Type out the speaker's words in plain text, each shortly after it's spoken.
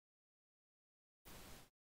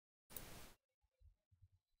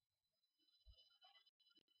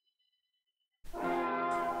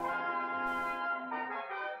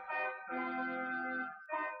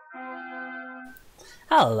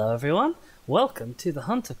Hello everyone, welcome to the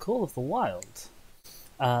Hunter Call of the Wild.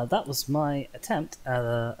 That was my attempt at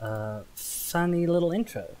a funny little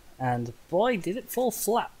intro, and boy did it fall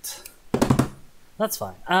flat. That's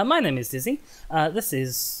fine. My name is Dizzy. This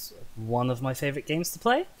is one of my favourite games to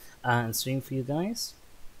play and stream for you guys.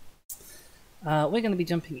 We're going to be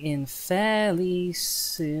jumping in fairly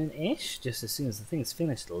soon-ish, just as soon as the thing's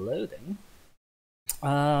finished loading.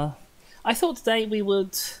 I thought today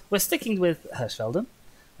we're sticking with Hirschfelden,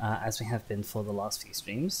 as we have been for the last few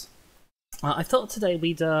streams. I thought today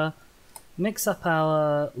we'd mix up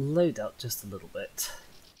our loadout just a little bit.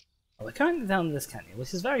 We're currently down this canyon,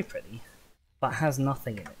 which is very pretty, but has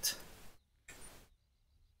nothing in it.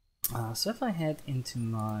 So if I head into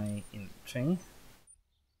my inventory,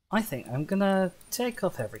 I think I'm gonna take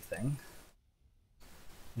off everything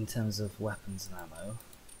in terms of weapons and ammo,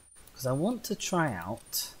 because I want to try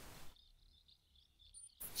out.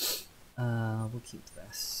 We'll keep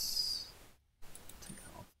this. Take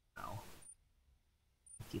that off now.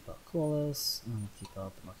 We'll keep our crawlers, and we'll keep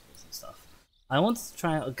our binoculars and stuff. I wanted to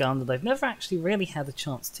try out a gun that I've never actually really had a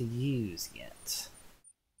chance to use yet.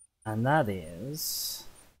 And that is...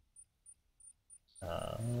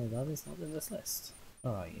 that is not in this list.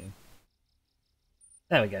 Where are you?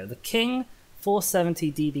 There we go. The King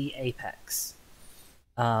 470 DB Apex.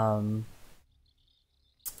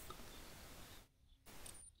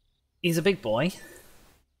 He's a big boy.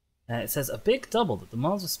 It says, a big double that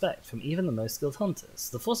demands respect from even the most skilled hunters.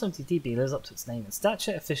 The 470 DB lives up to its name in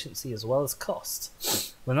stature, efficiency, as well as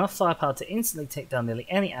cost. With enough firepower to instantly take down nearly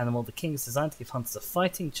any animal, the King is designed to give hunters a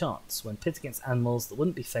fighting chance when pit against animals that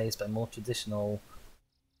wouldn't be faced by more traditional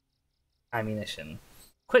ammunition.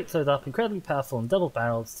 Quick load up, incredibly powerful and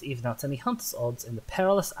double-barreled to even out any hunter's odds in the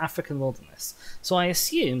perilous African wilderness. So I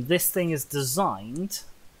assume this thing is designed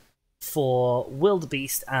for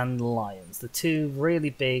wildebeest and lions, the two really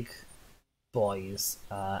big boys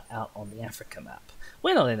out on the Africa map.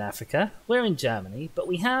 We're not in Africa, we're in Germany, but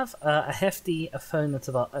we have a hefty opponent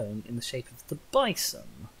of our own in the shape of the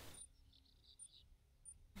bison.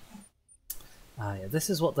 Yeah, this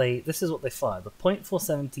is what they fire. The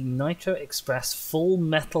 .470 Nitro Express Full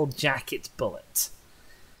Metal Jacket Bullet,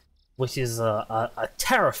 which is a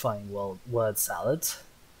terrifying word salad.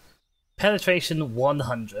 Penetration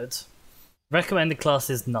 100. Recommended class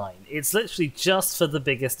is 9. It's literally just for the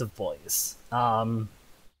biggest of boys. So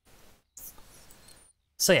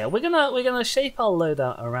yeah, we're gonna shape our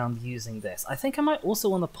loadout around using this. I think I might also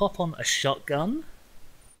want to pop on a shotgun.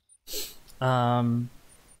 Oh,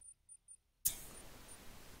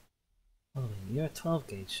 you're a 12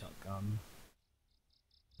 gauge shotgun.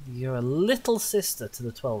 You're a little sister to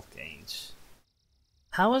the 12 gauge.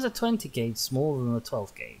 How is a 20 gauge smaller than a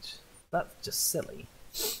 12 gauge? That's just silly.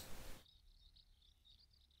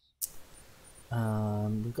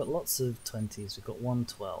 We've got lots of 20s, we've got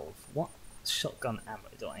 112. What shotgun ammo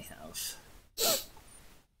do I have?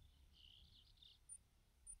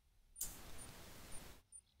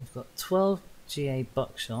 We've got 12 GA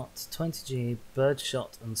buckshot, 20 GA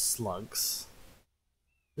birdshot and slugs.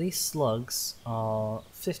 These slugs are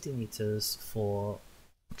 50 meters for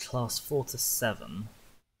class 4 to 7.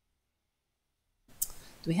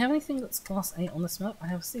 Do we have anything that's class 8 on this map? I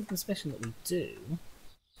have a sneaking suspicion that we do.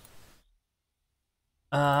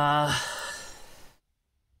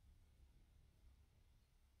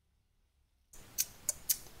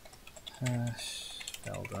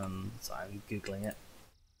 Hirschfelden. Sorry, I'm googling it.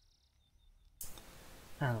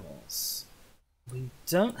 Animals. We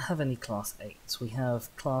don't have any class 8s. We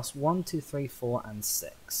have class 1, 2, 3, 4, and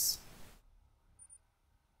 6.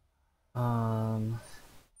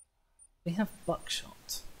 We have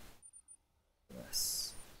buckshot.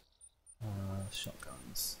 This.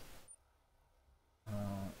 Shotguns.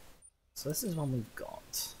 So this is one we've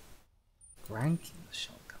got. Ranking the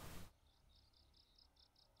shotgun.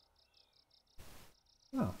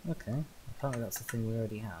 Oh, okay. Apparently that's the thing we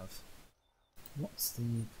already have. What's the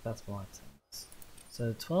compatible items?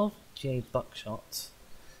 So 12 GA buckshot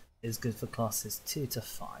is good for classes 2 to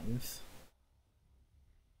 5.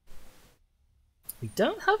 We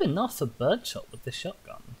don't have enough for birdshot with the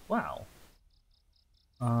shotgun. Wow.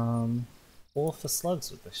 Or for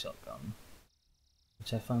slugs with the shotgun,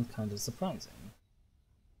 which I find kind of surprising.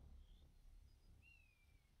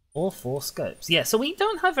 Or 4 scopes. Yeah, so we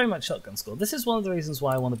don't have very much shotgun score. This is one of the reasons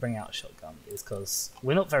why I want to bring out a shotgun, is because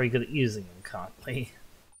we're not very good at using them currently.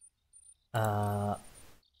 Oh,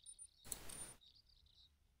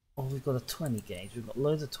 we've got a 20 gauge. We've got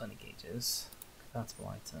loads of 20 gauges. Compatible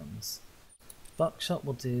items. Buckshot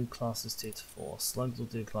will do classes 2 to 4. Slugs will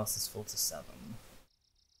do classes 4 to 7.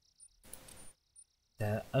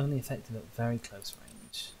 They're only effective at very close range.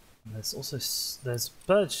 range. And there's also there's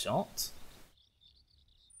birdshot,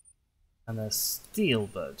 and there's steel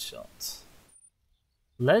birdshot.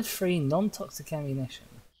 Lead-free, non-toxic ammunition,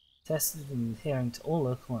 tested and adhering to all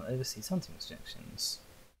local and overseas hunting restrictions.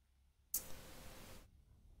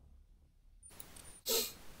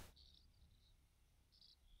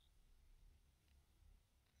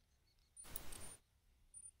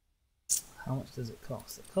 How much does it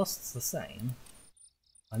cost? It costs the same.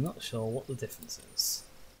 I'm not sure what the difference is.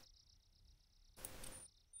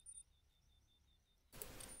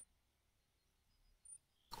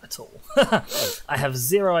 At all. I have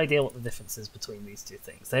zero idea what the difference is between these two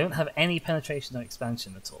things. They don't have any penetration or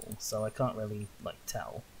expansion at all, so I can't really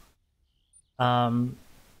tell.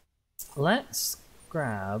 Let's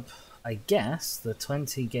grab, I guess, the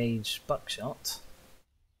 20 gauge buckshot.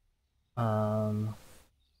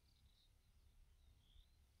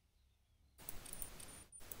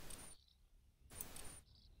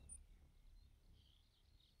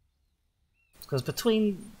 Because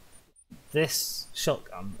between this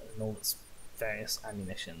shotgun and all its various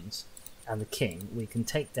ammunitions and the king, we can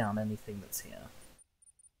take down anything that's here.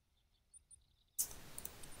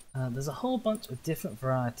 There's a whole bunch of different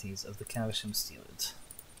varieties of the Caversham Steward.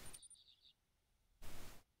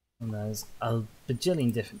 And there's a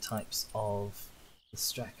bajillion different types of the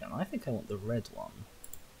Strachan. I think I want the red one.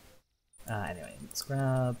 Anyway, let's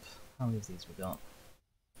grab... how many of these we got?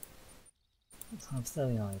 Let's have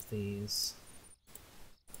 39 of these.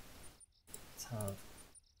 Let's have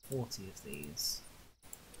 40 of these.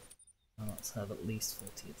 And let's have at least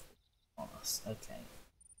 40 of these on us. Okay.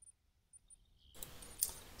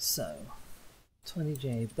 So,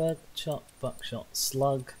 20J, birdshot, buckshot,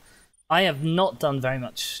 slug. I have not done very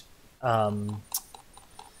much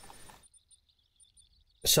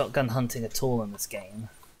shotgun hunting at all in this game,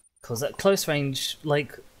 because at close range,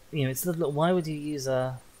 it's a little, why would you use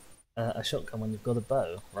a shotgun when you've got a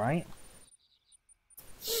bow, right?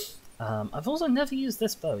 I've also never used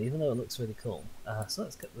this bow, even though it looks really cool. So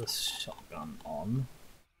let's get this shotgun on.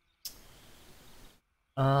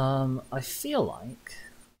 I feel like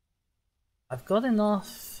I've got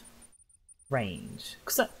enough range,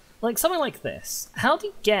 because like something like this, how do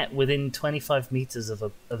you get within 25 meters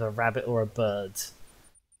of a rabbit or a bird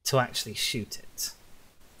to actually shoot it?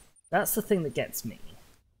 That's the thing that gets me.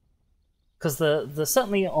 Because the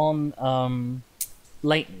certainly on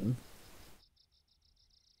Leighton,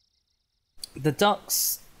 the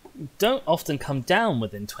ducks don't often come down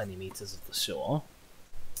within 20 meters of the shore,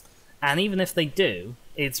 and even if they do,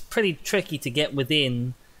 it's pretty tricky to get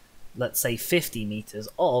within, let's say, 50 meters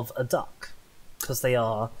of a duck, because they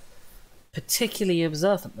are particularly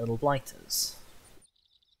observant little blighters.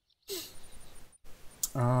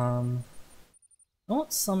 I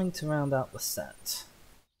want something to round out the set.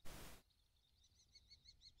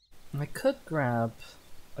 I could grab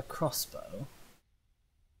a crossbow.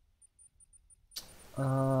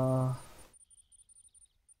 Are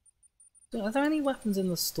there any weapons in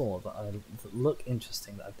the store that look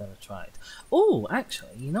interesting that I've never tried? Oh,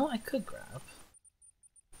 actually, you know what I could grab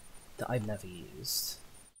that I've never used?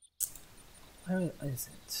 Where is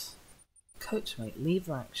it? Coachmate,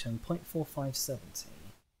 lever action, 0.4570.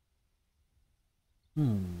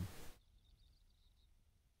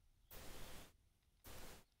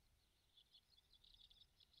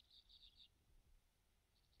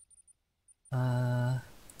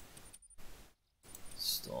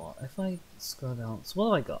 Store. If I scroll down, so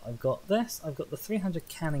what have I got? I've got this. I've got the 300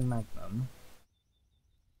 Canning Magnum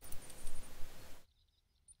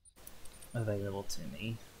available to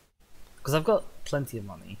me because I've got plenty of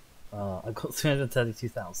money. I've got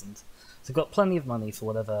 332,000, so I've got plenty of money for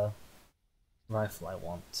whatever rifle I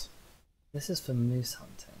want. This is for moose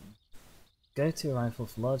hunting. Go-to rifle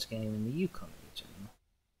for large game in the Yukon region.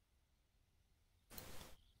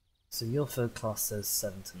 So your third class says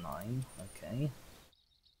 7 to 9, okay.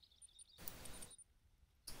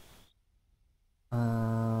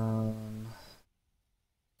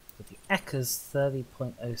 But the Ecker's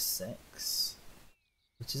 30.06,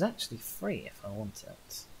 which is actually free if I want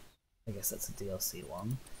it. I guess that's a DLC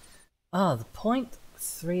one. Ah, the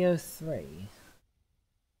 .303.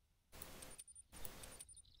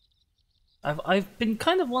 I've been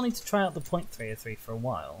kind of wanting to try out the .303 for a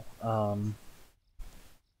while.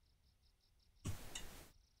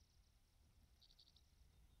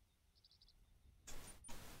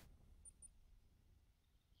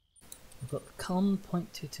 We've got the Con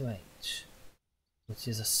 .22H, which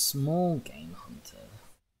is a small game hunter.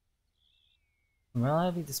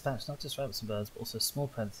 Reliably dispatch not just rabbits and birds, but also small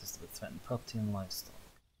predators that would threaten property and livestock.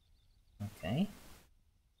 Okay.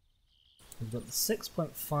 We've got the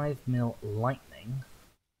 6.5mm Lightning,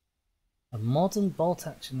 modern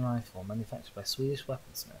bolt-action rifle manufactured by Swedish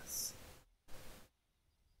weaponsmiths.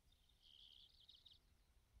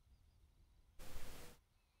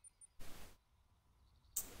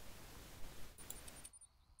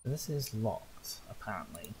 This is locked,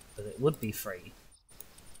 apparently, but it would be free.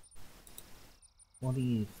 What are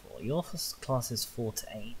you for? Your first class is 4 to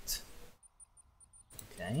 8.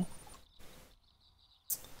 Okay.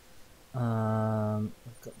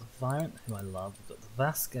 We've got the Virant, who I love. We've got the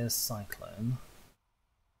Vasquez Cyclone.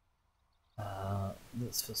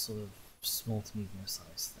 That's for sort of small to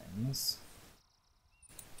medium-sized things.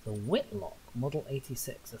 The Whitlock, Model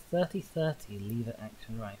 86, a 30-30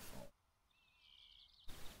 lever-action rifle.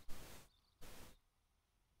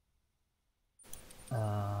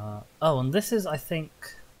 Oh, and this is, I think,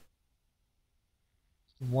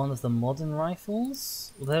 one of the modern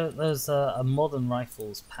rifles. There's a modern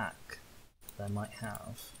rifles pack that I might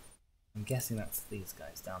have. I'm guessing that's these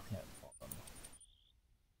guys down here at the bottom.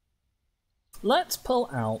 Let's pull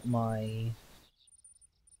out my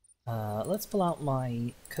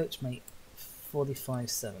Coachmate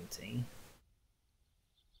 4570,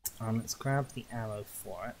 and let's grab the ammo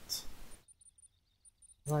for it.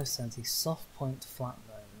 570 soft point flat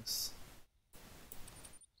nose.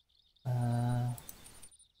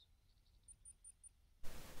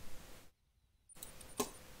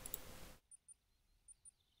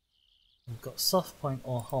 We've got soft point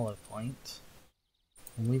or hollow point,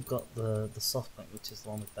 and we've got the soft point, which is the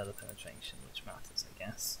one with better penetration, which matters, I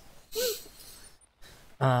guess.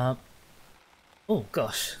 Oh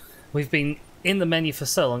gosh, we've been in the menu for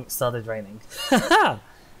so long it started raining.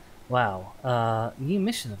 Wow. New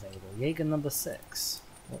mission available. Jaeger number 6.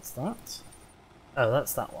 What's that? Oh,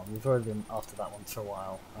 that's that one. We've already been after that one for a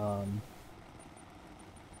while.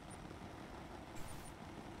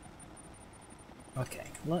 Okay,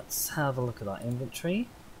 let's have a look at our inventory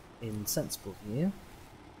in sensible view.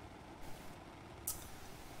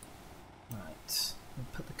 Right, we'll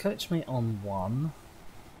put the Coachmate on 1.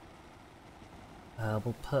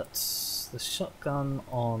 We'll put the shotgun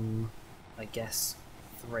on, I guess,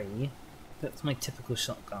 3. That's my typical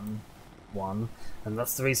shotgun 1, and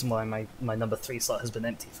that's the reason why my number 3 slot has been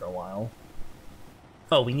empty for a while.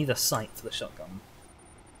 Oh, we need a sight for the shotgun.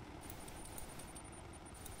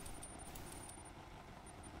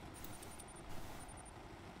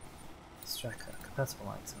 Stracker, compatible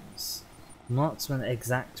items. Marksman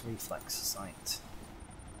exact reflex sight.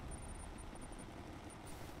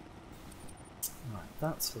 Right,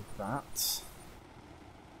 that's for that.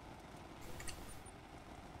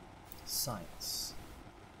 Sights.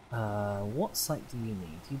 What sight do you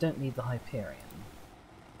need? You don't need the Hyperion.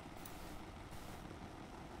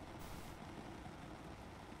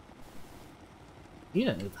 You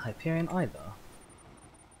don't need the Hyperion either.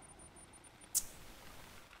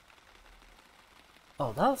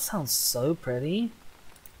 Oh, that sounds so pretty.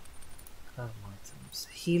 Items.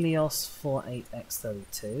 Helios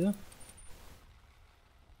 48X32.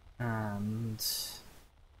 And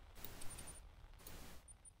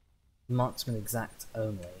Marksman exact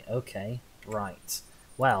only. Okay, right.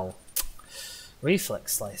 Well,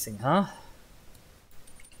 reflex slicing, huh?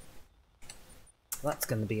 That's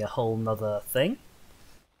going to be a whole nother thing.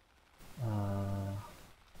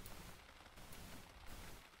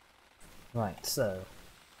 Right, so...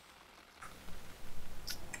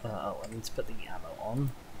 oh, I need to put the ammo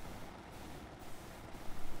on.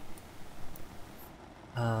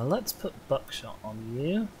 Let's put buckshot on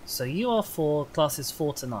you. So you are for classes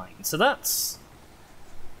 4 to 9. So that's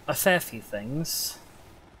a fair few things.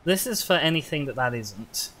 This is for anything that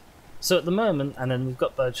isn't. So at the moment, and then we've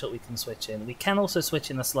got birdshot we can switch in. We can also switch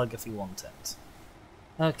in a slug if we want it.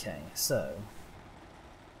 Okay, so...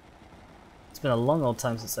 It's been a long old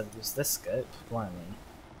time since I've used this scope. Blimey.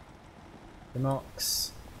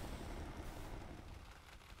 Binocs.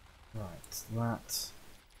 Right, that.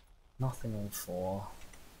 Nothing on 4.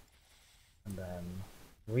 And then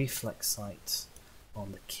reflex sight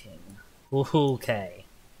on the king. Okay.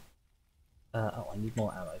 Oh, I need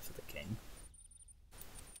more ammo for the king.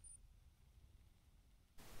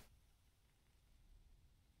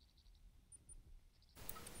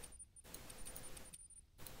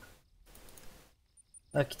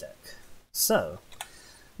 Okie doke. So,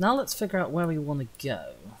 now let's figure out where we want to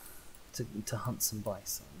go to hunt some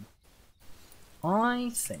bison.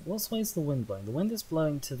 I think, what way's the wind blowing? The wind is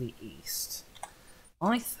blowing to the east.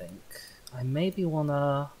 I think I maybe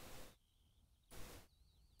wanna...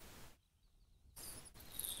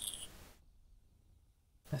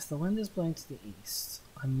 If the wind is blowing to the east,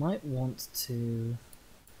 I might want to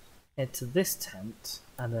head to this tent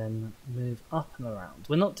and then move up and around.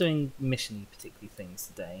 We're not doing mission-y particularly things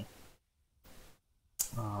today.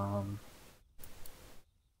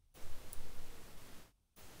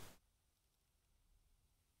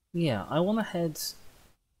 Yeah, I want to head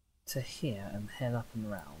to here and head up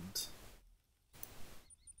and round.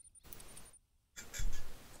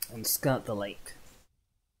 And skirt the lake.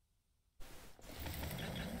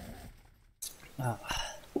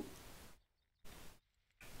 Ah.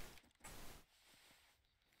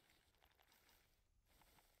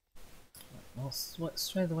 Well,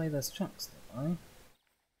 straight away there's trucks nearby.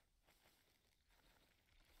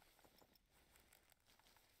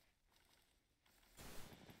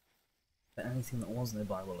 But anything that was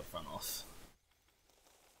nearby will have run off.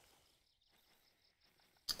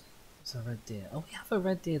 There's a red deer. Oh, we have a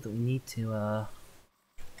red deer that we need to,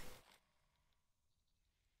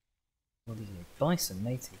 what do you do? Bison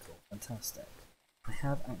mating call. Fantastic. I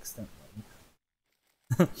have accidentally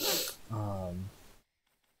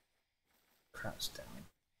crouched down.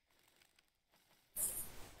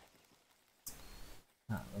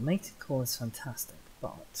 Ah, the mating call is fantastic,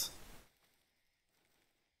 but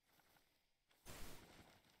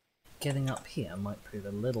getting up here might prove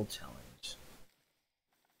a little challenge.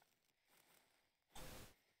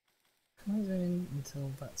 Can I zoom in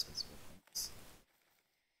until that's visible?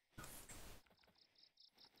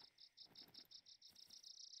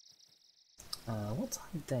 What time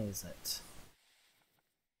of day is it?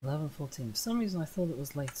 11:14. For some reason I thought it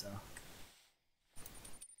was later.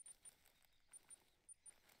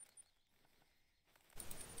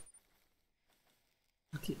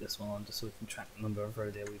 I'll keep this one on just so we can track the number of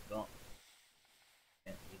roe deer we've got.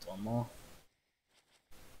 Yeah, need one more.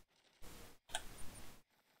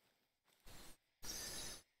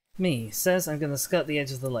 Me says I'm going to skirt the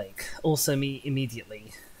edge of the lake. Also me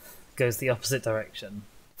immediately goes the opposite direction,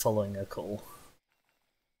 following a call.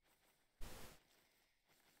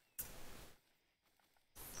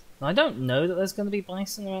 Now, I don't know that there's going to be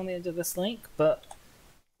bison around the edge of this lake, but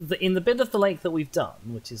in the bit of the lake that we've done,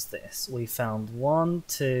 which is this, we found 1,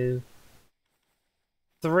 2,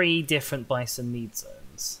 3 different bison need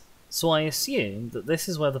zones. So I assume that this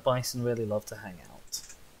is where the bison really love to hang out.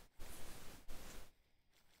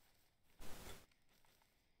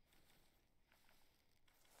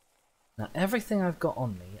 Now everything I've got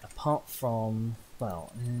on me, apart from,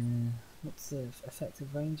 well, what's the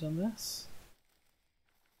effective range on this?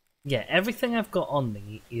 Yeah, everything I've got on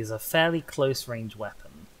me is a fairly close range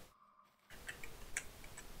weapon.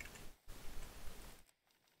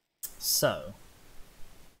 So,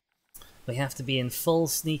 we have to be in full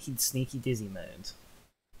sneaky dizzy mode.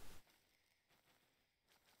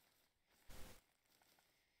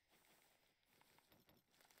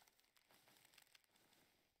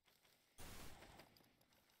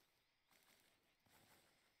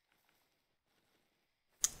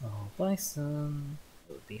 Oh, bison.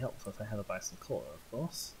 It would be helpful if I had a bison caller, of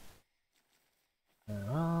course. Where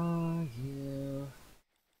are you?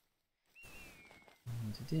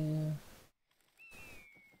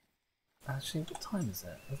 Actually, what time is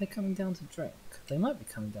it? Are they coming down to drink? They might be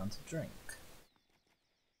coming down to drink.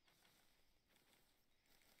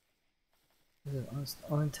 This is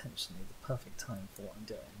unintentionally the perfect time for what I'm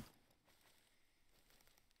doing.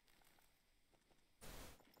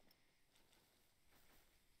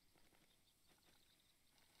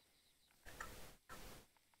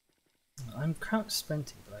 I'm crouch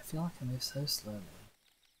sprinting, but I feel like I move so slowly.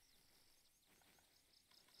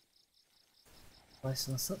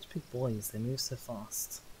 Bison are such big boys, they move so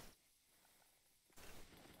fast.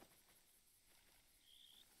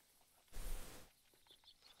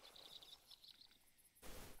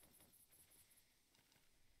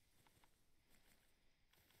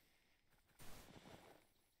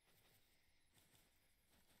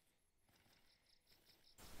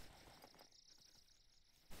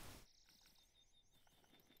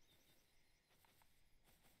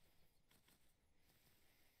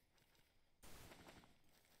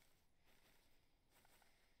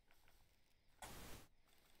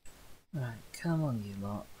 Right, come on you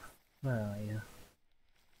lot. Where are you?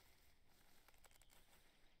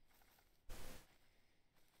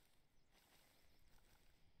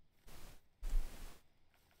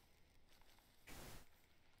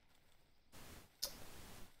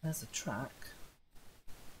 There's a track.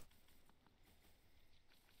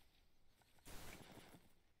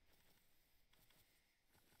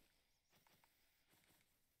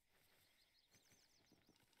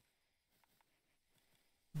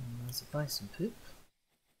 There's a bison poop.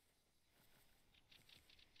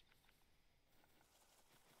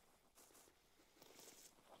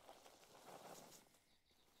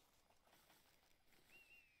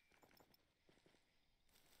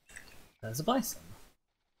 There's a bison.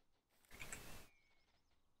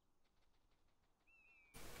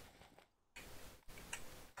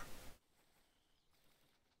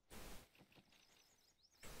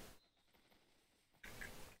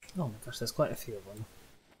 Oh my gosh, there's quite a few of them.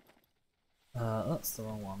 That's the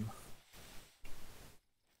wrong one.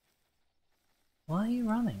 Why are you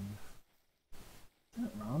running?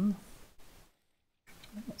 Don't run.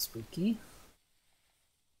 I'm not spooky.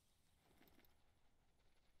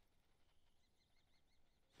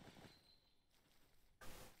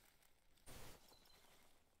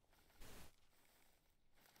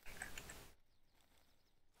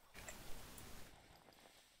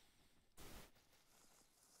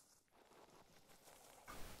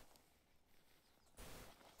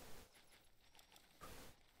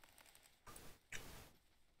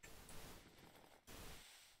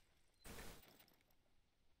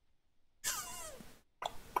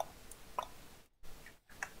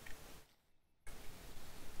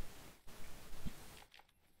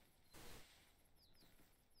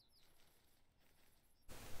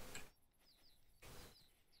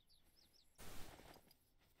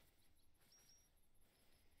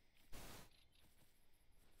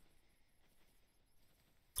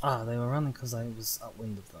 Ah, they were running because I was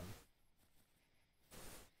upwind of them.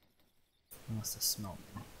 They must have smelled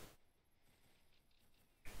me.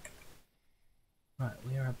 Right,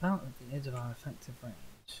 we are about at the edge of our effective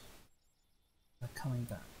range. They're coming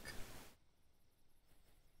back.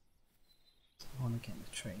 So I want to get in the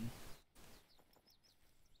tree.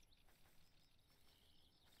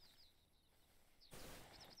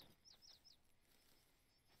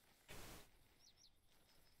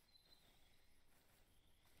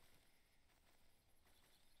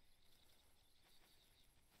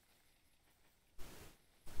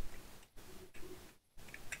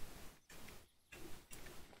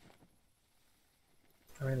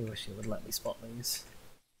 I really wish it would let me spot these.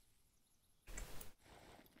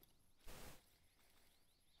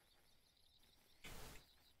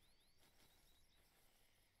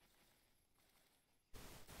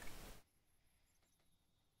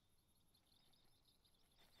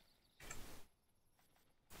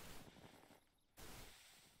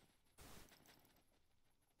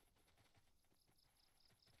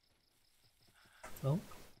 Oh.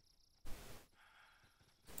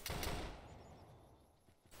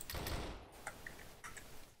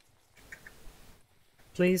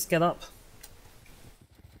 Please get up.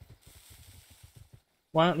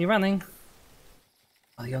 Why aren't you running?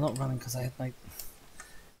 Oh, you're not running because I had my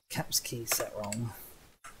caps key set wrong.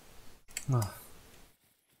 Oh.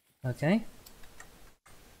 Okay.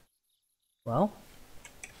 Well.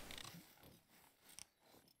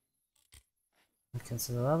 I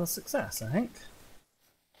consider that a success, I think.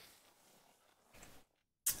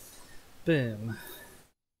 Boom.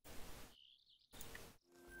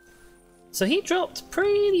 So he dropped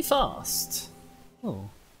pretty fast. Oh,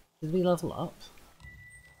 did we level up?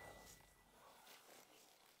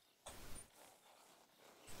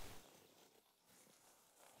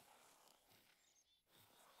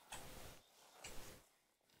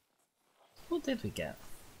 What did we get?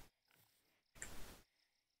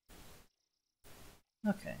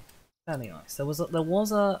 Okay, fairly nice. There was a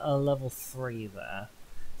level 3 there,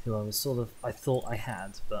 who I was sort of I thought I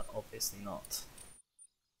had, but obviously not.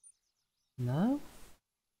 No?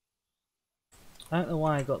 I don't know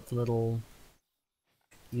why I got the little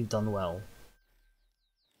 "You've done well"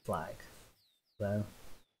 flag, though.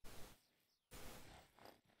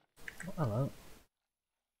 Oh, hello.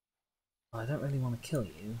 I don't really want to kill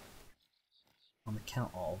you on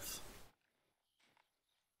account of.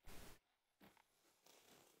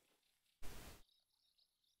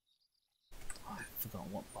 Oh, I forgot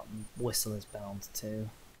what button whistle is bound to.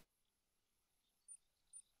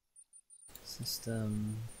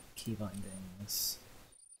 System key bindings.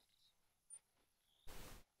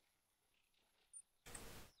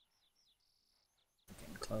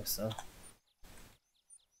 Getting closer.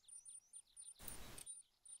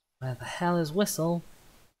 Where the hell is whistle?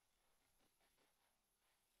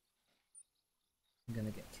 I'm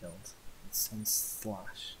gonna get killed. It sends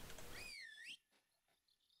slash.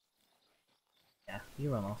 Yeah,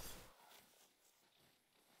 you run off.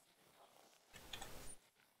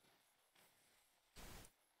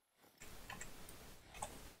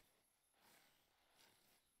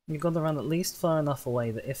 You've got to run at least far enough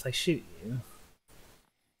away that if I shoot you,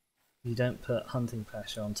 you don't put hunting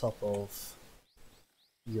pressure on top of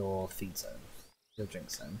your feed zone, your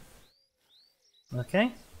drink zone.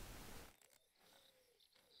 Okay?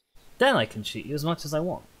 Then I can shoot you as much as I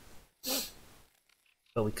want.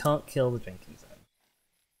 But we can't kill the drinking zone.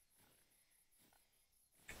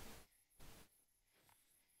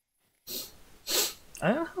 I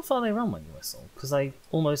don't know how far they run when you whistle, because I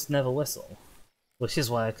almost never whistle. Which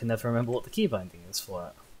is why I can never remember what the key binding is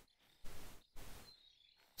for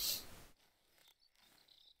it.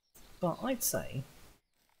 But I'd say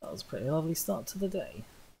that was a pretty lovely start to the day.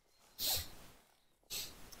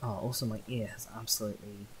 Oh, also my ear has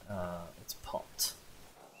absolutely, it's popped.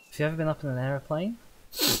 If you've ever been up in an aeroplane,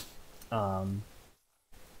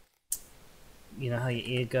 you know how your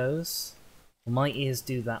ear goes? Well, my ears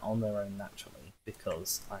do that on their own naturally,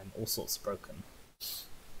 because I'm all sorts broken.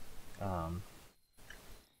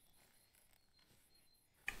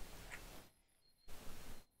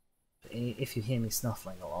 If you hear me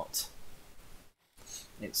snuffling a lot,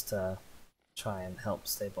 it's to try and help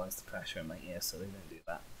stabilize the pressure in my ear so they don't do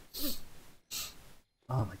that.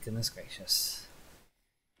 Oh my goodness gracious.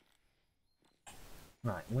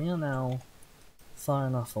 Right, we are now far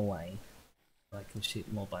enough away that I can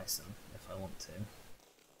shoot more bison if I want to.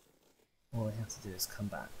 All I have to do is come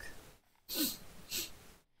back.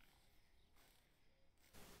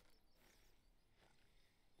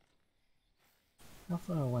 How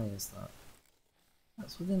far away is that?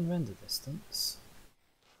 That's within render distance.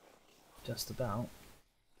 Just about.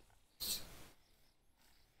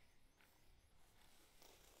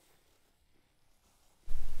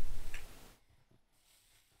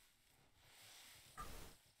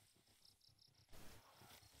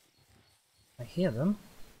 I hear them.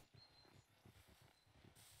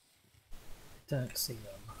 Don't see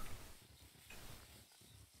them.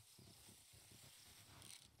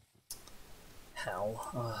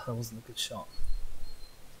 Hell, that wasn't a good shot.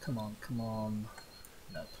 Come on, come on.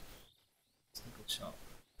 Nope. It's a good shot.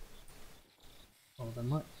 Oh, there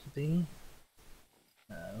might be.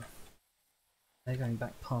 No. They're going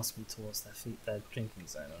back past me towards their drinking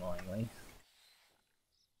zone, annoyingly.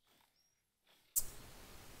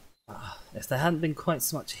 If there hadn't been quite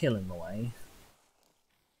so much hill in the way,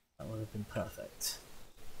 that would have been perfect.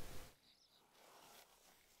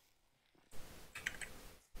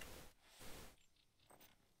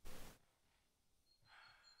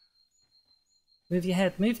 Move your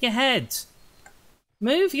head, move your head!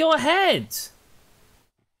 Move your head!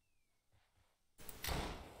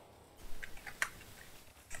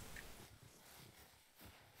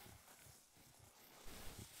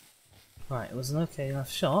 Right, it was an okay enough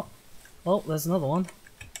shot. Oh, there's another one.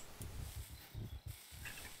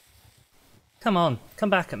 Come on, come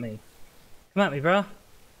back at me. Come at me, bruh.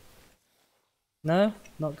 No?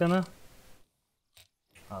 Not gonna?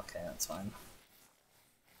 Okay, that's fine.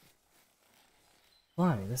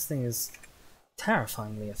 Blimey, this thing is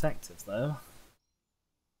terrifyingly effective, though.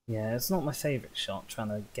 Yeah, it's not my favourite shot, trying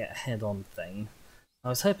to get a head-on thing. I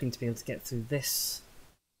was hoping to be able to get through this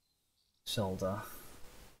shoulder.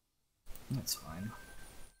 That's fine.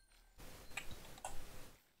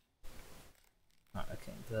 Right,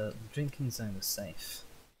 okay, the drinking zone is safe.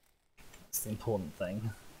 That's the important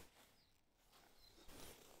thing.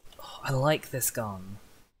 Oh, I like this gun.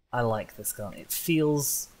 I like this gun. It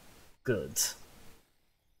feels good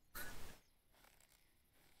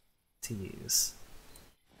to use.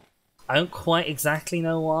 I don't quite exactly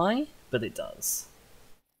know why, but it does.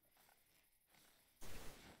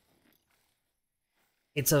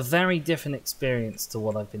 It's a very different experience to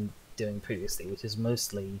what I've been doing previously, which is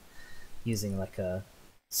mostly using like a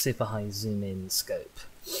super high zoom in scope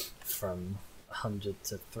from 100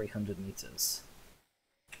 to 300 meters.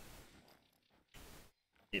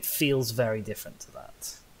 It feels very different to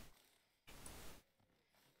that.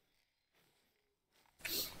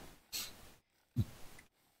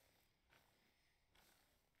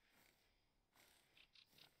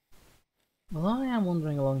 Well, I am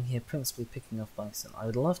wandering along here principally picking off bison. I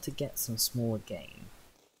would love to get some smaller game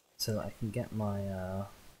so that I can get my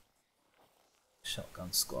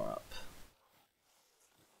shotgun score up.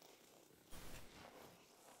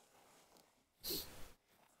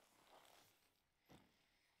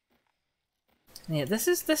 Yeah, this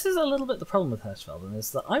is a little bit the problem with Hirschfelden,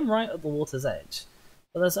 is that I'm right at the water's edge,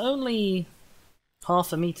 but there's only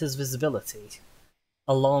half a meter's visibility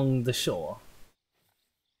along the shore.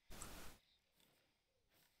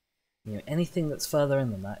 You know, anything that's further in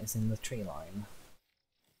than that is in the tree line.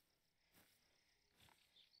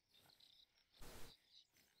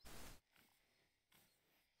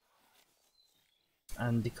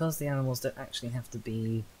 And because the animals don't actually have to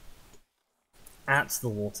be at the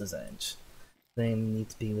water's edge, they need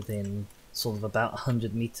to be within sort of about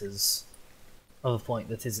 100 meters of a point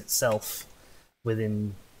that is itself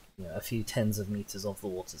within, you know, a few tens of meters of the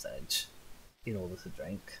water's edge in order to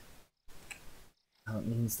drink. It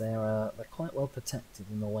means they're quite well protected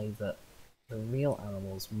in a way that the real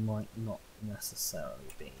animals might not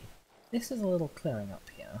necessarily be. This is a little clearing up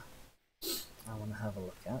here I want to have a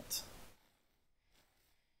look at.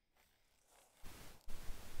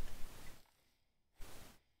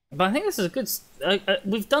 But I think this is a good.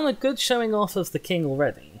 We've done a good showing off of the king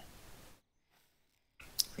already.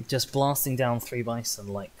 Just blasting down 3 bison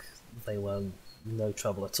like they were no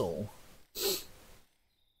trouble at all.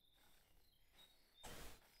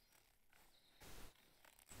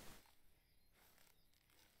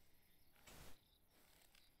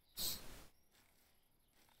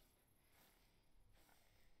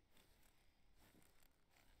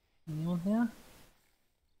 Anyone here?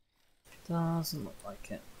 Doesn't look like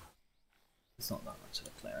it. It's not that much of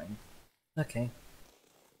a clearing. Okay.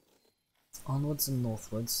 Onwards and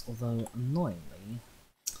northwards, although annoyingly,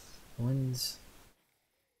 the wind is...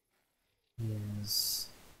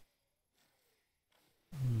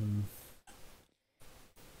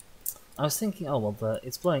 I was thinking, oh well,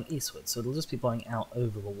 it's blowing eastward, so it'll just be blowing out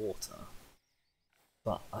over the water.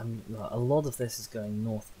 But a lot of this is going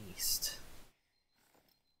northeast,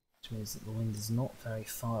 which means that the wind is not very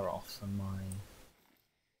far off from my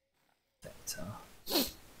vector.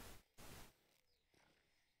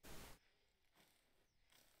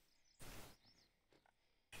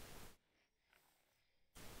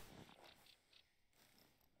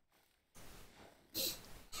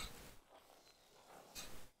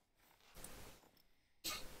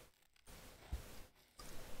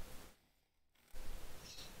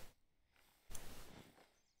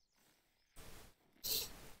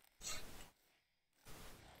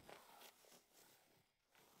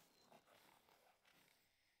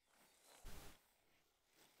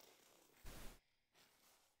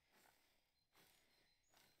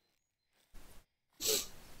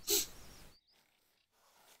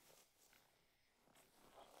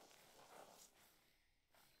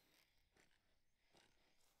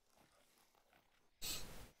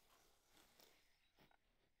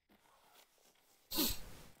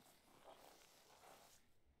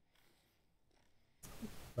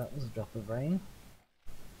 That was a drop of rain.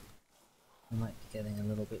 I might be getting a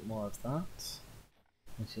little bit more of that,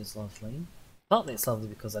 which is lovely. Partly it's lovely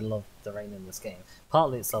because I love the rain in this game.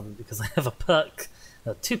 Partly it's lovely because I have a perk,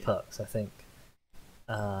 2 perks I think,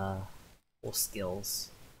 or skills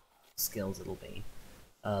it'll be,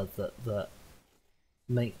 that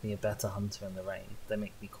make me a better hunter in the rain. They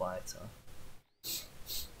make me quieter.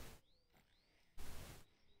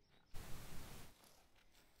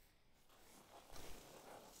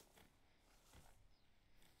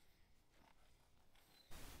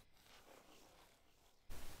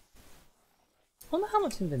 I wonder how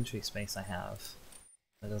much inventory space I have.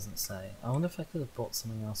 It doesn't say. I wonder if I could have brought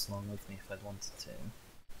something else along with me if I'd wanted to.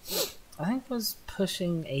 I think I was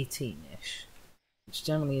pushing 18-ish, which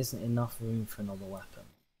generally isn't enough room for another weapon.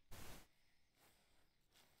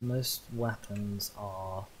 Most weapons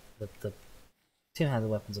are... the two-handed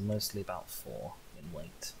weapons are mostly about 4 in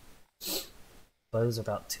weight. Bows are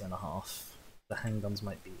about 2.5. The handguns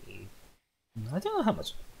might be... I don't know how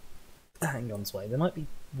much the handguns weigh. There might be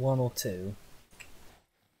 1 or 2.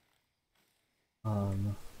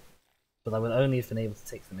 But I would only have been able to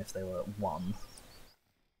take them if they were at 1.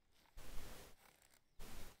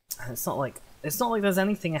 And it's not like there's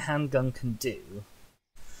anything a handgun can do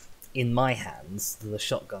in my hands that a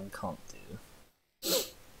shotgun can't do.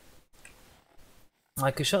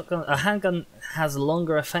 Like a handgun has a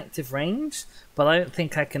longer effective range, but I don't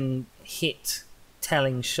think I can hit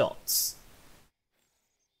telling shots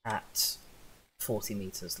at 40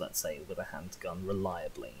 meters, let's say, with a handgun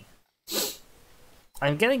reliably.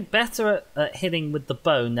 I'm getting better at hitting with the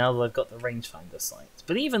bow now that I've got the rangefinder sight.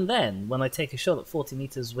 But even then, when I take a shot at 40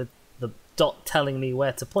 meters with the dot telling me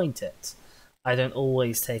where to point it, I don't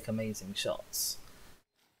always take amazing shots.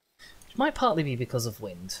 Which might partly be because of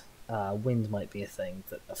wind. Wind might be a thing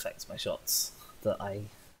that affects my shots that I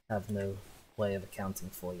have no way of accounting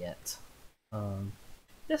for yet.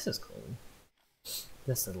 This is cool.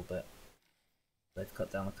 This little bit. They've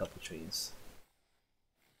cut down a couple trees.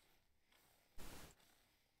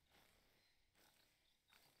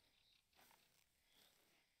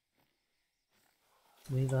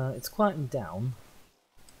 It's quietened down.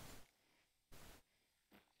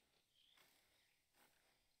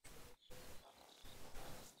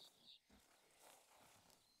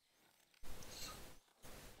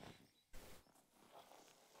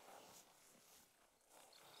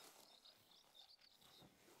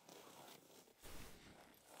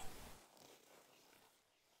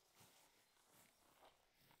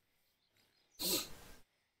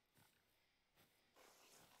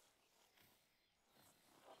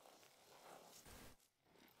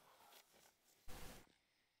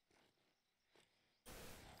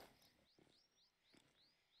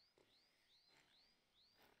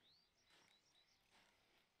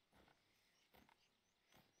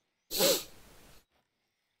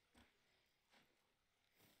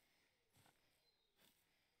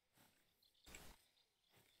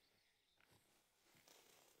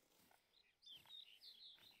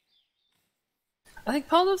 I think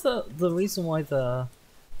part of the reason why the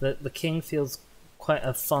king feels quite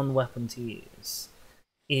a fun weapon to use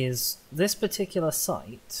is this particular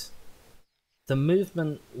sight. The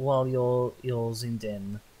movement while you're zoomed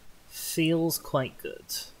in feels quite good.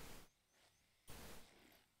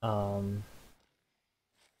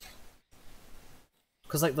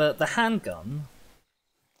 Because like the handgun,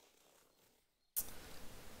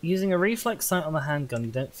 using a reflex sight on the handgun,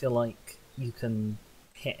 you don't feel like you can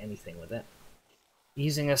hit anything with it.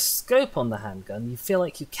 Using a scope on the handgun, you feel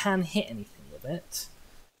like you can hit anything with it.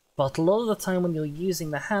 But a lot of the time when you're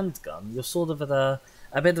using the handgun, you're sort of at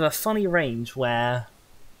a bit of a funny range where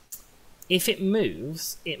if it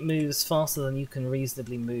moves faster than you can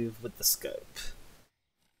reasonably move with the scope.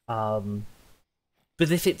 But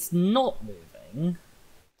if it's not moving,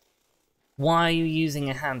 why are you using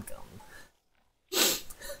a handgun?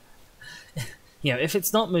 You know, if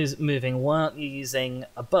it's not moving, why aren't you using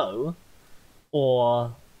a bow?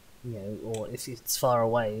 Or, you know, or if it's far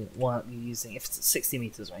away, why aren't you using, if it's at 60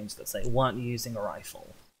 meters range, let's say, why aren't you using a rifle?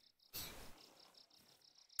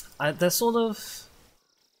 They're sort of...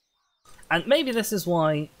 And maybe this is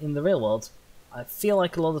why, in the real world, I feel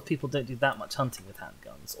like a lot of people don't do that much hunting with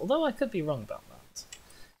handguns, although I could be wrong about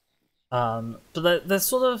that. But there's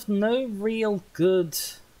sort of no real good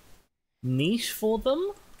niche for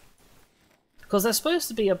them, because they're supposed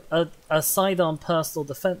to be a sidearm personal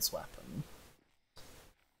defense weapon,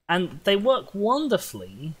 and they work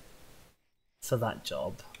wonderfully for that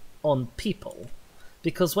job on people,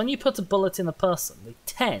 because when you put a bullet in a person, they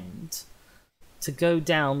tend to go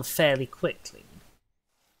down fairly quickly.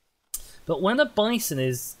 But when a bison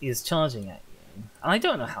is charging at you, and I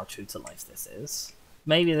don't know how true to life this is,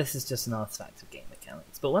 maybe this is just an artifact of game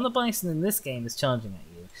mechanics, but when a bison in this game is charging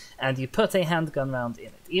at you, and you put a handgun round in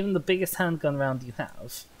it, even the biggest handgun round you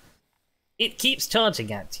have, it keeps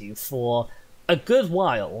charging at you for a good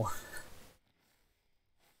while.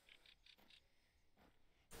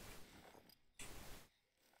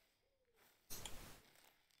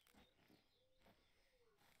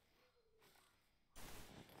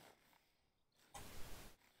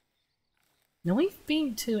 Now we've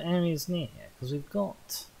been to areas near here, because we've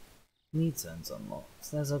got need zones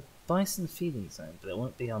unlocked. There's a bison feeding zone, but it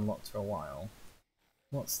won't be unlocked for a while.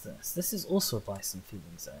 What's this? This is also a bison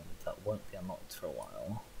feeding zone that won't be unlocked for a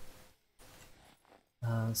while.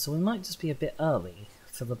 So we might just be a bit early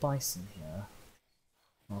for the bison here,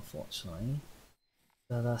 unfortunately.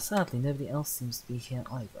 But sadly, nobody else seems to be here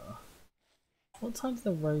either. What time did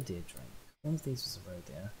the roe deer drink? One of these was a roe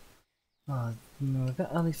deer. Oh, no, a bit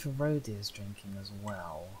early for roe deer's drinking as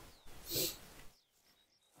well.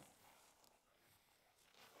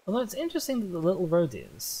 Although it's interesting that the little roe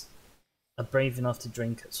deers are brave enough to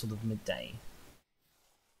drink at sort of midday.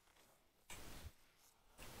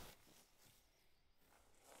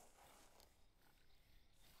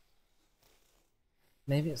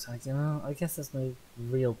 Maybe it's like, you know, I guess there's no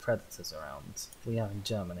real predators around. We are in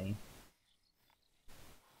Germany.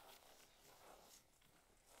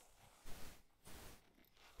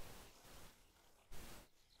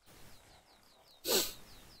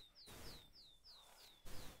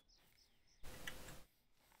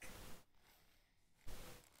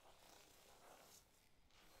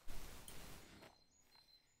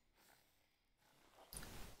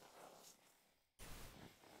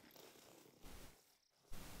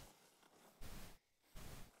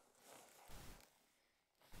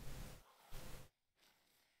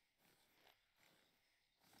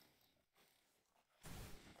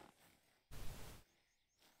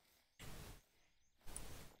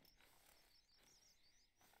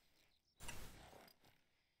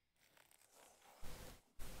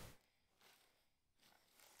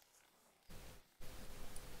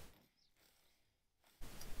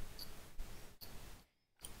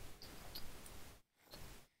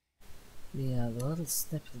 The little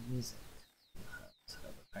snippet of music you heard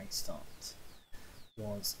at the very start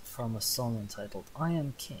was from a song entitled I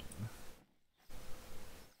Am King,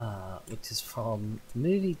 which is from the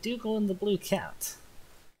movie Dougal and the Blue Cat,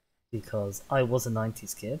 because I was a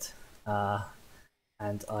 90s kid,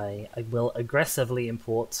 and I will aggressively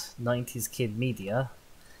import 90s kid media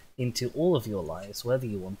into all of your lives, whether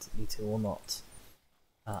you want me to or not.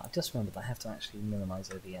 I just remembered I have to actually minimize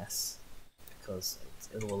OBS, because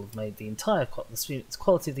it will have made the entire quality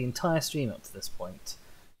of the entire stream up to this point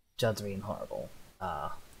juddery and horrible,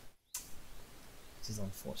 which is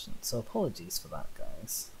unfortunate. So apologies for that,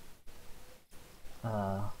 guys.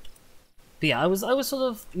 But yeah, I was sort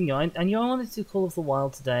of, you know, I knew I wanted to do Call of the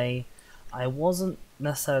Wild today. I wasn't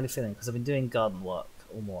necessarily feeling, because I've been doing garden work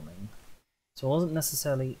all morning, so I wasn't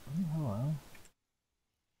necessarily. Oh, hello.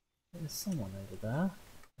 There's someone over there.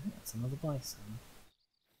 I think that's another bison.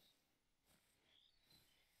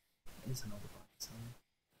 It is another bison.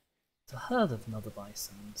 It's a herd of another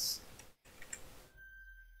bisons.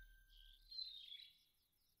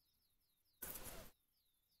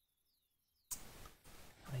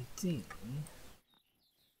 Ideally,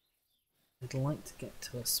 I'd like to get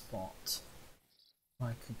to a spot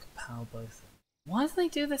where I can compel both of them. Why do they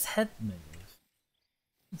do this head move?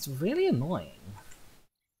 It's really annoying.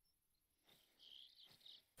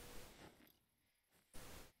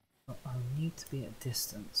 But I need to be at a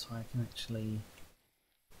distance where I can actually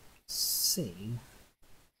see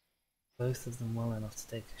both of them well enough to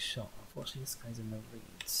take a shot. Unfortunately, this guy's in the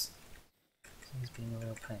reeds, so he's being a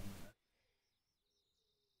real pain.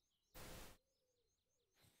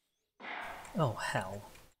 Oh hell.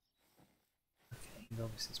 Okay, he's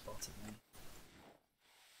obviously spotted me.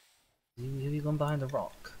 Have you gone behind a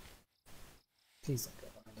rock? Please don't go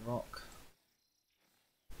behind the rock.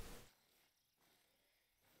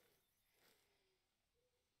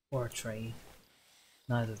 Or a tree.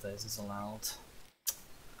 Neither of those is allowed.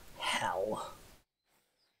 Hell.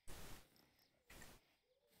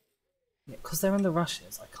 Yeah, because they're in the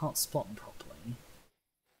rushes, I can't spot them properly.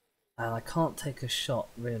 And I can't take a shot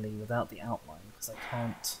really without the outline because I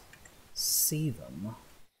can't see them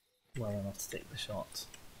well enough to take the shot.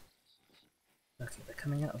 Okay, they're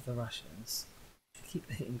coming out of the rushes. I keep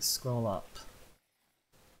hitting scroll up.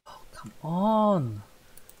 Oh, come on!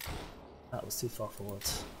 That was too far forward.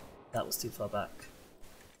 That was too far back.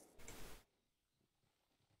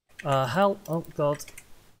 Help! Oh god.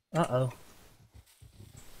 Uh-oh.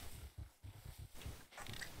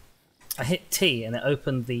 I hit T and it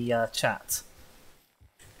opened the chat.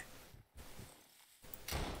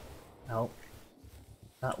 Oh.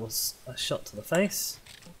 That was a shot to the face.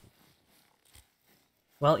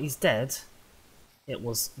 Well, he's dead. It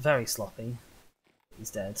was very sloppy.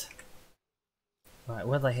 He's dead. Right,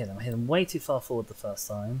 where did I hit him? I hit him way too far forward the first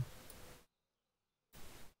time.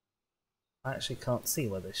 I actually can't see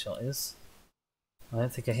where this shot is. I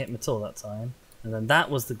don't think I hit him at all that time. And then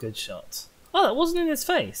that was the good shot. Oh, that wasn't in his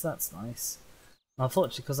face! That's nice.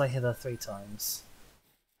 Unfortunately, because I hit her 3 times.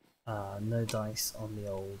 No dice on the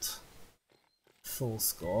old full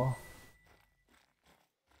score.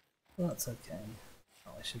 Well, that's okay.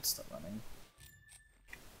 Oh, I should stop running.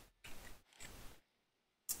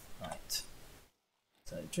 Right.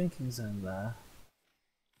 So, drinking zone there.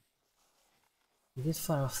 We did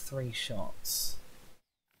fire off 3 shots.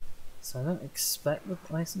 So I don't expect the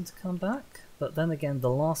bison to come back, but then again the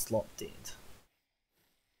last lot did.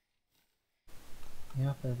 You're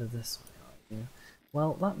up over this way, are you?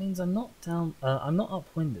 Well, that means I'm not down. I'm not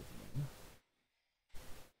upwind of you.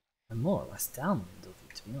 I'm more or less downwind of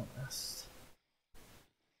you, to be honest.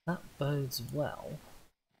 That bodes well.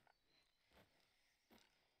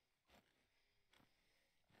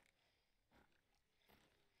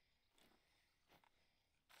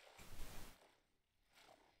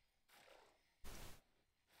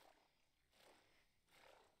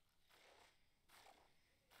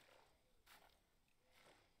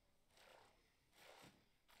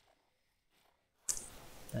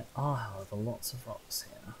 There are, however, lots of rocks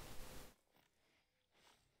here,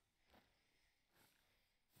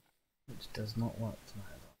 which does not work to my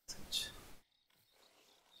advantage.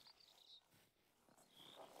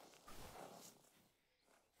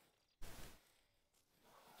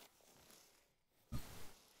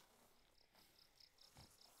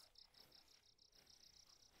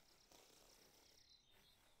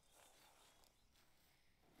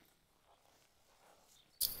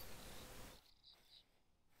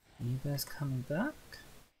 Are you guys coming back?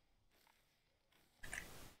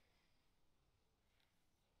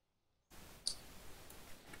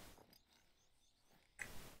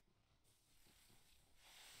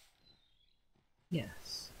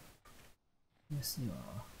 Yes. Yes, you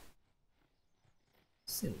are.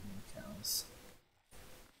 Silly new cows.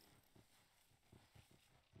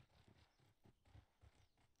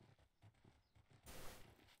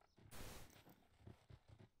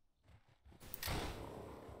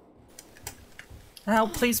 Ow,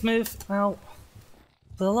 please move! Ow!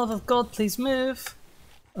 For the love of God, please move!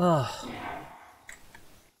 Ugh.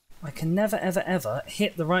 I can never ever ever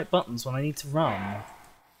hit the right buttons when I need to run.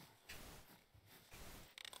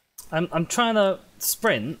 I'm trying to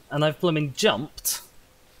sprint and I've blooming jumped.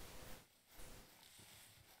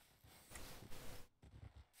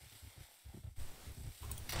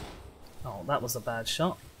 Oh, that was a bad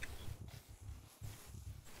shot.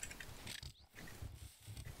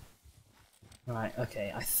 Right,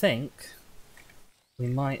 okay, I think we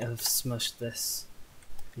might have smushed this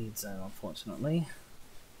feed zone, unfortunately.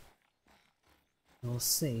 We'll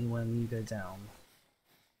see when you go down.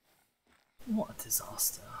 What a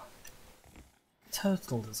disaster.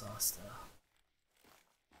 Total disaster.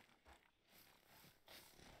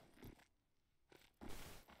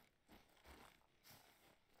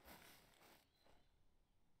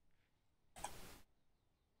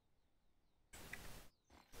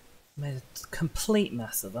 Made a complete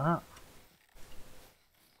mess of that.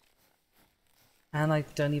 And I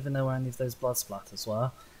don't even know where any of those blood splatters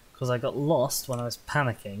were, because I got lost when I was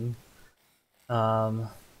panicking,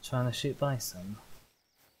 trying to shoot bison.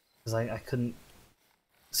 Because I couldn't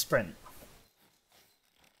sprint.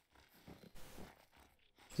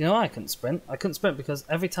 You know why I couldn't sprint? I couldn't sprint because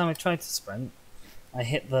every time I tried to sprint, I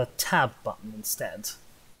hit the tab button instead.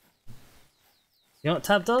 You know what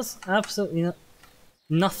tab does? Absolutely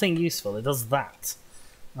nothing useful. It does that.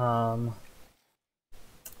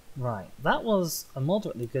 Right, that was a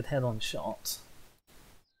moderately good head-on shot.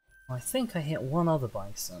 I think I hit one other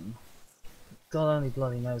bison. God only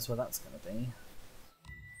bloody knows where that's going to be.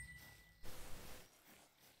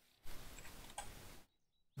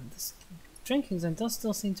 And this drinking zone does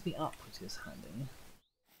still seem to be up, which is handy.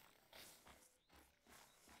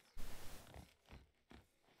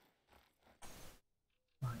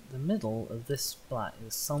 Right, the middle of this splat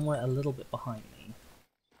is somewhere a little bit behind me.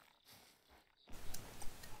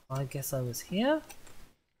 I guess I was here,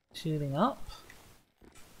 shooting up.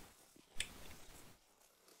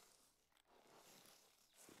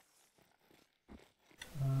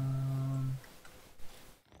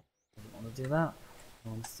 Didn't want to do that. I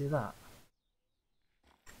want to do that.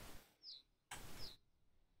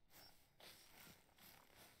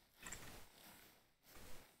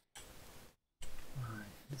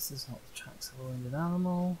 Right, this is not the tracks of a wounded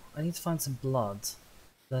animal. I need to find some blood.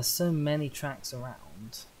 There's so many tracks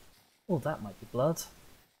around. Oh, that might be blood.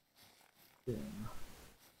 Boom.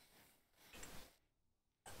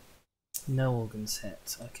 No organs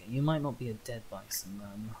hit. Okay, you might not be a dead bison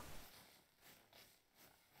then.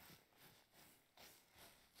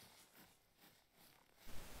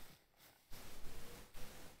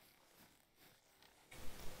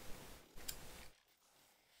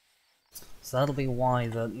 So that'll be why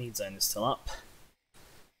the need zone is still up.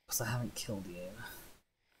 Because I haven't killed you.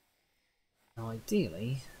 Now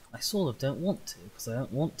ideally, I sort of don't want to, because I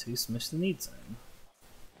don't want to smush the need zone.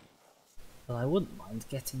 But I wouldn't mind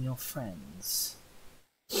getting your friends.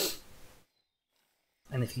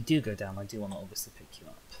 And if you do go down, I do want to obviously pick you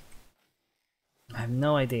up. I have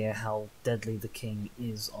no idea how deadly the king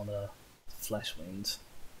is on a flesh wound.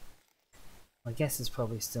 My guess is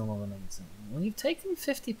probably still not amazing. Well, you've taken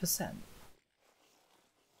 50%.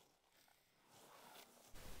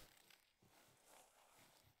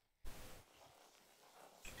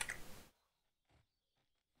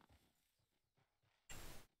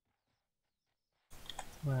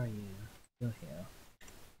 Where are you? You're here.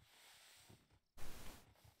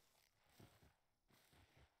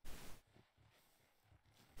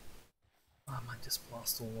 I might just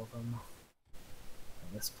blast all of them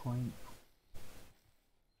at this point.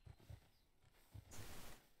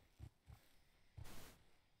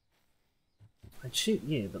 I'd shoot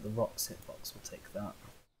you, but the rocks hitbox will take that.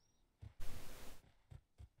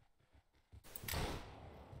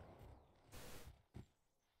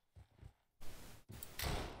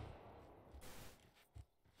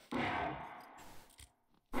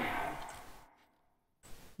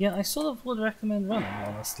 Yeah, I sort of would recommend running,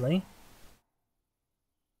 honestly.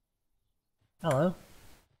 Hello.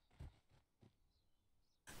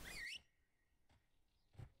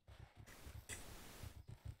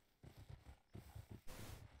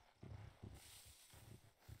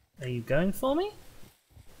 Are you going for me?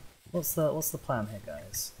 What's the plan here,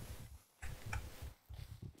 guys?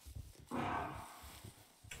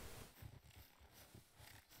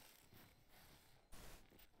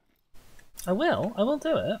 I will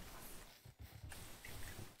do it.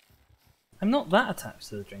 I'm not that attached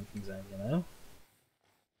to the drinking zone, you know.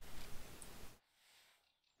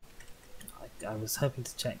 I was hoping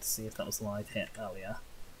to check to see if that was a live hit earlier.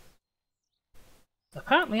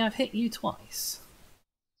 Apparently I've hit you twice.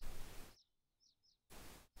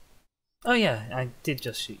 Oh yeah, I did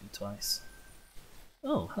just shoot you twice.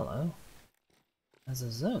 Oh, hello. There's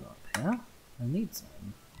a zone up here. A need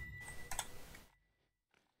zone.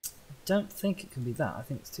 I don't think it can be that. I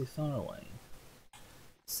think it's too far away.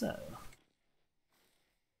 So...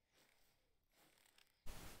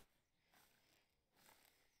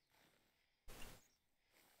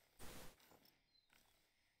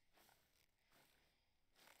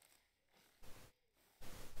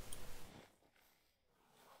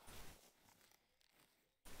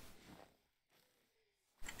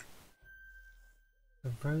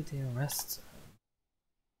 The rodeo rest zone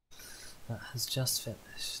that has just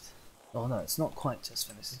finished. Oh no, it's not quite just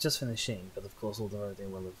finished, it's just finishing, but of course all the rodeo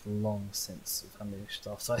will have long since finished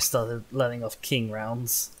off, so I started letting off king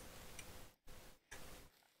rounds.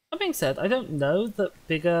 That being said, I don't know that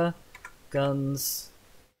bigger guns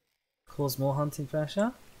cause more hunting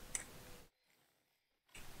pressure.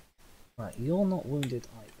 Right, you're not wounded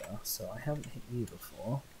either, so I haven't hit you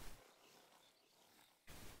before.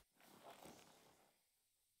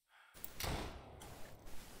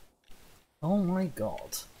 Oh my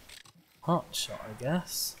god. Hot shot, I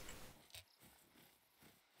guess.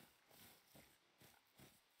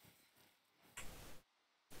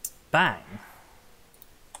 Bang!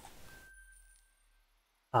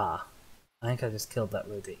 Ah, I think I just killed that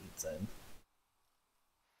rodeo eat zone.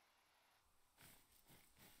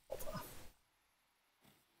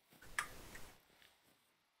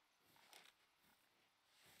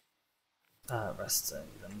 Rest zone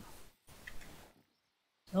then.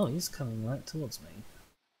 Oh, he's coming right towards me.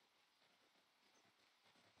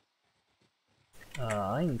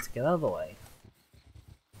 I need to get out of the way.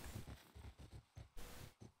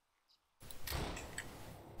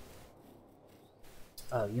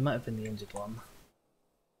 Oh, you might have been the injured one.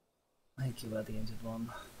 I think you were the injured one.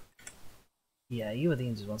 Yeah, you were the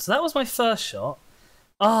injured one. So that was my first shot.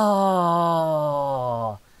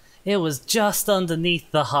 Oh, it was just underneath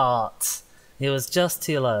the heart. It was just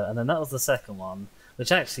too low. And then that was the second one,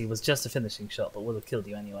 which actually was just a finishing shot, but would have killed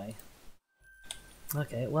you anyway.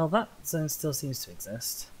 Okay, well that zone still seems to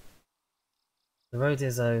exist. The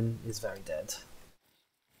rodeo zone is very dead.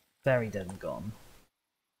 Very dead and gone.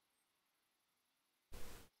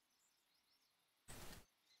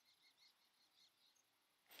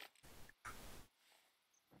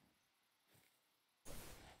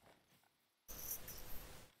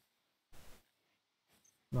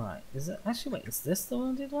 Right, is it actually wait, is this the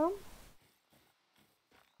wounded one?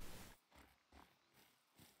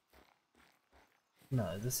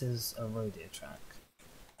 No, this is a rodeo track.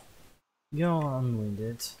 You're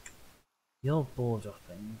unwounded. You're ball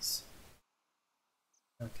droppings.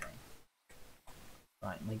 Okay.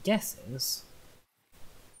 Right, my guess is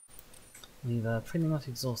we've pretty much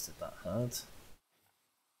exhausted that herd.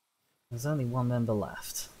 There's only one member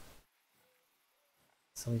left.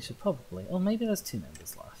 So we should probably... oh, maybe there's 2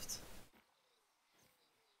 members left.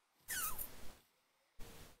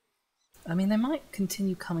 I mean, they might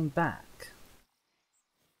continue coming back,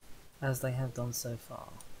 as they have done so far.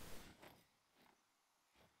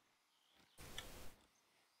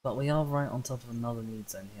 But we are right on top of another need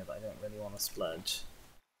zone here that I don't really want to splurge.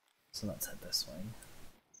 So let's head this way.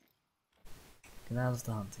 Get out of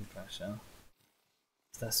the hunting pressure.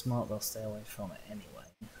 If they're smart, they'll stay away from it anyway.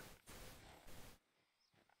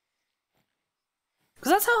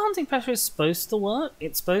 Because that's how hunting pressure is supposed to work.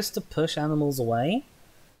 It's supposed to push animals away.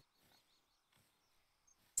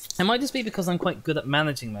 It might just be because I'm quite good at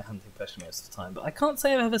managing my hunting pressure most of the time, but I can't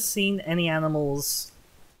say I've ever seen any animals...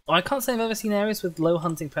 or I can't say I've ever seen areas with low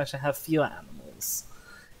hunting pressure have fewer animals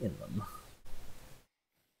in them.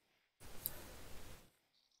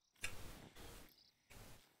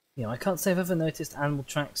 You know, I can't say I've ever noticed animal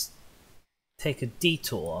tracks take a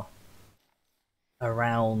detour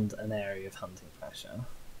around an area of hunting pressure.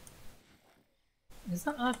 Is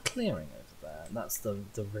that a clearing over there? That's the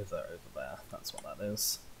river over there. That's what that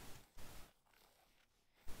is.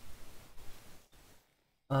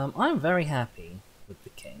 I'm very happy with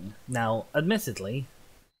the king. Now, admittedly,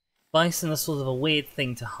 bison are sort of a weird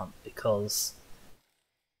thing to hunt because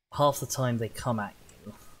half the time they come at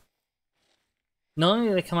you. Not only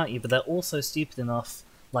do they come at you, but they're also stupid enough,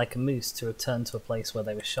 like a moose, to return to a place where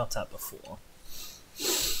they were shot at before.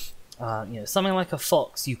 You know, something like a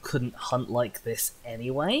fox you couldn't hunt like this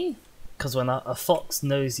anyway, because when a fox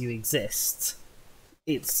knows you exist,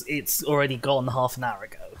 it's already gone half an hour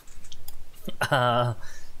ago.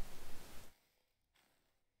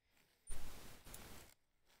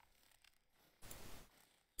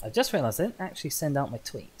 I just realised I didn't actually send out my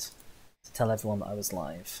tweet to tell everyone that I was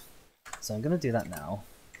live. So I'm going to do that now.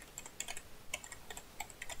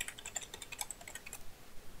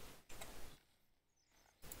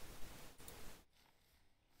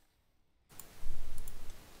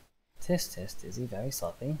 Tisk tisk, Dizzy, very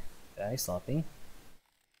sloppy. Very sloppy.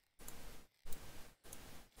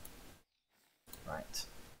 Right.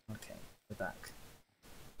 Okay, we're back.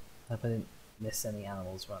 Hope I didn't miss any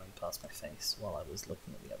animals running past my face while I was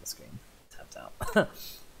looking at the other screen. Tapped out.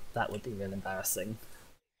 That would be real embarrassing.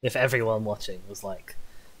 If everyone watching was like,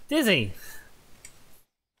 Dizzy!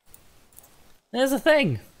 There's a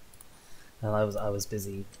thing! And I was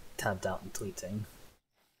busy tabbed out and tweeting.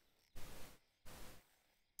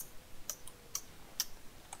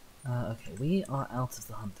 Okay, we are out of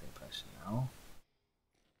the hunting potion now.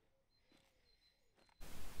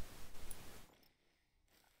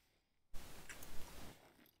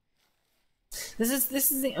 This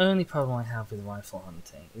is the only problem I have with rifle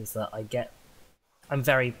hunting, is that I'm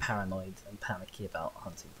very paranoid and panicky about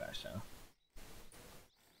hunting pressure.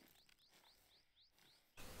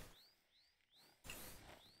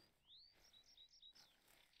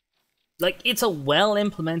 Like, it's a well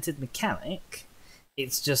implemented mechanic.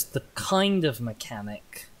 It's just the kind of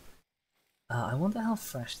mechanic. I wonder how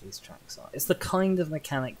fresh these tracks are. It's the kind of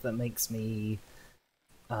mechanic that makes me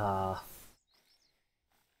not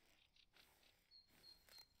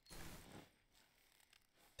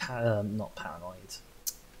paranoid.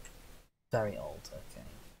 Very old, okay.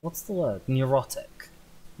 What's the word? Neurotic.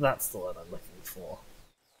 That's the word I'm looking for.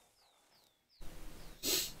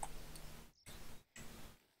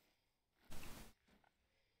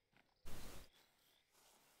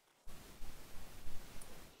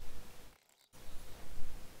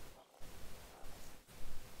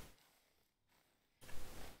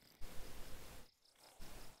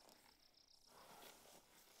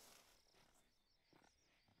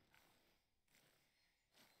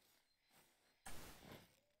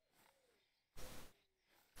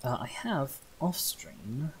 I have,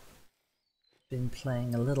 off-stream, been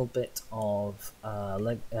playing a little bit of, not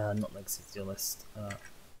Legacy of the Duelist, oh,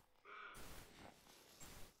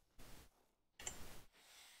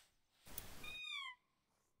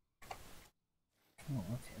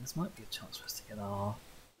 okay, this might be a chance for us to get our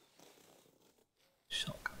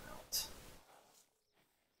shotgun out.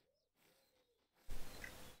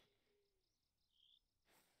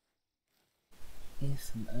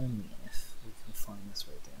 If and only if we can find this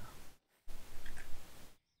radio.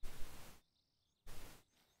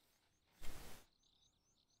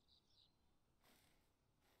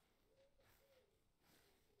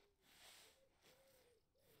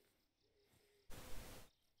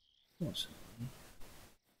 Fortunately.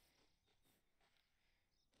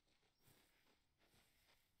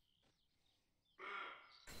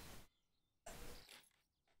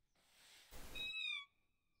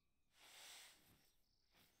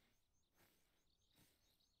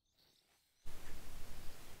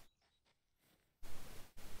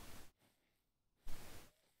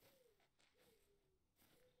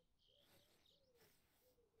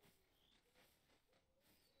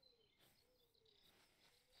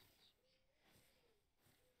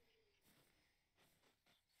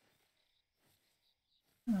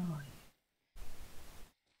 Oh, where are you?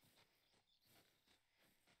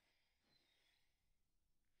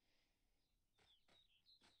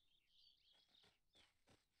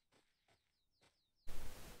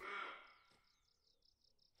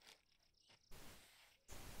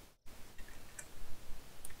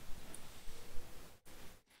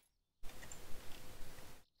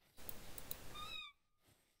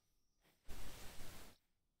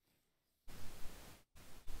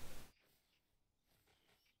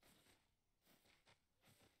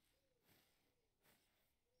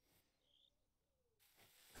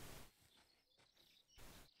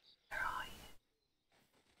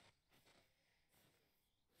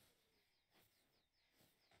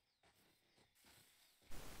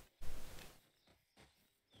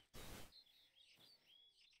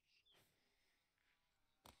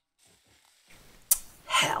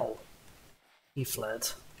 Hell! He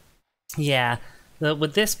fled. Yeah,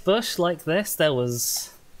 with this bush like this, there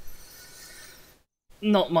was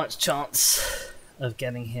not much chance of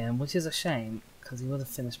getting him, which is a shame, because he would have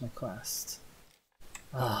finished my quest.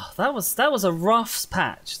 Oh, that was a rough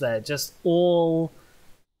patch there, just all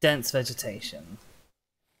dense vegetation.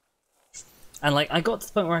 And like, I got to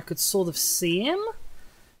the point where I could sort of see him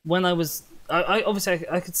when I was... obviously,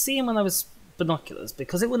 I could see him when I was binoculars,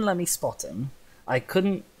 because it wouldn't let me spot him. I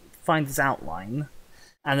couldn't find his outline.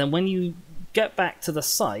 And then when you get back to the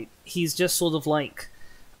site, he's just sort of like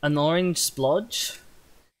an orange splodge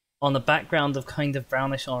on a background of kind of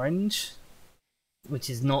brownish orange, which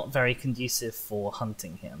is not very conducive for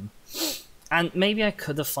hunting him. And maybe I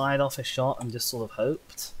could have fired off a shot and just sort of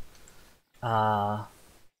hoped.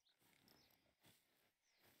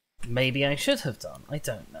 Maybe I should have done. I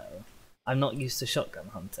don't know. I'm not used to shotgun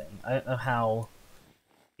hunting. I don't know how...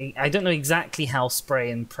 I don't know exactly how spray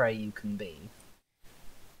and pray you can be.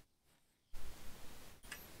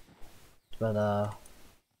 But,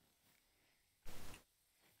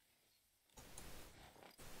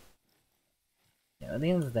 yeah, at the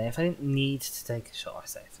end of the day, if I didn't need to take a shot, I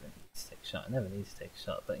say if I didn't need to take a shot, I never need to take a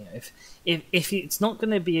shot, but, you know, if it's not going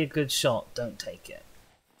to be a good shot, don't take it,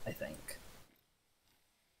 I think.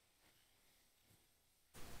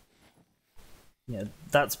 You know,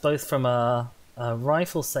 that's both from a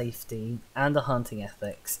rifle safety and a hunting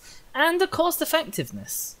ethics and a cost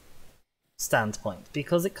effectiveness standpoint,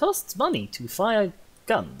 because it costs money to fire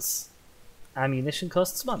guns. Ammunition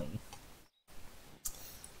costs money.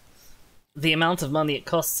 The amount of money it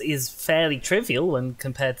costs is fairly trivial when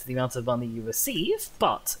compared to the amount of money you receive,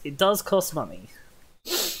 but it does cost money.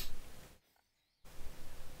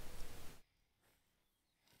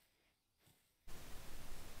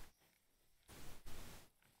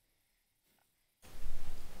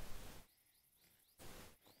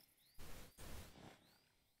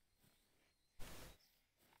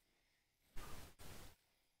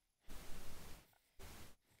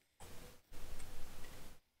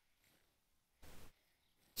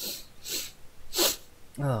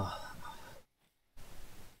 Oh.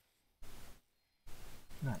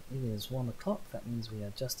 Right, it is 1 o'clock, that means we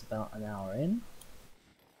are just about an hour in.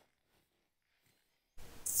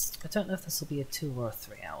 I don't know if this will be a 2 or a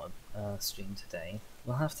 3 hour stream today.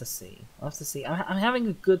 We'll have to see. I'll have to see. I'm having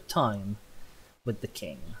a good time with the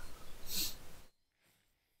king.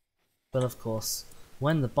 But of course,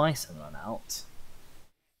 when the bison run out,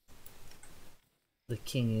 the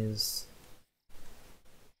king is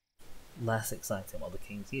less exciting. Well, the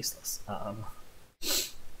king's useless.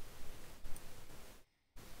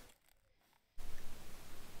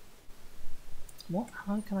 What?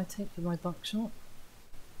 How can I take with my buckshot?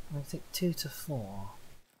 I take 2 to 4.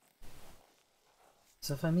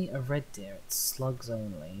 So if I meet a red deer, it's slugs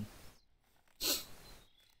only.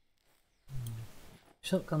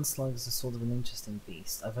 Shotgun slugs are sort of an interesting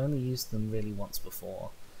beast. I've only used them really once before,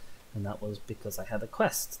 and that was because I had a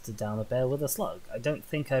quest to down a bear with a slug. I don't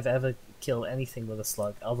think I've ever killed anything with a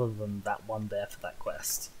slug other than that one bear for that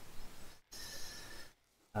quest.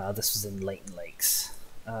 This was in Leighton Lakes.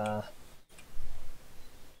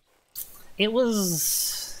 It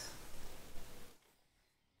was...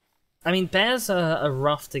 I mean, bears are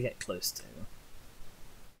rough to get close to.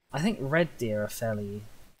 I think red deer are fairly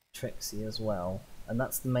tricksy as well, and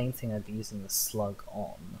that's the main thing I'd be using the slug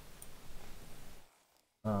on.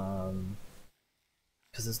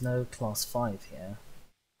 Because there's no class 5 here.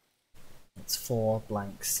 It's 4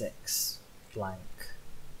 blank 6 blank.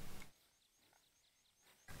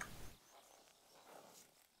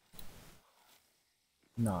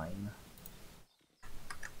 Nine.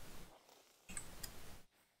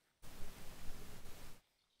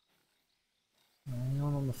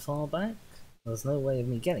 Anyone on the far back? There's no way of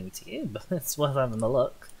me getting to you, but it's worth having a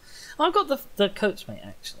look. I've got the coachmate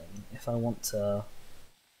actually, if I want to...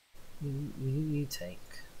 You take...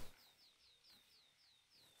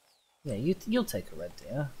 Yeah, you'll take a red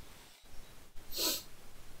deer.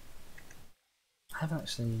 I haven't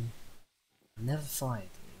actually... never fired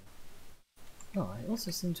you. Oh, I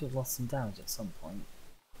also seem to have lost some damage at some point.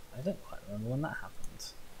 I don't quite remember when that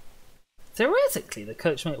happened. Theoretically, the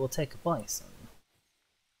coachmate will take a bison.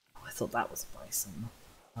 Oh, I thought that was a bison.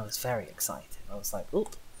 I was very excited. I was like,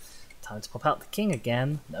 oop, time to pop out the king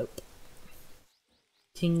again. Nope.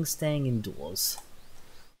 King staying indoors.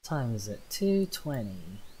 What time is it?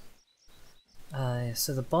 2:20.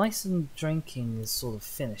 So the bison drinking is sort of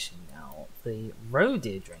finishing now. The roe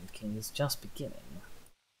deer drinking is just beginning.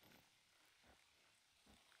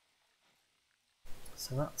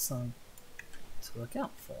 So that's something to look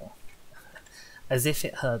out for. As if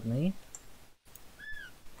it heard me.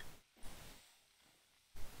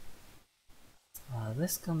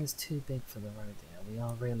 This gun is too big for the roe deer. We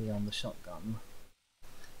are really on the shotgun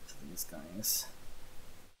for these guys.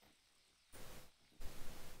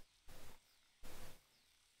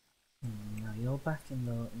 Now you're back in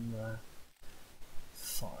the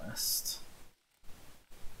forest.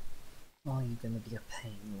 Are you going to be a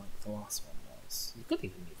pain like the last one was? You could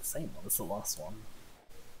even be the same one as the last one.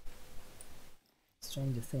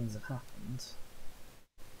 Stranger things have happened.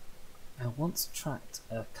 I once tracked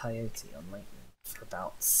a coyote on Leighton for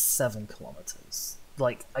about 7 kilometers.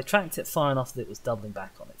 Like, I tracked it far enough that it was doubling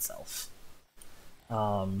back on itself.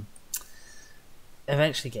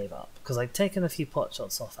 Eventually gave up because I'd taken a few pot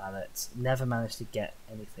shots off at it, never managed to get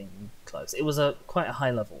anything close. It was quite a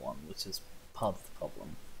high level one, which is part of the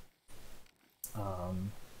problem.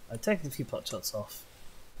 I'd taken a few pot shots off,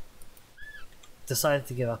 decided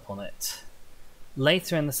to give up on it.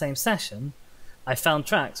 Later in the same session, I found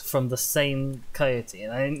tracks from the same coyote,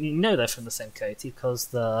 and you know they're from the same coyote because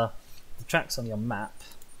the tracks on your map.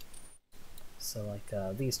 So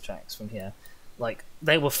like these tracks from here, like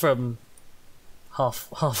they were from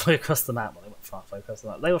halfway across the map. Well, they weren't from halfway across the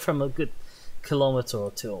map. They were from a good kilometer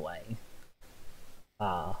or 2 away.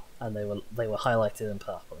 And they were highlighted in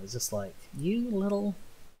purple. It was just like, you little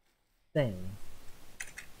thing.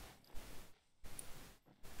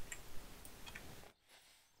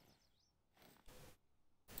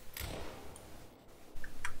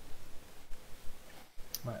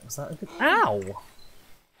 Right, was that a good... Ow!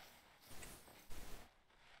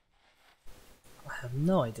 I have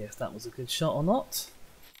no idea if that was a good shot or not.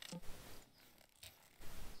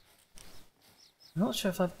 I'm not sure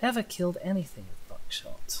if I've ever killed anything with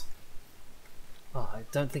buckshot. Oh, I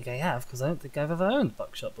don't think I have, because I don't think I've ever owned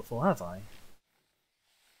buckshot before, have I?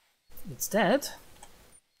 It's dead.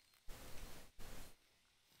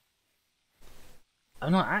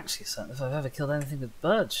 I'm not actually certain if I've ever killed anything with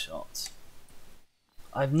birdshot.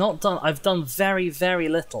 I've done very, very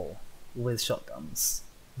little with shotguns.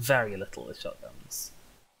 Very little with shotguns.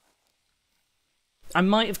 I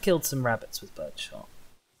might have killed some rabbits with birdshot.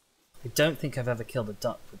 I don't think I've ever killed a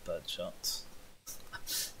duck with birdshot.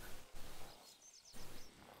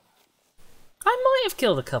 I might have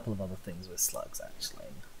killed a couple of other things with slugs, actually,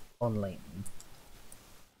 on Leighton.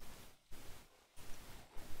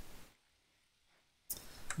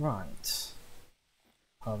 Right.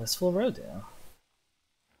 Harvestful roe deer.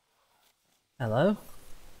 Hello?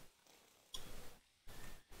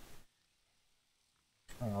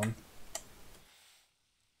 Hang on.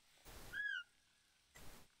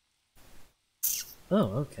 Oh,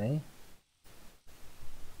 okay.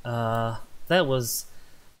 There was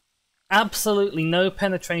absolutely no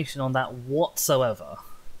penetration on that whatsoever.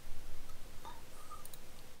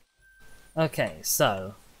 Okay,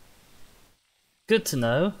 so good to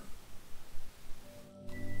know.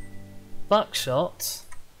 Buckshot,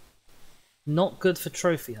 not good for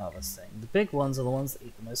trophy harvesting. The big ones are the ones that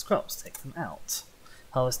eat the most crops. Take them out.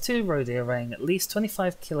 Harvest 2 roe deer weighing at least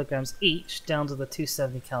 25 kilograms each down to the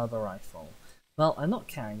 270 caliber rifle. Well, I'm not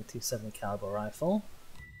carrying a 270 caliber rifle.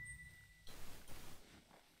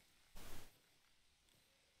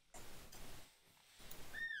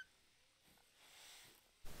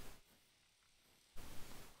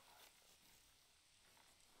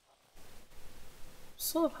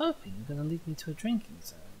 Sort of hoping you're going to lead me to a drinking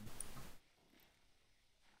zone.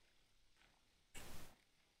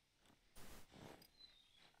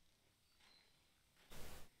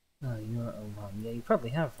 Oh, you're at a run. Yeah, you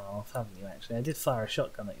probably have run off, haven't you, actually? I did fire a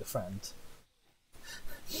shotgun at your friend.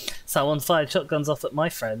 Someone fired shotguns off at my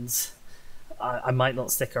friends. I might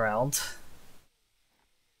not stick around.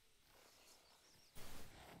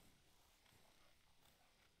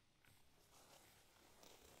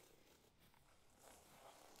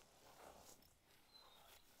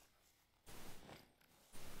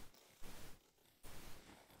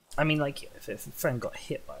 I mean, like, if a friend got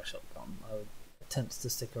hit by a shotgun, I would attempt to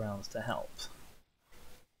stick around to help.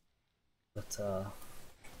 But,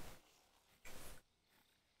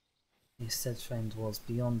 if said friend was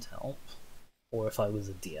beyond help, or if I was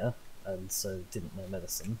a deer, and so didn't know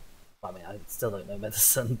medicine. I mean, I still don't know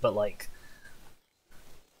medicine, but, like,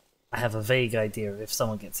 I have a vague idea of if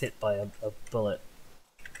someone gets hit by a bullet,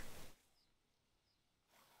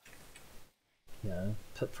 you know,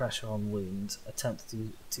 put pressure on wound, attempt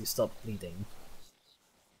to stop bleeding.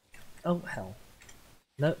 Oh, hell.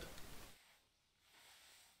 Nope.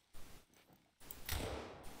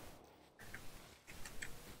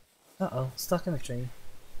 Uh-oh, stuck in a tree.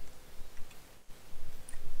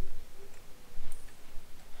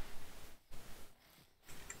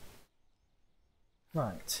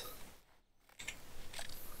 Right.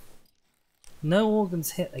 No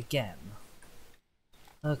organs hit again.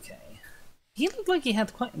 Okay. He looked like he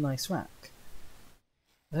had quite a nice rack.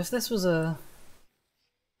 If this was a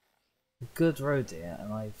good roe deer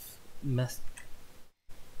and I've messed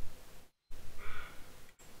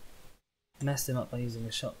him up by using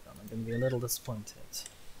a shotgun, I'm going to be a little disappointed.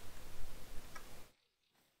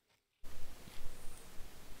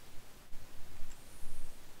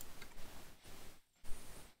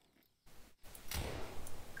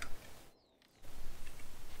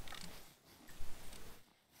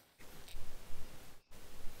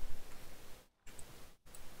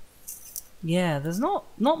 Yeah, there's not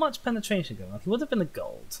much penetration going on. He would have been a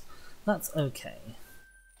gold. That's okay.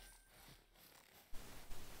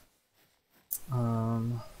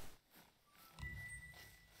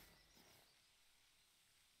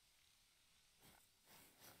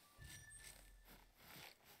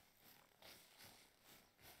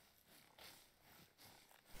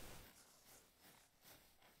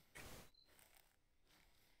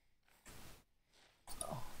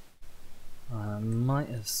 I might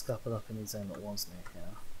have scuppered up in the zone that was near here.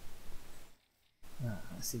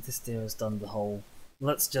 I see this deer has done the whole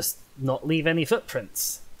let's just not leave any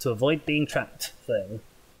footprints to avoid being trapped thing.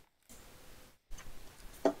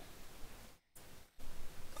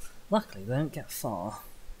 Luckily they don't get far.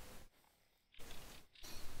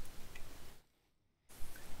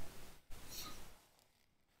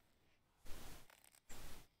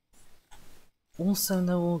 Also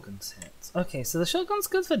no organs hit. Okay, so the shotgun's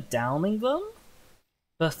good for downing them,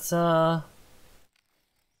 but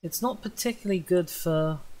it's not particularly good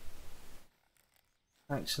for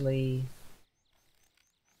actually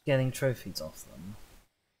getting trophies off them,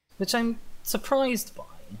 which I'm surprised by.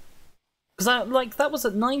 Because that was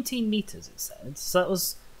at 19 meters, it said, so that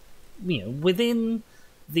was, you know, within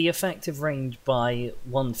the effective range by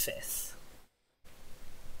 1/5.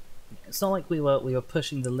 It's not like we were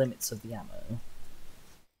pushing the limits of the ammo,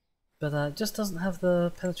 but it just doesn't have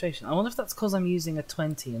the penetration. I wonder if that's because I'm using a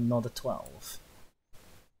 20 and not a 12.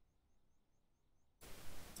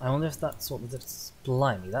 I wonder if that's what the difference.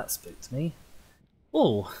 Blimey, that spooked me.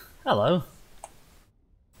 Oh, hello.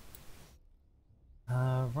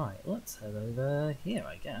 Right, let's head over here,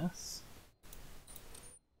 I guess.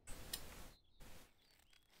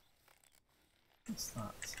 What's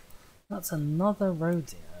that? That's another roe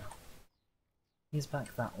deer. He's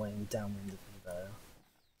back that way and downwind of me, though.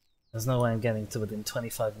 There's no way I'm getting to within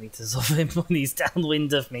 25 meters of him when he's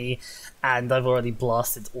downwind of me, and I've already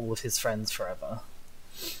blasted all of his friends forever.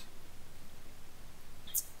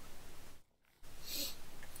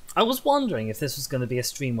 I was wondering if this was going to be a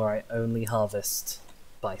stream where I only harvest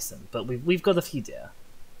bison, but we've got a few deer.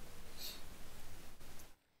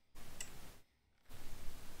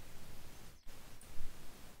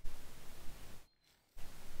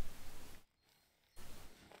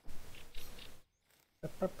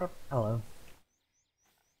 Hello.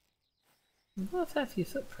 We've got a fair few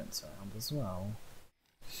footprints around as well.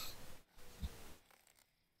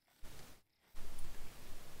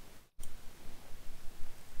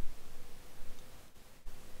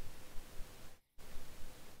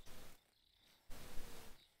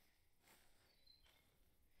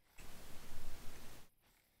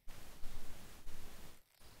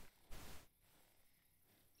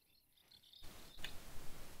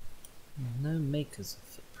 No makers of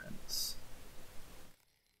footprints.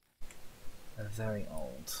 They're very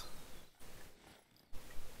old.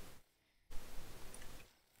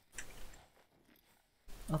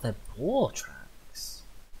 Oh, they're boar tracks.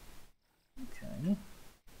 Okay.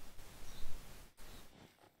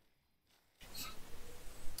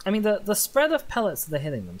 I mean, the spread of pellets that they're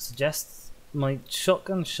hitting them suggests my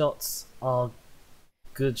shotgun shots are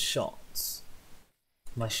good shots.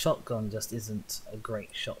 My shotgun just isn't a great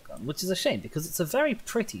shotgun, which is a shame because it's a very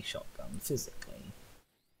pretty shotgun physically.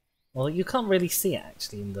 Well, you can't really see it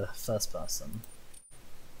actually in the first person.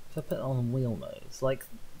 If I put it on wheel mode, like,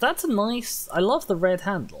 that's a nice. I love the red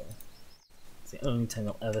handle. It's the only time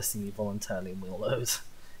I'll ever see me voluntarily in wheel mode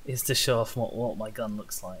is to show off what my gun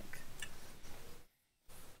looks like.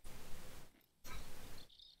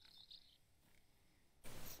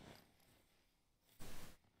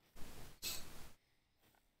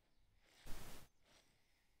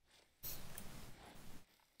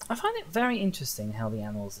 I find it very interesting how the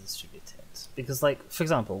animals are distributed. Because, like, for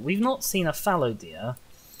example, we've not seen a fallow deer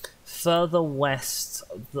further west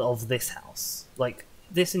of this house. Like,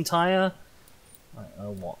 this entire, I don't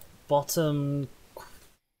know what, bottom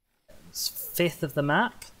fifth of the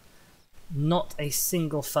map, not a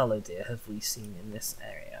single fallow deer have we seen in this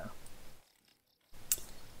area.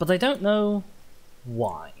 But I don't know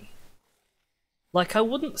why. Like, I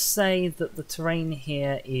wouldn't say that the terrain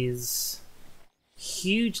here is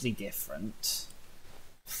hugely different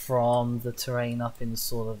from the terrain up in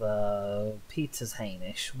sort of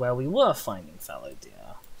Petershainish, where we were finding fallow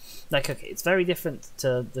deer. Like, okay, it's very different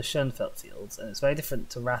to the Schoenfeld fields, and it's very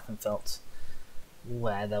different to Rathenfeld,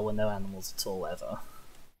 where there were no animals at all ever.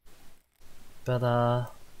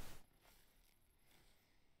 But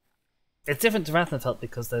it's different to Rathenfeld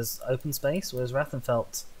because there's open space, whereas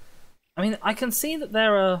Rathenfeld, I mean, I can see that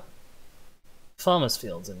there are farmers'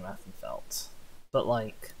 fields in Rathenfeld, but,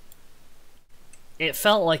 like, it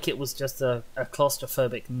felt like it was just a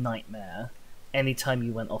claustrophobic nightmare anytime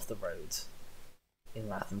you went off the road in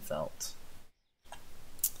Rathenfeld.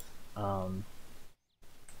 I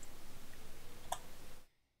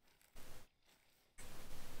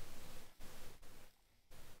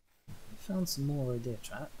found some more deer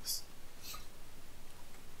tracks.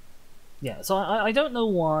 Yeah, so I don't know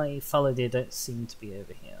why fallow deer don't seem to be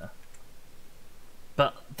over here.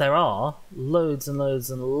 But there are loads and loads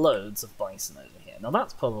and loads of bison over here. Now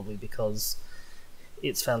that's probably because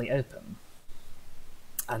it's fairly open.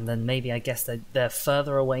 And then maybe, I guess, they're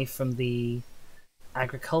further away from the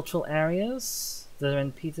agricultural areas that are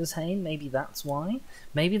in Petershain. Maybe that's why.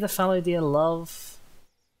 Maybe the fallow deer love...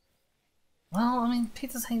 Well, I mean,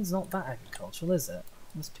 Petershain's not that agricultural, is it?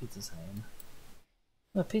 What's Petershain?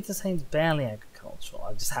 No, Petershain's barely agricultural.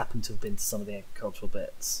 I just happen to have been to some of the agricultural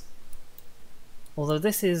bits. Although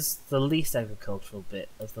this is the least agricultural bit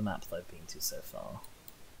of the map that I've been to so far.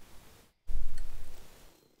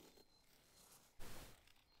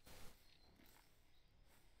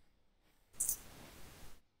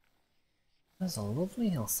 There's a lovely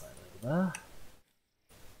hillside over there.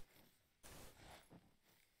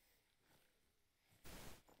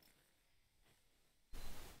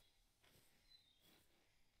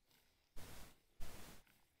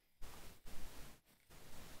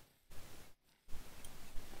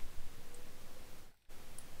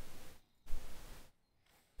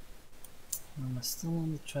 And we're still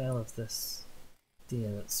on the trail of this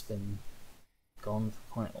deer that's been gone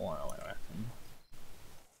for quite a while, I reckon.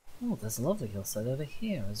 Oh, there's a lovely hillside over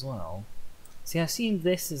here as well. See, I assume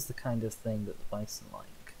this is the kind of thing that the bison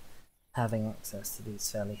like, having access to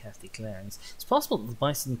these fairly hefty clearings. It's possible that the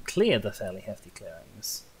bison clear the fairly hefty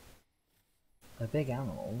clearings. They're big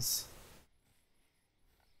animals.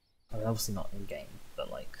 I mean, obviously not in-game,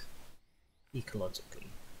 but like, ecologically.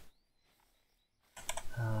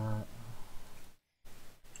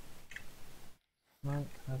 Right,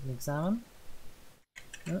 have an examine?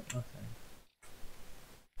 Oh, okay.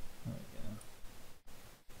 There we go.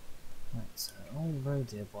 Right, so old road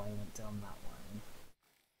deer boy went down that way.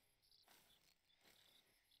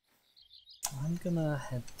 I'm gonna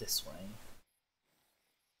head this way.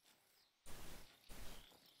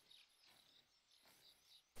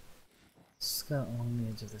 Skirt along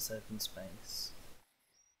the edge of this open space.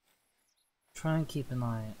 Try and keep an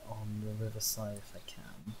eye on the riverside if I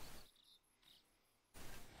can.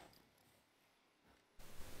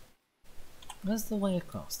 Where's the way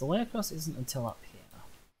across? The way across isn't until up here.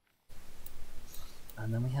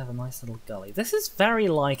 And then we have a nice little gully. This is very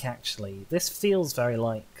like, actually, this feels very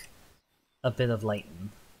like a bit of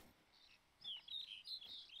Leighton.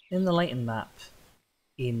 In the Leighton map,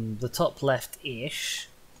 in the top left-ish,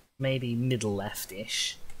 maybe middle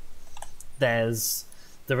left-ish, there's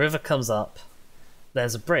the river comes up,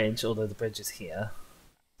 there's a bridge, although the bridge is here,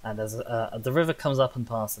 and there's the river comes up and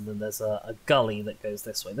past, and then there's a gully that goes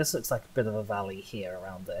this way. This looks like a bit of a valley here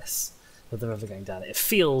around this, with the river going down. It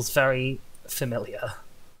feels very familiar.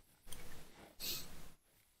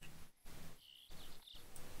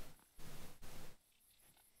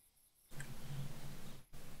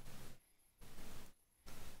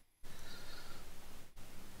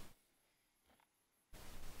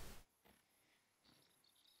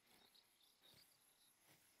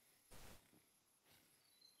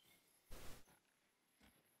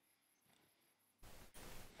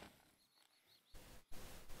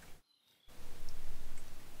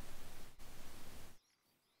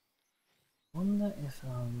 Wonder if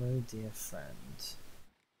our roe deer friend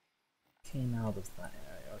came out of that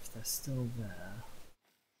area, or if they're still there.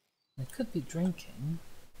 They could be drinking.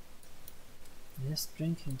 Yes,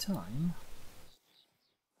 drinking time.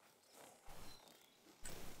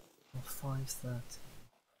 Or 5:30.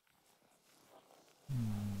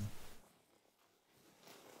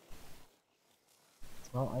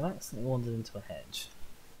 Well, I've accidentally wandered into a hedge.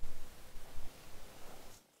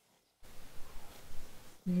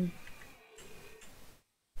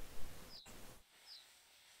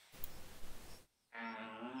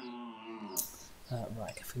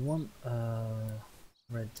 Right, if we want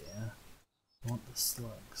red deer, we want the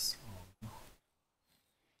slugs on.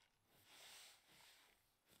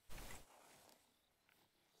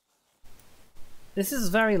 This is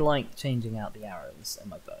very like changing out the arrows in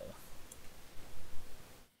my bow.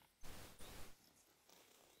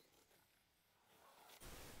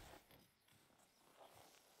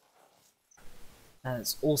 And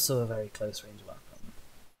it's also a very close range weapon.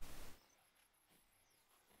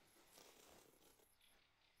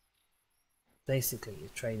 Basically, you're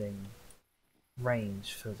trading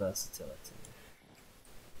range for versatility.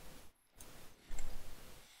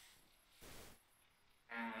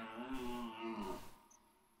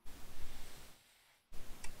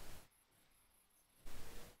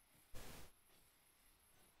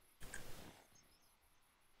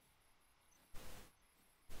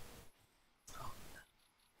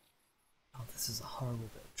 Oh, this is a horrible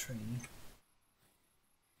bit of tree.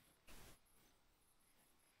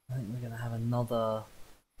 I think we're going to have another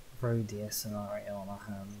roe deer scenario on our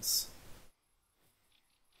hands.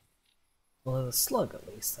 Although the slug, at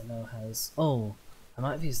least, I know has... Oh, I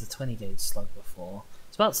might have used the 20 gauge slug before. I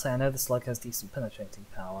was about to say I know the slug has decent penetrating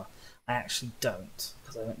power. I actually don't,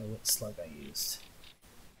 because I don't know which slug I used.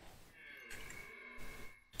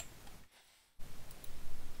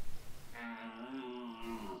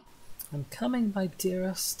 I'm coming, my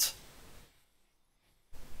dearest.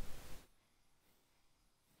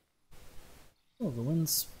 Oh, the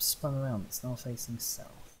wind's spun around. It's now facing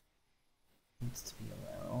south. needs to be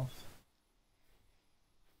aware of.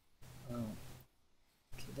 Oh,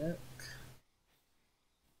 okey-doke.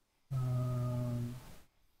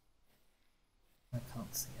 I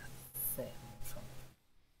can't see a thing in front of me,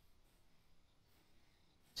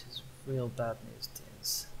 which is real bad news,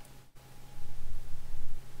 dears.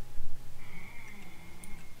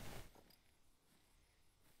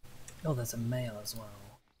 Oh, there's a male as well.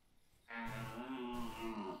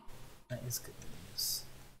 That is good news.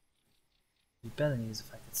 It'd be better news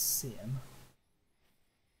if I could see him.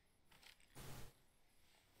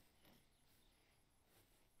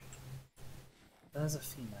 There's a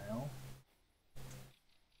female.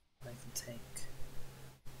 I can take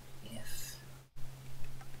if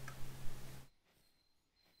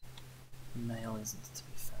male isn't to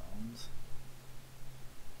be found.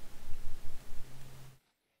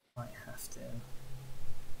 Might have to.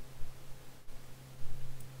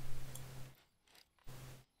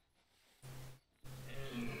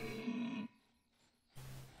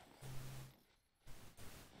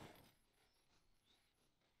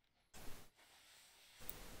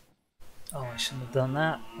 Oh, I shouldn't have done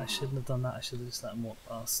that. I shouldn't have done that. I should have just let him walk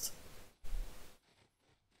past.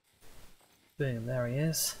 Boom, there he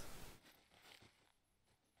is.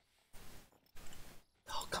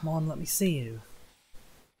 Oh, come on, let me see you.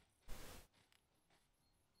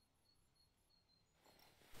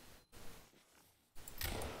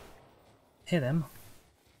 Hit him.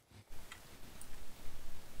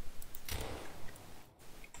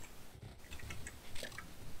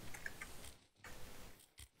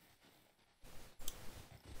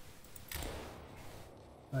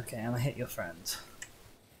 Okay, and I hit your friend.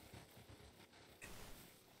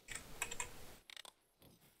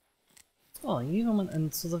 Oh, you even went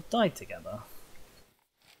and sort of died together.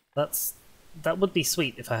 That would be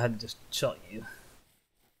sweet if I hadn't just shot you.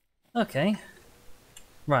 Okay.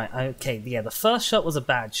 Right, okay, yeah, the first shot was a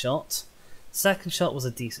bad shot. Second shot was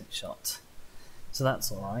a decent shot. So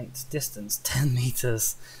that's alright. Distance, 10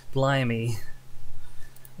 meters. Blimey.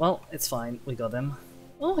 Well, it's fine, we got him.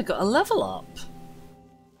 Oh, I got a level up!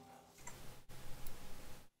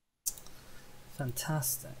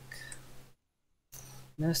 Fantastic.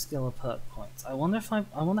 No skill or perk points. I wonder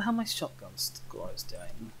how my shotgun score is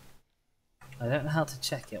doing. I don't know how to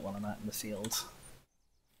check it when I'm out in the field.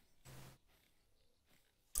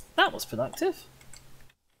 That was productive.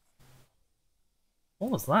 What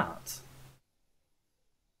was that?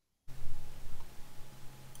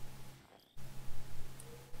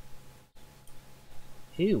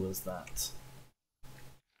 Who was that?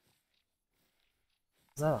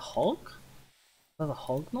 Is that a hog? Is that a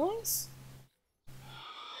hog noise?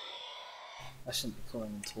 I shouldn't be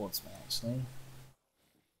calling them towards me, actually.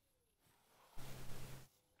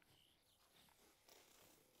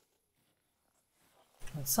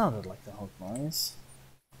 It sounded like a hog noise.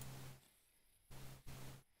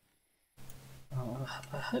 Oh,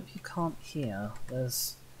 I hope you can't hear.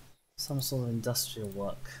 There's some sort of industrial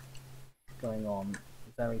work going on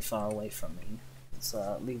very far away from me. It's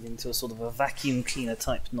leading to a sort of a vacuum cleaner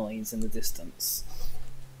type noise in the distance.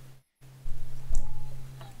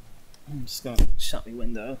 I'm just going to shut my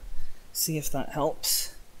window, see if that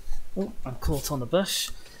helps. Oh, I'm caught on the bush.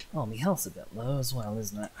 Oh, my health's a bit low as well,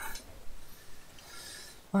 isn't it?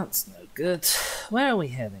 That's no good. Where are we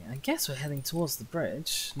heading? I guess we're heading towards the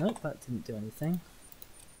bridge. Nope, that didn't do anything.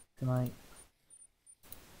 Can I...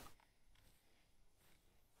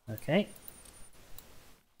 Okay.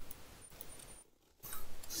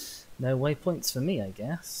 No waypoints for me, I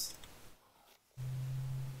guess.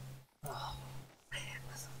 Oh, man.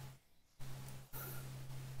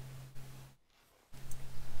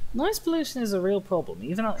 Noise pollution is a real problem,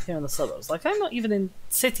 even out here in the suburbs. Like, I'm not even in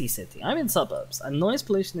city, I'm in suburbs, and noise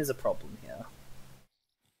pollution is a problem here.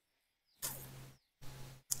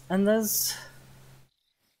 And there's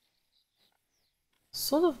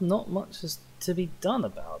sort of not much is to be done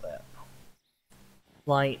about it.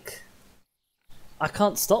 Like, I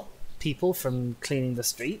can't stop people from cleaning the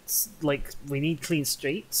streets. Like, we need clean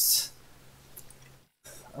streets.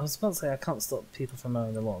 I was about to say I can't stop people from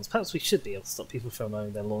mowing their lawns. Perhaps we should be able to stop people from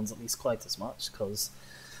mowing their lawns at least quite as much, because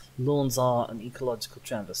lawns are an ecological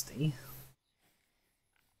travesty.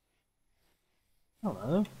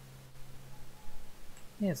 Hello.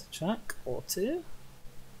 Here's a track or two.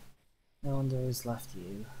 No wonder who's left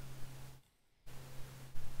you.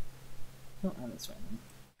 Oh, and it's raining.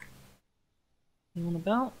 Anyone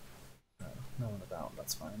about? No, no one about,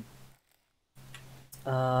 that's fine.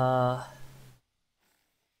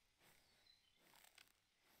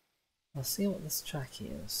 I'll see what this track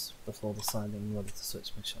is before deciding whether to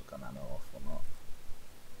switch my shotgun ammo off or not.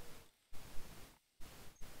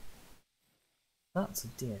 That's a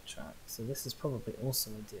deer track, so this is probably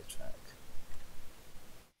also a deer track.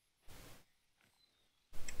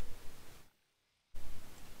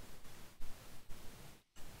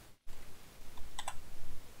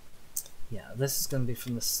 Yeah, this is going to be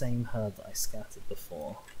from the same herd that I scattered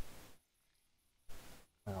before.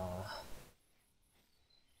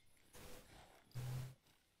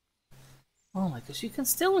 Oh my gosh, you can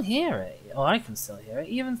still hear it! Oh, I can still hear it,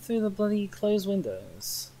 even through the bloody closed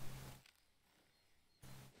windows.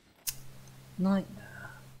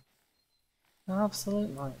 Nightmare. An absolute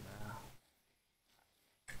nightmare.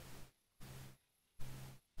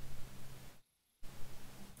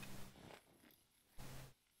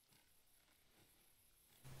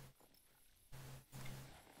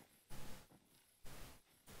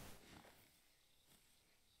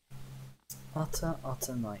 Utter,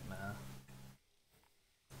 utter nightmare.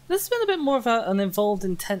 This has been a bit more of an involved,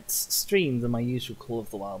 intense stream than my usual Call of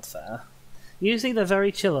the Wild fare. Usually they're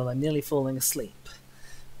very chill and I'm nearly falling asleep.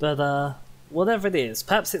 But, whatever it is,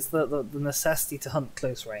 perhaps it's the necessity to hunt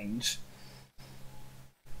close range.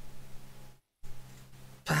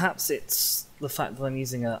 Perhaps it's the fact that I'm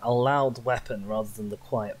using a loud weapon rather than the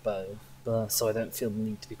quiet bow, so I don't feel the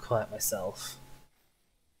need to be quiet myself.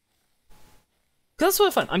 Because that's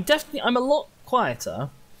what I find. I'm a lot quieter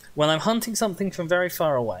when I'm hunting something from very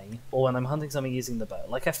far away, or when I'm hunting something using the bow.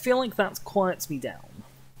 Like, I feel like that quiets me down.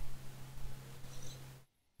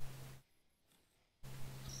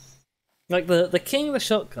 Like, the king of the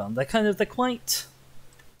shotgun, they're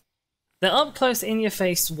up close, in your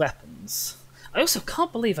face weapons. I also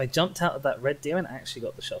can't believe I jumped out of that red deer and actually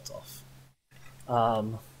got the shot off.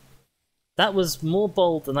 That was more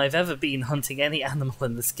bold than I've ever been hunting any animal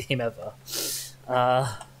in this game ever.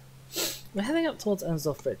 We're heading up towards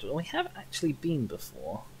Ensdorf Bridge, but we have actually been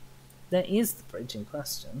before. There is the bridge in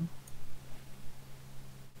question.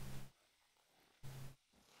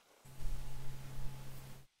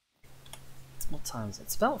 What time is it?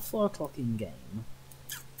 It's about 4 o'clock in game.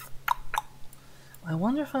 I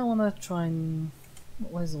wonder if I want to try and...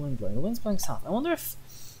 Where's the wind blowing? The wind's blowing south. I wonder if,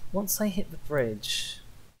 once I hit the bridge...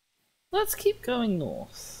 Let's keep going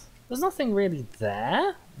north. There's nothing really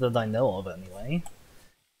there, that I know of anyway.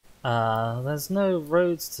 There's no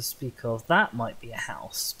roads to speak of. That might be a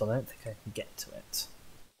house, but I don't think I can get to it.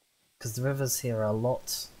 Because the rivers here are a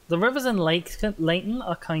lot... The rivers in Leighton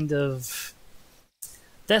are kind of...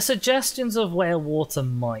 They're suggestions of where water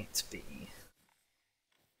might be.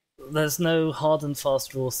 There's no hard and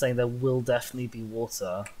fast rule saying there will definitely be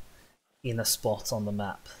water in a spot on the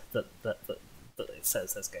map that it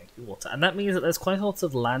says there's going to be water. And that means that there's quite a lot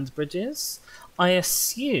of land bridges. I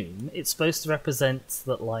assume it's supposed to represent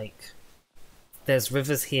that, like, there's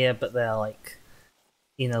rivers here, but they're, like,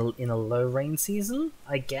 in a low rain season,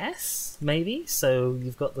 I guess, maybe. So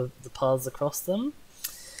you've got the paths across them.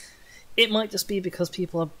 It might just be because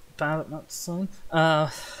people are bad at map design.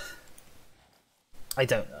 I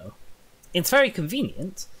don't know. It's very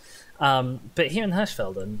convenient, but here in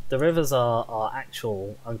Hirschfelden, the rivers are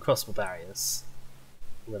actual uncrossable barriers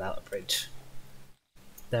without a bridge.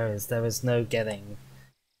 There is no getting...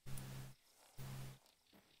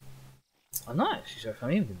 I'm not actually sure if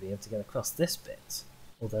I'm even going to be able to get across this bit,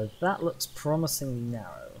 although that looks promisingly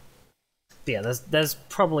narrow. But yeah, there's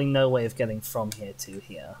probably no way of getting from here to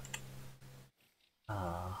here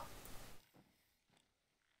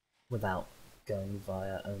without going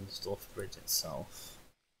via Onsdorf Bridge itself.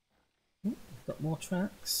 Ooh, we've got more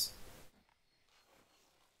tracks.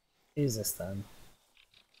 Who's this then?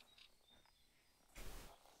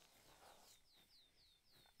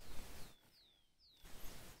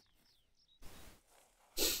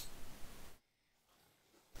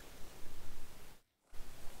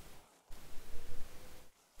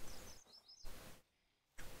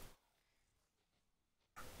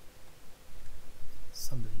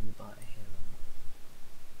 Somebody nearby here.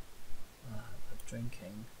 They're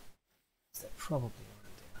drinking. They're probably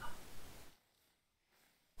already.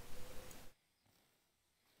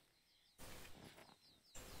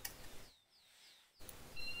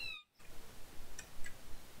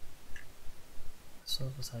 So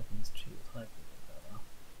what's happening is true with high people.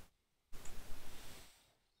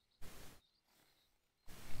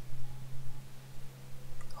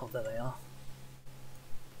 Oh, there they are.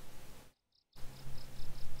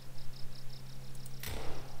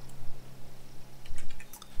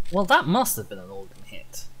 Well, that must have been an organ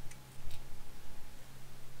hit.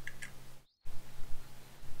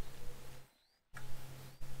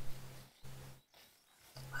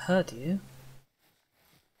 I heard you.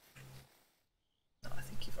 No, I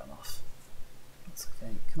think you've run off. That's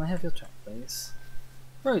okay. Can I have your track, please?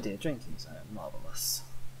 Roe deer drinking zone. Marvellous.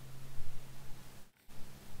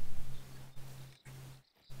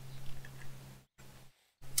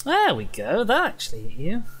 There we go, that actually hit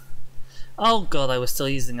you. Oh god, I was still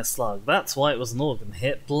using a slug. That's why it was an organ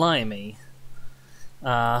hit. Blimey.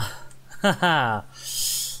 Haha.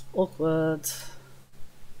 Awkward.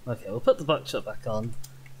 Okay, we'll put the buckshot back on,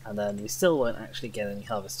 and then we still won't actually get any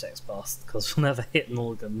harvest checks passed, because we'll never hit an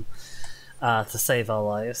organ to save our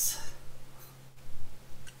lives.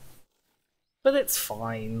 But it's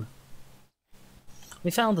fine. We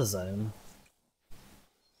found a zone.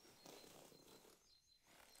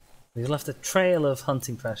 We've left a trail of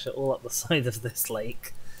hunting pressure all up the side of this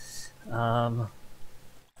lake. It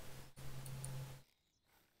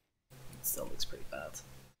still looks pretty bad.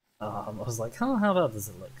 I was like, oh, how bad does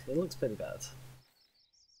it look? It looks pretty bad.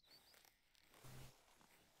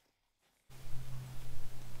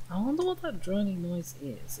 I wonder what that droning noise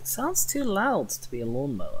is. It sounds too loud to be a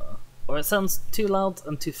lawnmower. Or it sounds too loud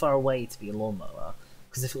and too far away to be a lawnmower.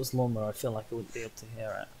 Because if it was a lawnmower, I feel like I wouldn't be able to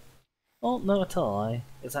hear it. Oh, no, at all.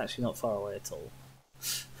 It's actually not far away at all.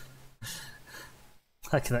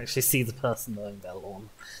 I can actually see the person mowing their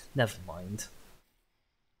lawn. Never mind.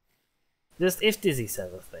 Just, if Dizzy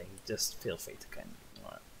says a thing, just feel free to kind of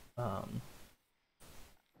ignore it.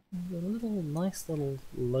 A little, nice little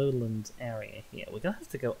lowland area here. We're going to have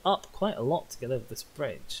to go up quite a lot to get over this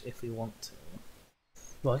bridge, if we want to.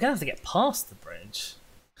 Well, we're going to have to get past the bridge,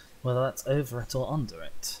 whether that's over it or under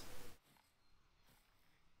it.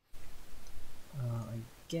 I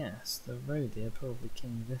guess the road here probably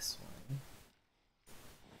came this way.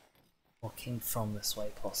 Or came from this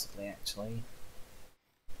way, possibly, actually.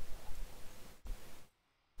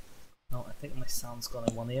 Oh, I think my sound's gone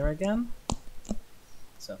in one ear again.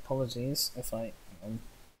 So apologies if I...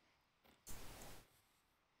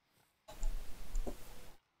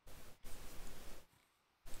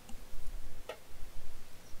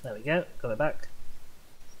 There we go, got it back.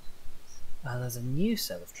 There's a new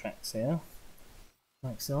set of tracks here.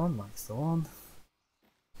 Mic's still on, mic's still on.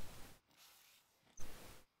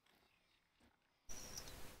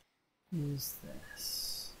 Who's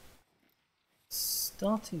this?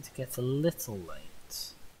 Starting to get a little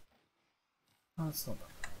late. Oh, it's not that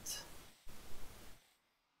bad.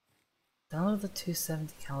 Download the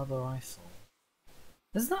 270 caliber rifle.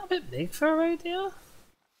 Isn't that a bit big for a radio?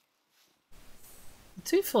 The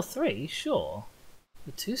 243, sure.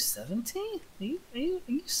 The 270? Are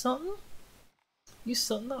you certain? You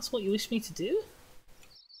certain that's what you wish me to do?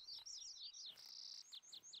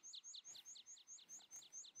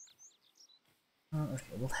 Okay,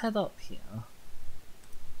 we'll head up here.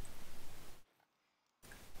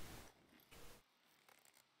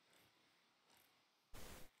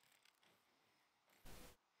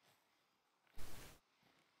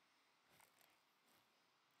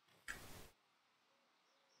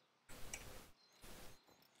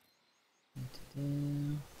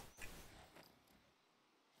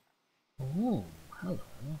 Oh, hello.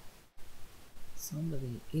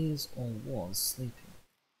 Somebody is or was sleeping.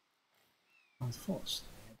 Unfortunately,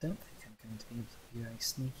 I don't think I'm going to be able to be very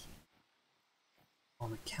sneaky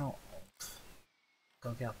on account of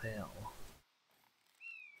Gogap Hill.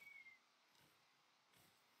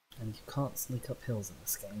 And you can't sneak up hills in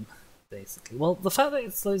this game, basically. Well, the fact that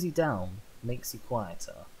it slows you down makes you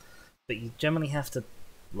quieter, but you generally have to,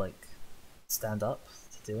 like, stand up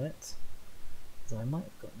to do it. So I might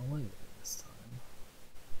have gotten away with it this time.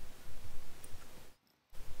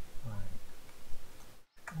 Right.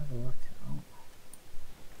 Have a look out.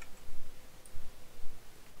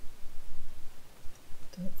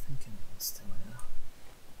 Don't think anyone's still here.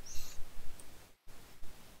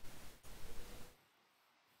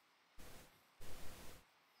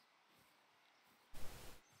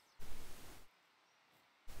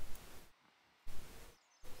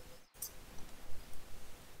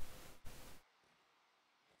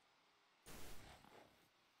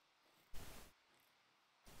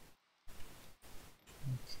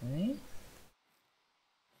 Okay.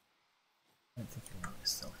 I don't think anyone is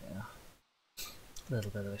still here. A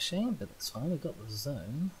little bit of a shame, but that's fine. We've got the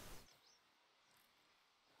zone.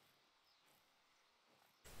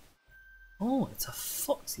 Oh, it's a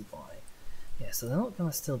foxy boy. Yeah, so they're not going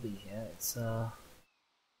to still be here. It's a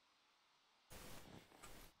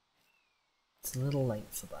little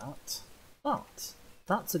late for that, but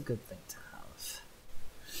that's a good thing to have.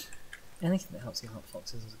 Anything that helps you hunt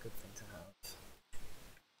foxes is a good thing to have.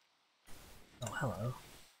 Oh, hello.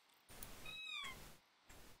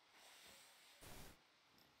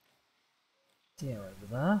 Deer over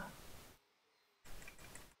there.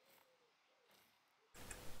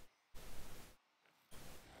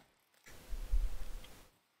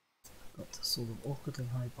 Got to sort of awkwardly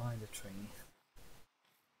hide behind a tree.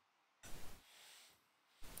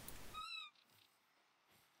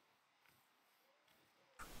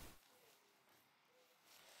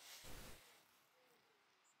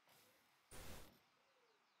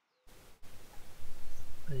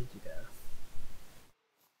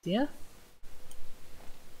 Yeah?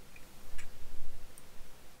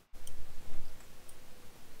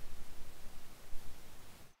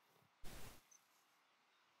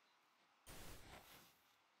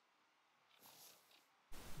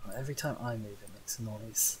 Oh, every time I move it makes a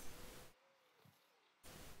noise.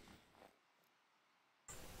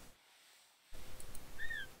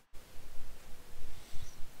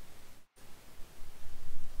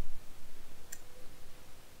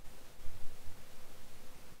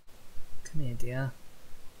 Come here, dear.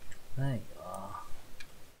 There you are.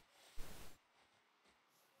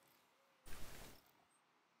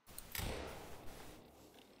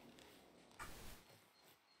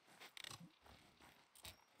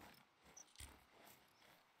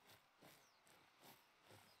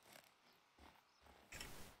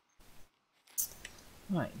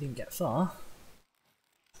 Right, didn't get far.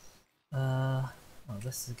 Oh,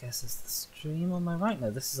 this I guess is the stream on my right?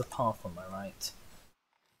 No, this is a path on my right.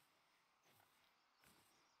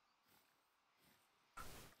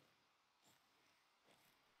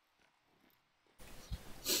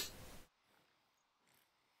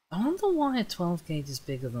 I wonder why a 12 gauge is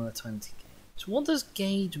bigger than a 20 gauge. What does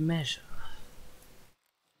gauge measure?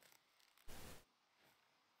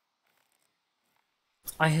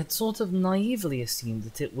 I had sort of naively assumed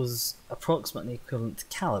that it was approximately equivalent to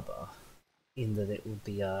caliber, in that it would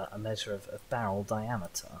be a measure of barrel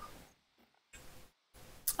diameter.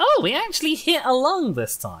 Oh, we actually hit a lung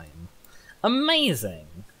this time!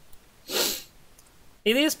 Amazing! It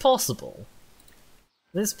is possible.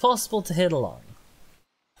 It is possible to hit a lung.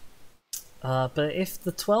 But if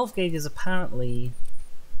the 12 gauge is apparently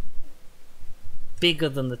bigger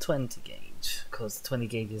than the 20 gauge, because the 20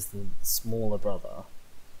 gauge is the smaller brother,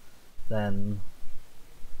 then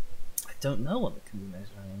I don't know what it can be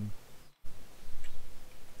measuring.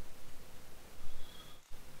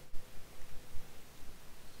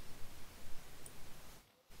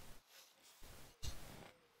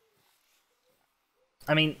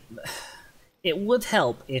 I mean, it would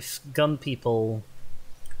help if gun people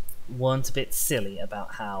weren't a bit silly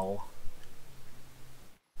about how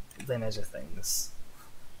they measure things.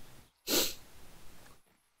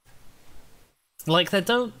 Like,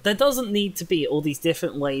 there doesn't need to be all these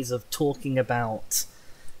different ways of talking about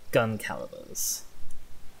gun calibers.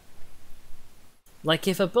 Like,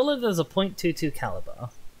 if a bullet is a .22 caliber,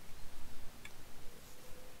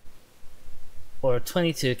 or a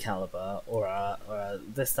 22 caliber, or a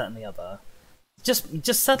this, that, and the other,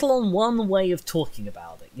 just settle on one way of talking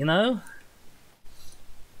about it, you know?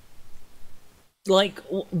 Like,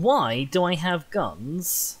 why do I have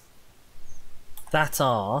guns that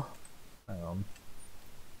are... Hang on.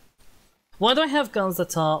 Why do I have guns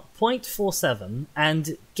that are .47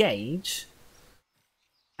 and gauge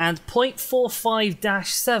and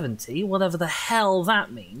 .45-70, whatever the hell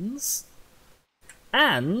that means,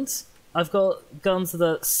 and I've got guns that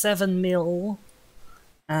are 7mm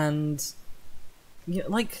and... Yeah,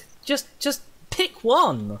 like, just pick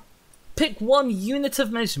one! Pick one unit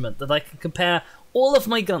of measurement that I can compare all of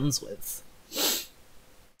my guns with.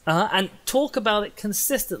 And talk about it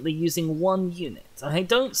consistently using one unit. I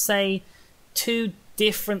don't say two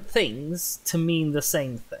different things to mean the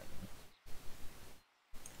same thing.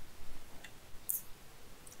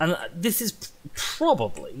 And this is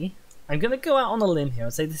probably... I'm going to go out on a limb here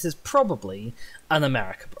and say this is probably an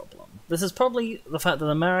America problem. This is probably the fact that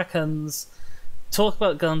Americans talk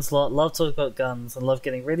about guns a lot, love talking about guns, and love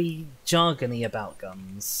getting really jargony about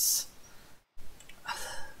guns.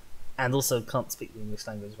 And also can't speak the English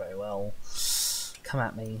language very well. Come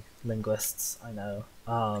at me, linguists, I know.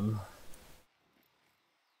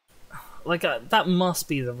 That must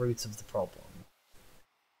be the root of the problem.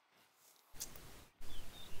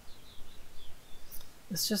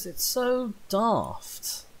 It's so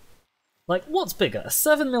daft. Like, what's bigger, a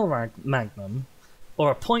 7mm Magnum,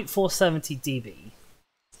 or a .470 DB,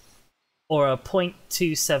 or a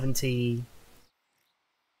 .270,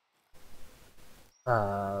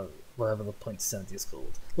 whatever the .270 is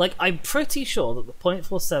called. Like, I'm pretty sure that the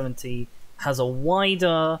 .470 has a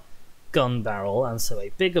wider gun barrel, and so a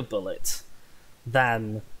bigger bullet,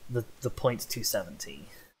 than the .270.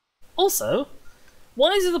 Also,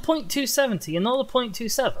 why is it the .270 and not the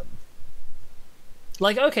 .27?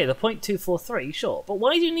 Like, okay, the .243, sure, but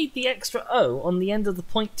why do you need the extra O on the end of the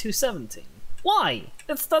 .270? Why?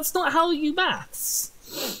 That's not how you maths.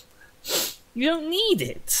 You don't need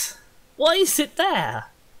it. Why is it there?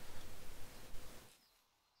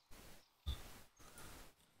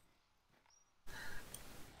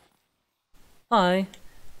 Hi.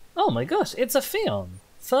 Oh my gosh, it's a Fion.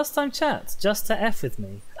 First time chat, just to F with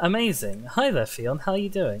me. Amazing. Hi there, Fion. How are you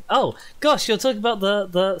doing? Oh, gosh, you're talking about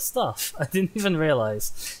the stuff. I didn't even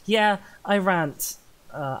realise. Yeah, I rant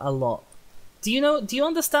a lot. Do you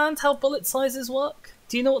understand how bullet sizes work?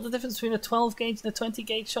 Do you know what the difference between a 12 gauge and a 20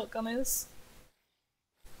 gauge shotgun is?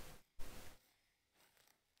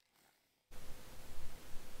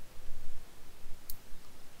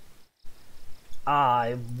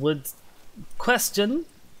 I would question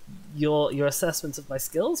your assessment of my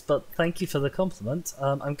skills, but thank you for the compliment.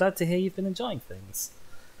 I'm glad to hear you've been enjoying things.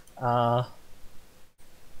 No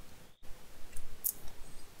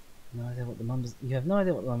idea what the numbers. You have no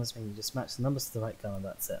idea what the numbers mean. You just match the numbers to the right gun, and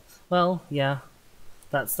that's it. Well, yeah,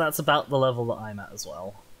 that's about the level that I'm at as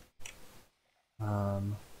well.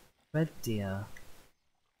 Red deer.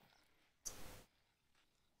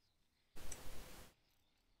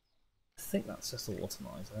 I think that's just a water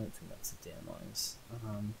noise. I don't think that's a deer noise.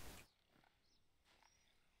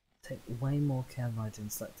 Take way more care than I do in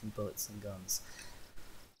selecting bullets and guns.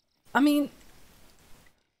 I mean,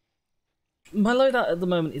 my loadout at the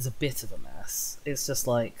moment is a bit of a mess. It's just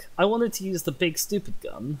like, I wanted to use the big stupid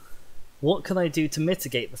gun. What can I do to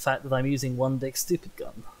mitigate the fact that I'm using one big stupid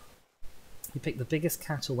gun? You pick the biggest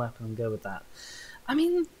catch-all weapon and go with that. I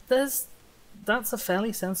mean, that's a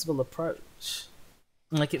fairly sensible approach.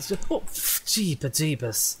 Like, it's just, oh,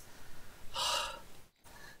 jeebus.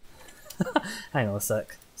 Hang on a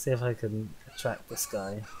sec. See if I can attract this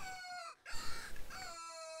guy.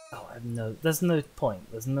 Oh, there's no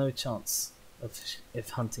point. There's no chance of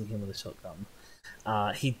hunting him with a shotgun.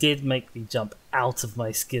 He did make me jump out of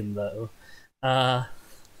my skin, though. What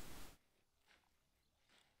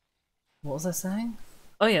was I saying?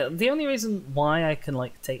 Oh yeah, the only reason why I can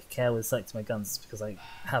like take care with selecting my guns is because I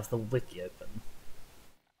have the wiki open.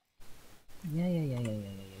 Yeah.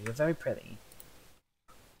 You're very pretty.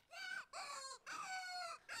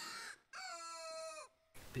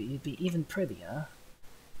 But you'd be even prettier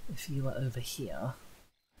if you were over here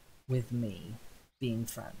with me, being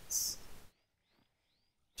friends.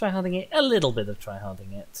 Tryharding it, a little bit of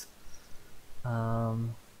tryharding it.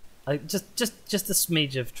 Just a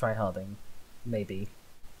smidge of tryharding, maybe,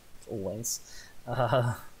 always.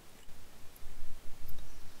 I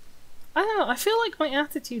don't know. I feel like my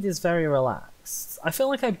attitude is very relaxed. I feel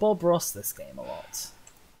like I Bob Ross this game a lot.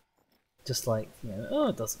 Just like, you know, oh,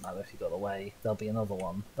 it doesn't matter if he got away. There'll be another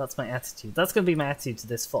one. That's my attitude. That's going to be my attitude to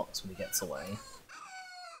this fox when he gets away.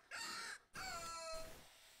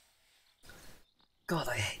 God,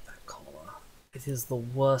 I hate that collar. It is the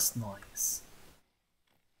worst noise.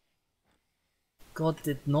 God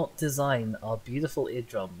did not design our beautiful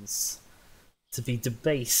eardrums to be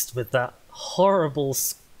debased with that horrible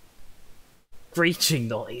screeching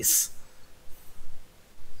noise.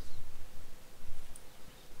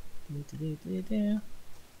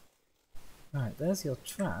 Right, there's your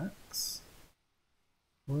tracks.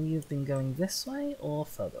 Will you have been going this way or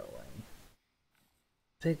further away?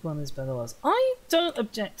 Big one is better as. I don't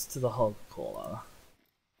object to the hog caller.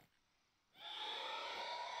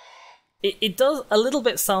 It does a little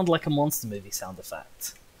bit sound like a monster movie sound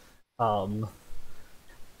effect.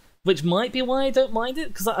 Which might be why I don't mind it,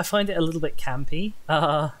 because I find it a little bit campy.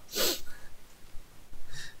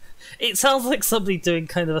 It sounds like somebody doing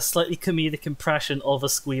kind of a slightly comedic impression of a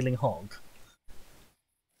squealing hog.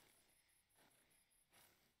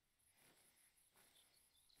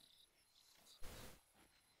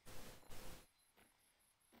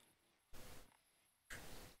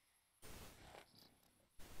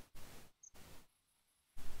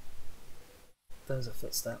 Those are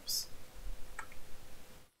footsteps.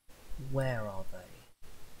 Where are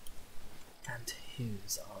they? And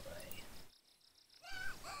whose are they?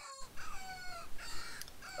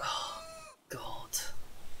 Oh, God.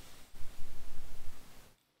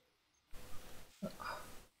 I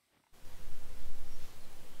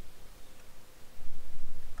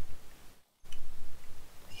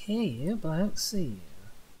hear you, but I don't see you.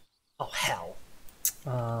 Oh, hell.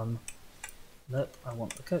 Nope, I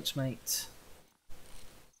want the coachmate.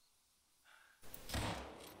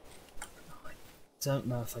 Don't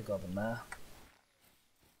know if I got him there.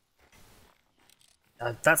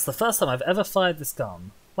 That's the first time I've ever fired this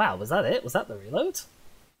gun. Wow, was that it? Was that the reload?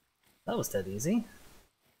 That was dead easy.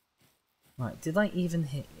 Right, did I even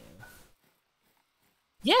hit you?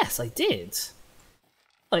 Yes, I did!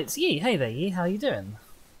 Oh, it's Yi. Hey there, Yi. How you doing?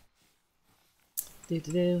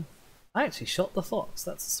 Do-do-do. I actually shot the fox.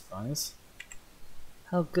 That's a surprise.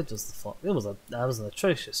 How good was the fox? That was an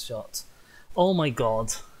atrocious shot. Oh my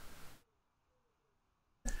god.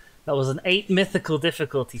 That was an 8 mythical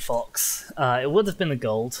difficulty fox. It would have been a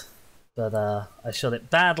gold, but I shot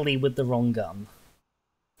it badly with the wrong gun.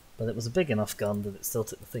 but it was a big enough gun that it still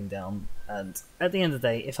took the thing down. And at the end of the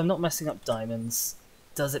day, if I'm not messing up diamonds,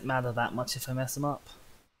 does it matter that much if I mess them up?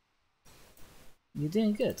 You're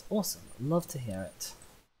doing good. Awesome. Love to hear it.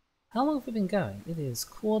 How long have we been going? It is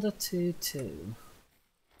 1:45.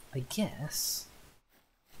 I guess...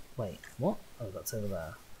 Wait, what? Oh, that's over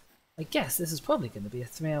there. I guess this is probably going to be a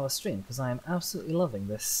 3-hour stream, because I am absolutely loving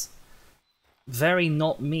this very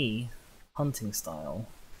not me hunting style.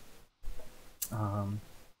 Oh,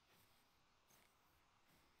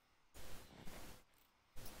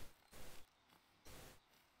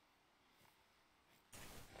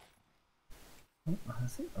 I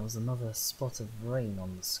think there was another spot of rain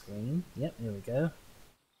on the screen. Yep, here we go.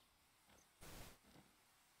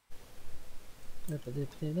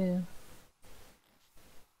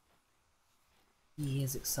 He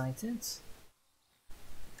is excited.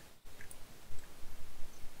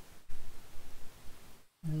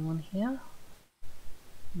 Anyone here?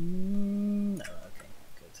 No, okay,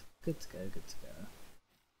 good. Good to go, good to go.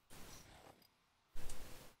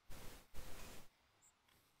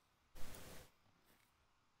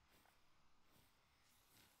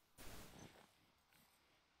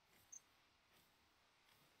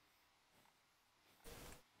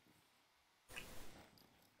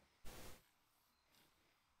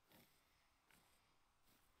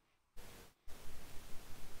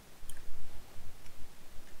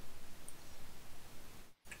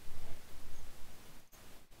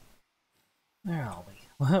 Where are we?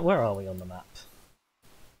 Where are we on the map?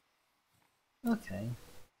 Okay.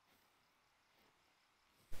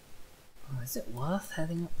 Oh, is it worth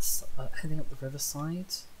heading up the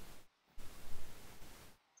riverside?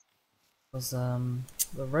 Because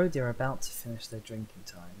the road are about to finish their drinking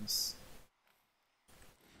times.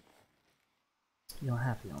 You're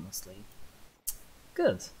happy, honestly.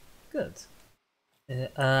 Good, good.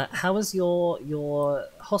 How has your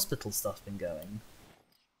hospital stuff been going?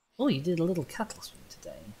 Oh, you did a little cattle stream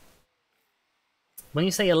today. When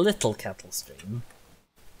you say a little cattle stream,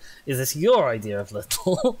 is this your idea of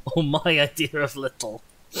little or my idea of little?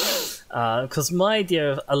 Because my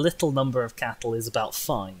idea of a little number of cattle is about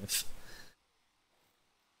 5.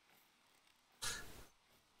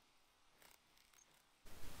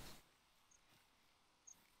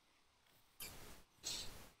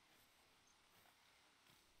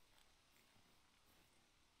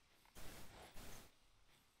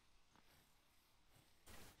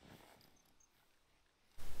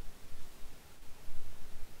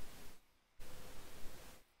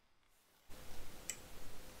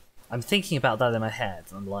 I'm thinking about that in my head,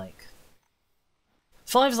 and I'm like...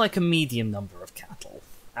 5's like a medium number of cattle,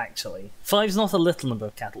 actually. 5's not a little number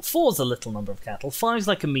of cattle. 4's a little number of cattle. 5's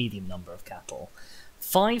like a medium number of cattle.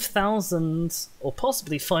 5,000, or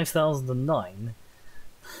possibly 5,009,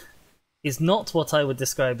 is not what I would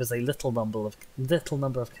describe as a little number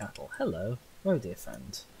of cattle. Hello, oh dear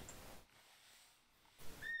friend.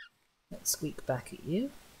 Let's squeak back at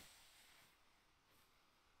you.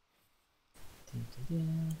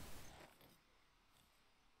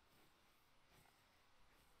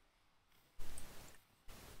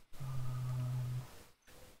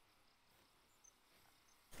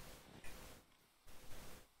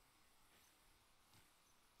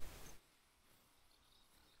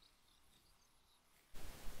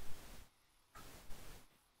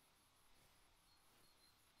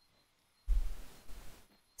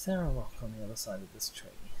 Is there a rock on the other side of this tree?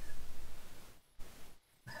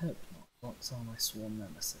 I hope not. Rocks are my sworn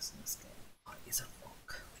nemesis in this game. Oh, it is a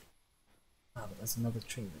rock. Ah, but there's another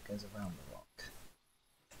tree that goes around the rock.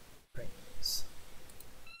 Great news.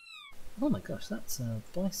 Oh my gosh, that's a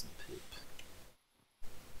bison poop.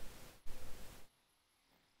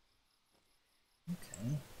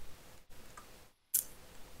 Okay.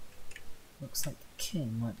 Looks like the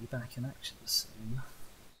king might be back in action soon.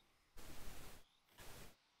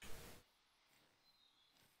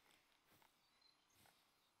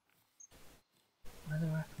 Where do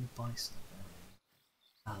I reckon the bison are going?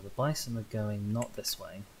 Ah, the bison are going not this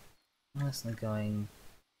way. The bison are going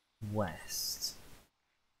west.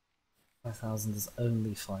 5,000 is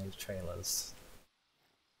only 5 trailers.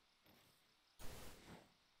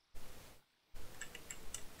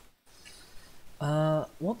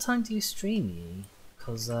 What time do you stream, Yi?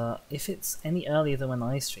 Because if it's any earlier than when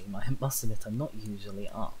I stream, I must admit I'm not usually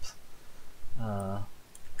up.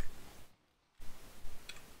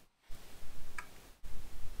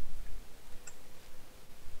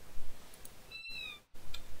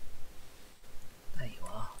 There you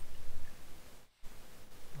are.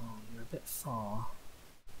 Oh, you're a bit far.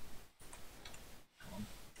 Come on.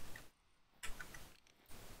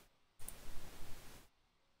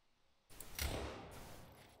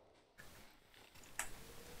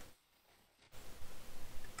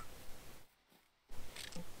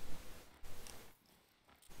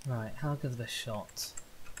 Right, how good of a shot?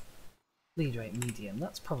 Lead rate medium,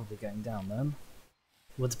 that's probably going down then.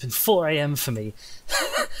 Would have been 4 AM for me.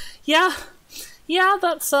 Yeah,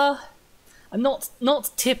 that's I'm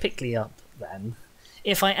not typically up then.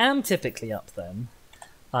 If I am typically up then,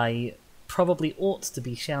 I probably ought to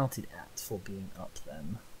be shouted at for being up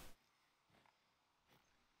then.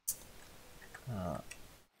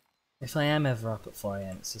 If I am ever up at 4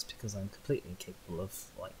 AM, it's just because I'm completely incapable of,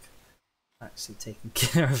 like, actually taking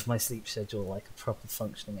care of my sleep schedule like a proper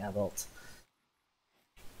functioning adult.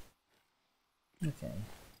 Okay.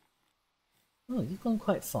 Oh, you've gone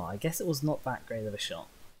quite far. I guess it was not that great of a shot.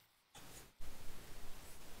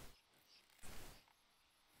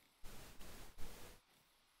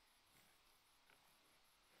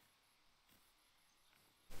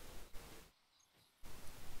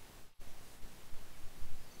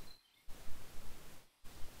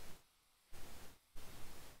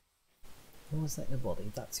 Or was that your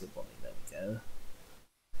body? That's your body, there we go.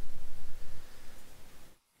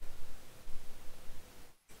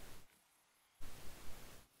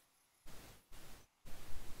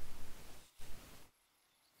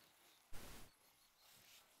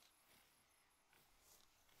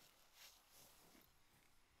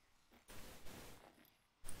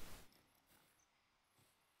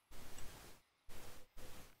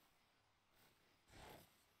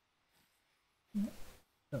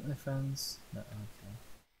 Got no friends? No, okay.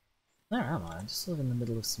 Where am I? I'm just sort of in the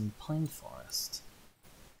middle of some pine forest.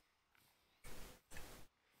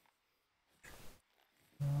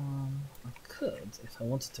 I could, if I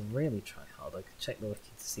wanted to really try hard, I could check the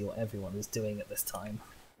wiki to see what everyone is doing at this time.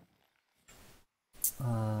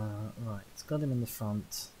 Right, it's got him in the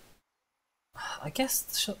front. I guess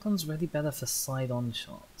the shotgun's really better for side-on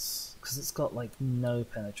shots, because it's got, like, no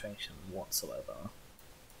penetration whatsoever.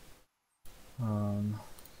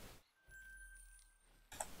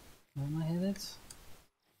 Where am I headed?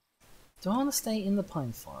 Do I want to stay in the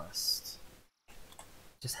pine forest?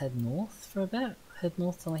 Just head north for a bit? Head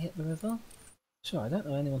north till I hit the river? Sure, I don't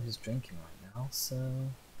know anyone who's drinking right now, so...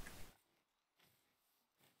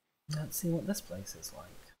 let's see what this place is like.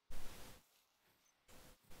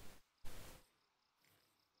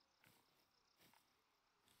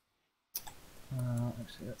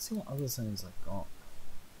 Actually, let's see what other zones I've got.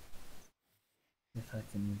 If I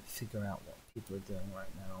can figure out what people are doing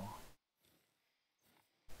right now.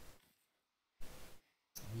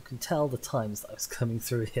 You can tell the times that I was coming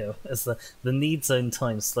through here as the need zone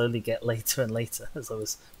times slowly get later and later as I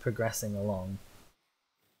was progressing along.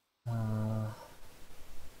 I'm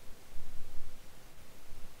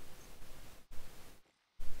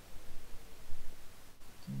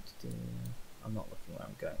not looking where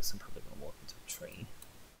I'm going, so I'm probably going to walk into a tree.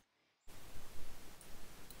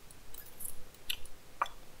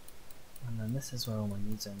 And then this is where all my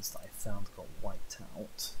need zones that I found got wiped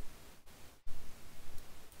out.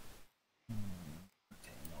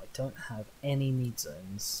 Okay, no, I don't have any need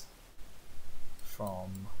zones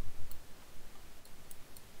from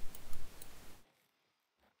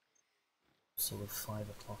sort of 5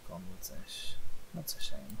 o'clock onwards-ish. That's a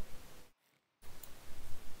shame.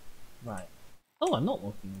 Right. Oh, I'm not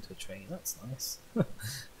walking into a tree, that's nice.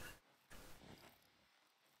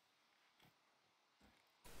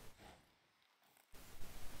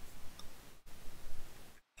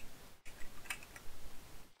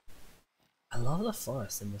 I love the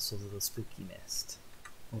forest in the sort of the spooky mist.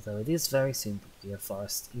 Although it is very soon to be a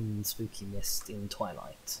forest in spooky mist in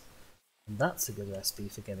twilight. And that's a good recipe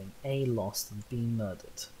for getting A, lost and B,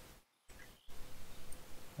 murdered.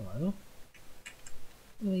 Hello?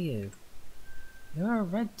 Who are you? You're a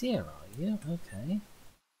red deer, are you? Okay.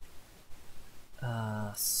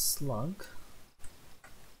 Slug.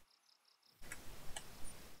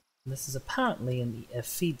 This is apparently in the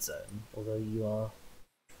feed zone, although you are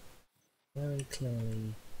very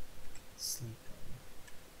clearly sleeping.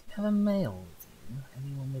 Do you have a male with you?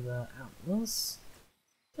 Anyone with antlers?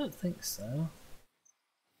 Don't think so.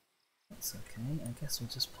 That's okay, I guess we'll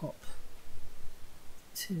just pop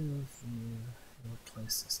 2 of you who are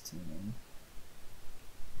closest to me.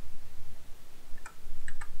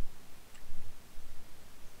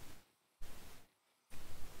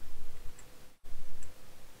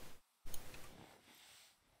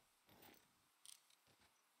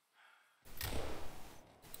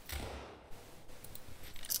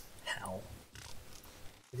 Hell.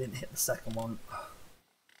 I didn't hit the second one. I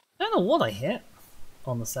don't know what I hit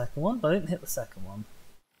on the second one, but I didn't hit the second one.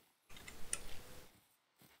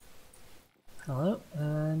 Hello,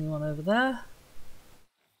 anyone over there?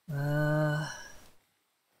 Oh,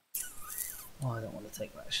 I don't want to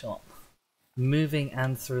take that shot. Moving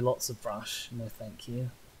and through lots of brush, no thank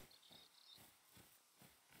you.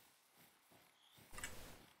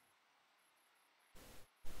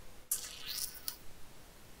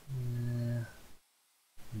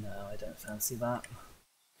 fancy that.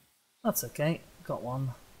 That's okay, got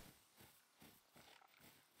one.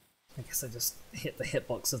 I guess I just hit the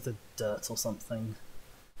hitbox of the dirt or something.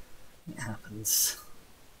 It happens.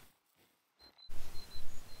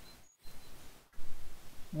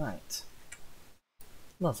 Right.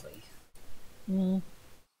 Lovely. Could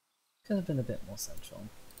have been a bit more central.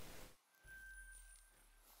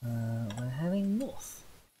 We're heading north.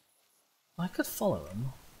 I could follow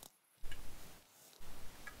them.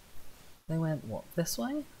 They went, what, this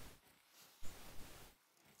way?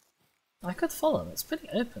 I could follow them, it's pretty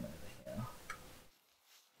open over here.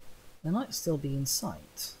 They might still be in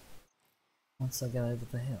sight once I get over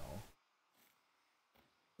the hill.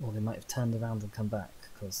 Or they might have turned around and come back,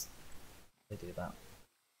 because they do that.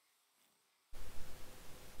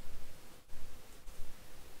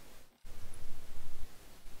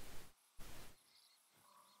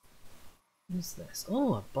 Who's this?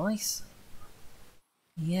 Oh, a bison.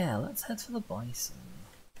 Yeah, let's head for the bison.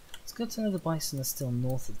 It's good to know the bison is still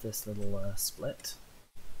north of this little split.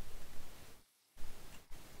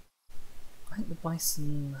 I think the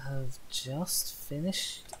bison have just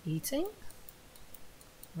finished eating,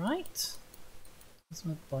 right? Where's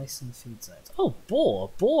my bison feed zones? Oh, boar!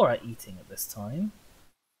 Boar are eating at this time.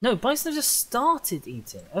 No, bison have just started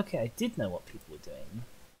eating. Okay, I did know what people were doing.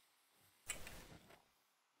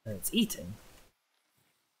 And it's eating.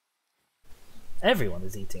 Everyone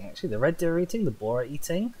is eating, actually. The red deer are eating, the boar are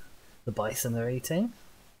eating, the bison are eating.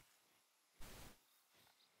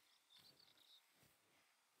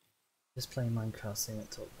 Just playing Minecraft, so you don't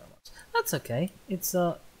talk very much. That's okay.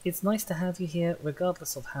 It's nice to have you here,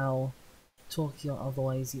 regardless of how talky or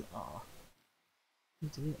otherwise you are. You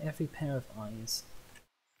do every pair of eyes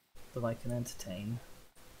that I can entertain.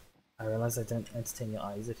 I realise I don't entertain your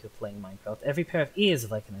eyes if you're playing Minecraft. Every pair of ears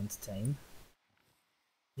that I can entertain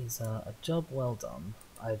is a job well done.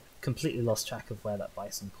 I've completely lost track of where that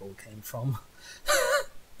bison call came from.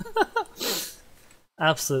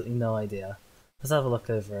 Absolutely no idea. Let's have a look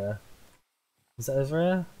over here. Is it over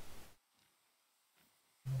here?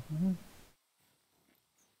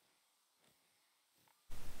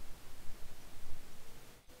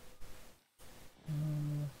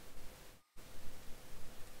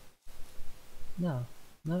 No,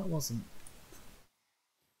 it wasn't.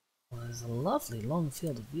 Well, there's a lovely long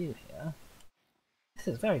field of view here. This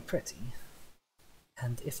is very pretty.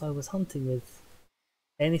 And if I was hunting with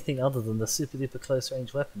anything other than the super duper close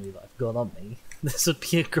range weaponry that I've got on me, this would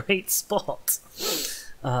be a great spot.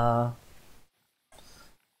 I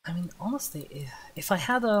mean, honestly, if I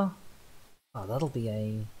had a... Oh, that'll be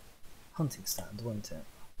a hunting stand, won't it?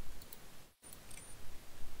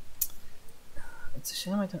 It's a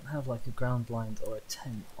shame I don't have like a ground blind or a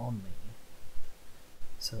tent on me,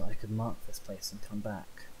 so that I could mark this place and come back.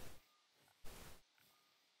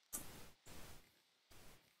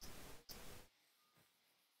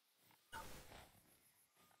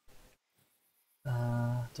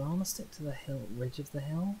 Do I want to stick to the hill, ridge of the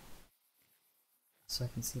hill? So I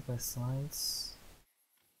can see both sides?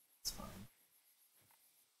 It's fine.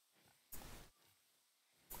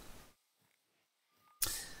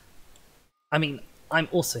 I mean, I'm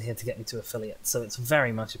also here to get me to affiliate, so it's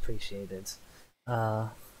very much appreciated. You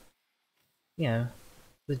know,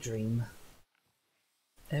 the dream.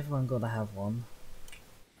 Everyone gotta have one.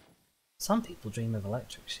 Some people dream of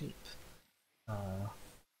electric sheep.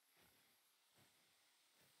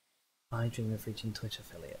 I dream of reaching Twitch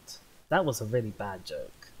affiliate. That was a really bad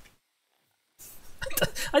joke.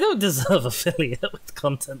 I don't deserve affiliate with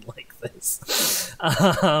content like this.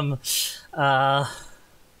 Oh,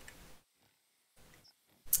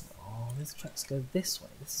 these tracks go this way.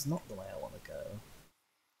 This is not the way I want to go.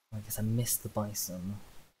 I guess I missed the bison.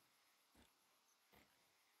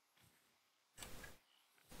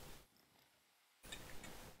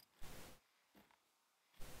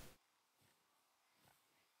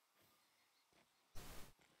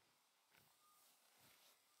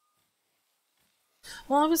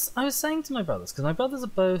 Well, I was saying to my brothers, because my brothers are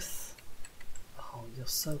both... Oh, you're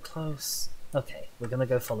so close. Okay, we're gonna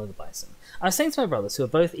go follow the bison. I was saying to my brothers, who are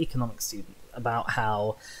both economics students, about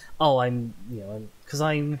how, oh, I'm, you know, because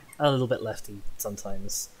I'm a little bit lefty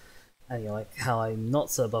sometimes, and you know, like how I'm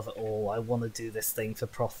not so above it all. I want to do this thing for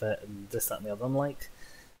profit and this, that, and the other. I'm like,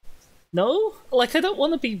 no, like I don't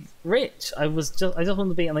want to be rich. I just want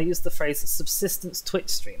to be, and I use the phrase subsistence Twitch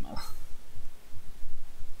streamer.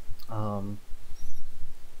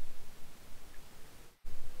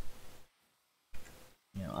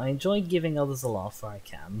 You know, I enjoy giving others a laugh where I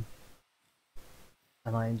can.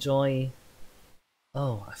 And I enjoy...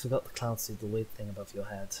 Oh, I forgot the clouds do the weird thing above your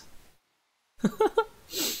head.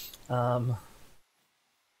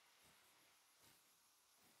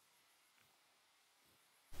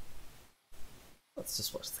 Let's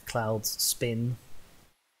just watch the clouds spin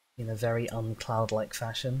in a very uncloud-like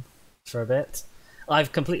fashion for a bit.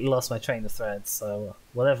 I've completely lost my train of thread, so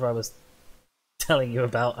whatever I was telling you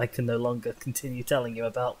about, I can no longer continue telling you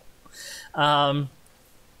about. I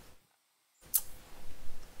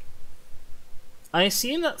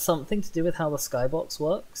assume that's something to do with how the skybox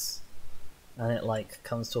works, and it like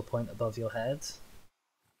comes to a point above your head.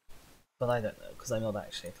 But I don't know, because I'm not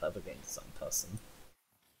actually a clever game design person.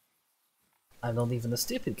 I'm not even a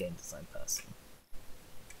stupid game design person.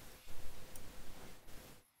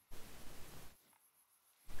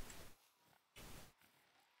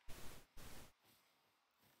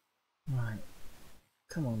 Right.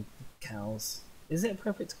 Come on, cows. Is it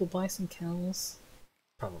appropriate to call bison cows?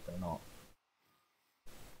 Probably not.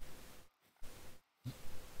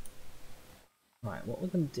 Right, what we're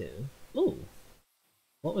going to do... Ooh!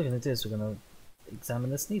 What we're going to do is we're going to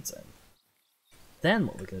examine this need zone. Then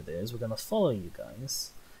what we're going to do is we're going to follow you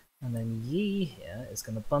guys, and then Yi here is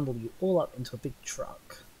going to bundle you all up into a big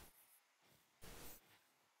truck.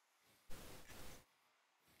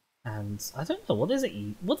 And I don't know, what is it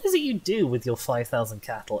you do with your 5,000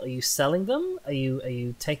 cattle? Are you selling them? Are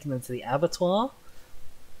you taking them to the abattoir?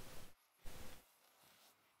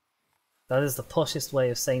 That is the poshest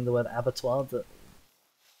way of saying the word abattoir that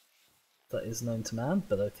is known to man,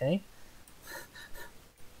 but okay.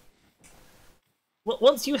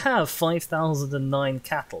 Once you have 5,009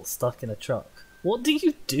 cattle stuck in a truck, what do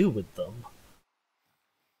you do with them?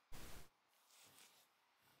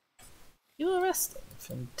 You arrest them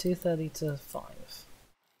from 2:30 to 5.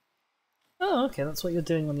 Oh, okay, that's what you're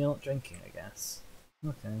doing when you're not drinking, I guess.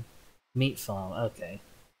 Okay. Meat farm, okay.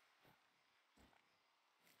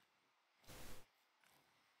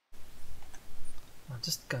 I'm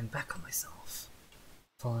just going back on myself.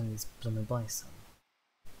 Following these blooming bison.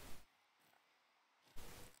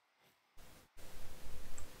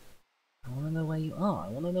 I want to know where you are. I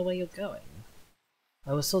want to know where you're going.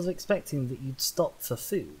 I was sort of expecting that you'd stop for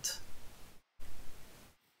food.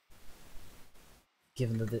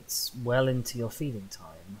 Given that it's well into your feeding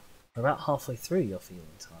time. We're about halfway through your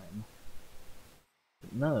feeding time.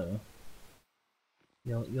 But no.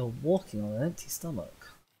 You're walking on an empty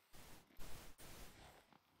stomach.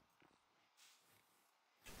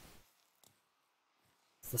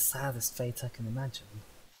 It's the saddest fate I can imagine.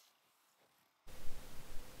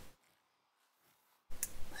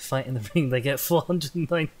 They fight in the ring, they get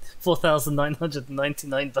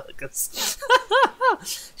 4,999 burgers.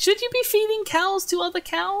 Should you be feeding cows to other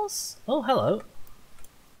cows? Oh, hello.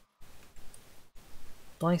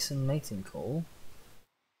 Bison mating call.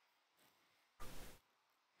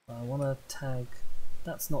 I want to tag...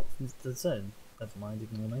 That's not the zone. Never mind,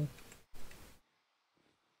 ignore me.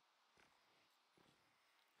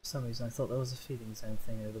 For some reason I thought there was a feeding zone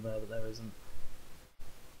thing over there, but there isn't.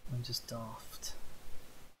 I'm just daft.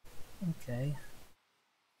 Okay.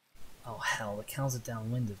 Oh hell, the cows are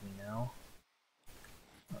downwind of me now.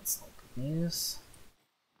 That's not good news.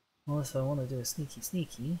 Well, if I want to do a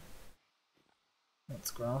sneaky... That's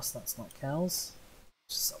grass, that's not cows.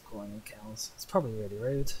 Just stop calling them cows. It's probably really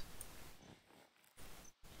rude.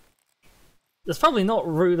 It's probably not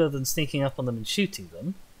ruder than sneaking up on them and shooting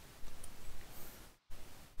them.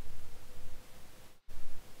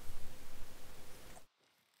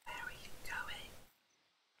 Where are you going?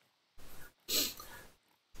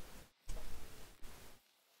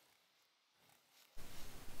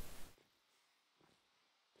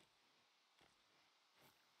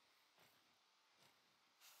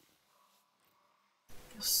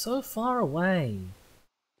 You're so far away.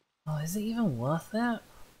 Oh, is it even worth it?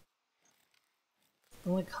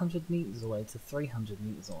 They're like 100 meters away to 300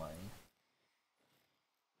 meters away.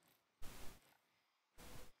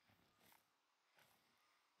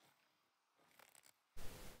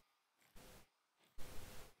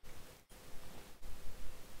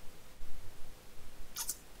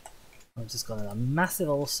 I've just gone in a massive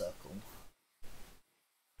old circle.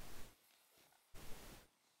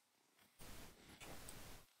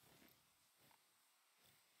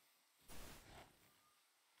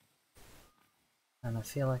 And I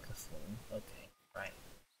feel like a fool. Okay, right.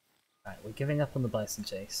 Right, we're giving up on the bison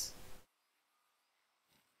chase.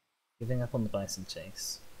 Giving up on the bison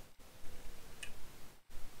chase.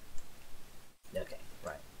 Okay,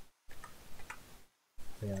 right.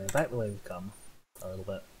 We're gonna go back the way we've come. A little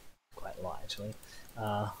bit. Quite a lot, actually.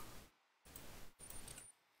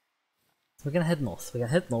 We're gonna head north. We're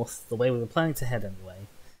gonna head north the way we were planning to head anyway.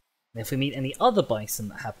 And if we meet any other bison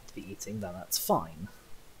that happen to be eating, then that's fine.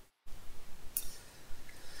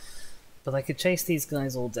 But I could chase these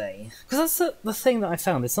guys all day. Because that's the thing that I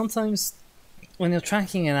found, is sometimes when you're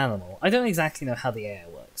tracking an animal, I don't exactly know how the AI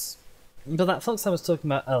works, but that fox I was talking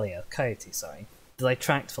about earlier, coyote, sorry, that I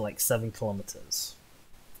tracked for like 7 kilometers.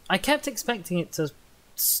 I kept expecting it to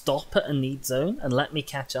stop at a need zone and let me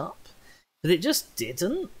catch up, but it just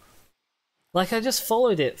didn't. Like, I just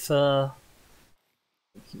followed it for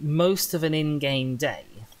most of an in-game day,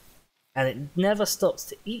 and it never stops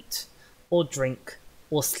to eat, or drink,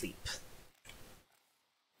 or sleep.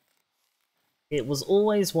 It was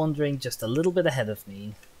always wandering just a little bit ahead of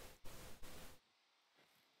me.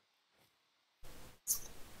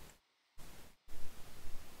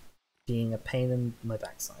 Being a pain in my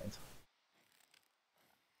backside.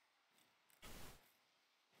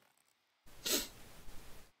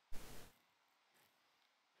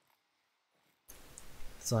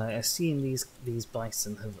 So I assume these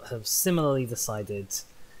bison have similarly decided,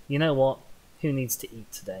 you know what, who needs to eat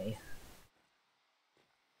today?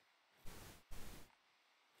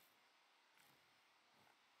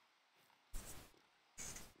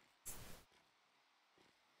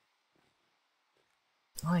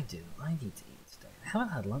 I do. I need to eat today. I haven't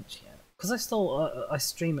had lunch yet because I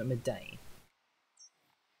stream at midday.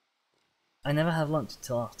 I never have lunch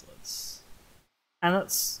until afterwards, and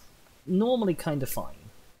that's normally kind of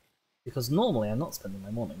fine because normally I'm not spending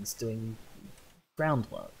my mornings doing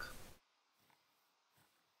groundwork.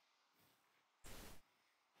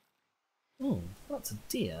 Oh, that's a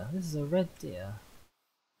deer. This is a red deer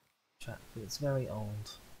trap, but it's very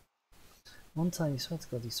old. One time, you swear to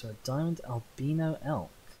God, you saw a diamond albino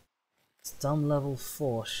elk. It's dumb level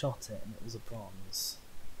 4 shot it, and it was a bronze.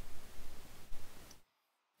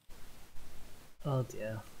 Oh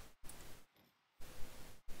dear.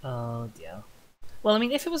 Oh dear. Well, I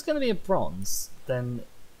mean, if it was going to be a bronze, then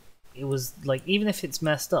it was like, even if it's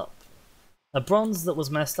messed up, a bronze that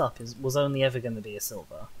was messed up was only ever going to be a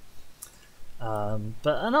silver.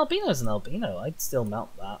 But an albino's an albino. I'd still mount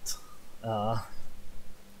that.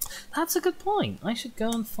 That's a good point. I should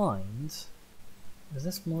go and find. Is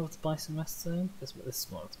this more of the bison rest zone? This is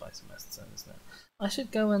more of the bison rest zone, isn't it? I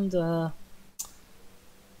should go and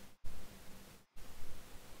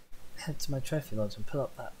head to my trophy lodge and pull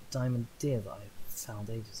up that diamond deer that I found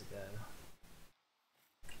ages ago.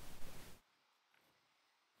 It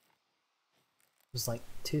was like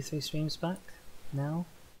 2-3 streams back now.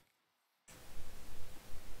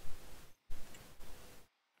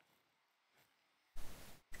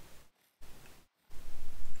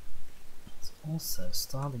 It's also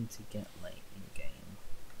starting to get late in the game.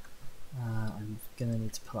 I'm gonna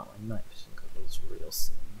need to pull out my night vision goggles real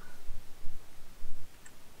soon.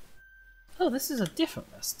 Oh, this is a different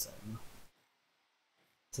rest zone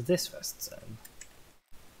to this rest zone.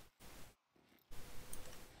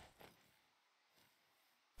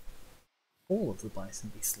 All of the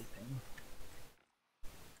bison be sleeping.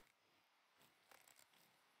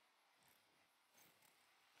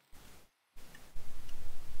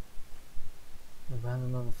 Around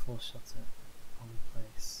another 4 shot it on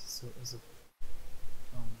place, so it was a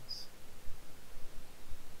bronze.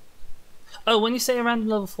 Oh, when you say a random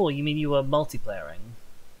level 4, you mean you were multiplayering?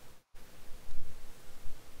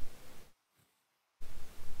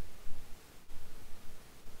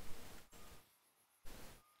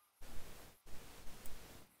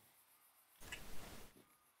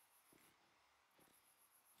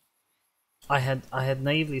 I had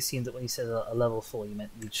naively assumed that when you said a level 4, you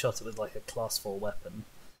meant you'd shot it with like a class 4 weapon,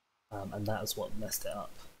 and that was what messed it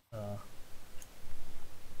up.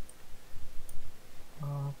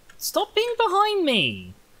 Stop being behind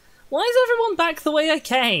me! Why is everyone back the way I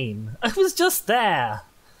came? I was just there!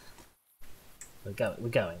 We're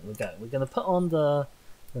going. We're gonna put on the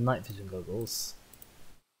night vision goggles.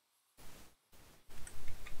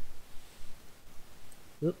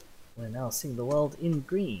 Oop, we're now seeing the world in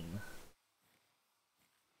green.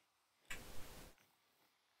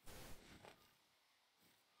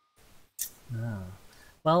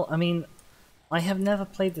 Well, I mean, I have never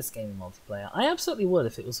played this game in multiplayer. I absolutely would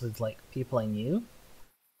if it was with like people I knew,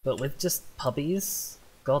 but with just puppies,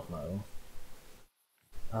 God no.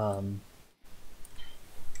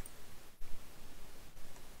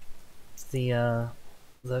 The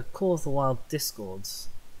Call of the Wild Discord,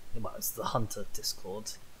 well, it's the Hunter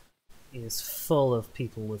Discord, is full of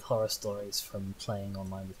people with horror stories from playing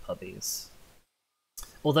online with puppies.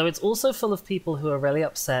 Although it's also full of people who are really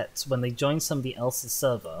upset when they join somebody else's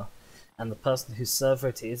server and the person whose server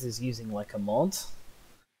it is using like a mod.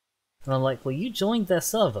 And I'm like, well, you joined their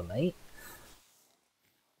server, mate.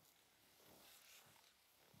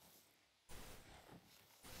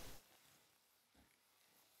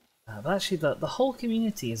 But actually, the whole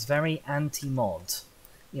community is very anti-mod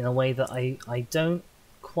in a way that I don't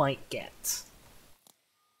quite get.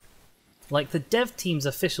 Like, the dev team's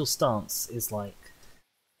official stance is like,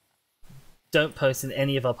 don't post in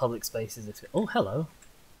any of our public spaces if oh, hello.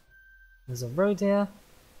 There's a roe deer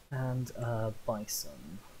and a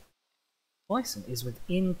bison. Bison is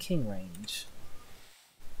within king range.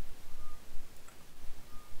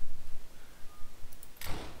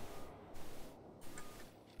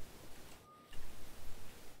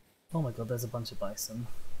 Oh my god, there's a bunch of bison.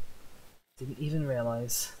 Didn't even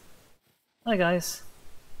realize. Hi guys.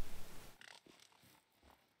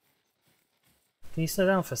 Can you slow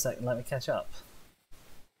down for a second and let me catch up?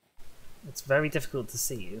 It's very difficult to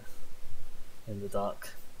see you in the dark.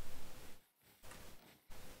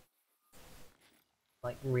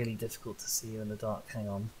 Like, really difficult to see you in the dark. Hang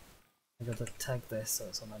on. I gotta tag this so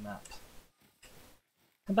it's on my map.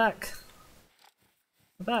 Come back!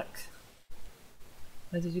 Come back!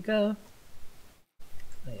 Where did you go?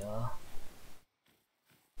 There you are.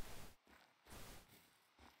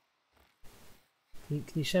 Can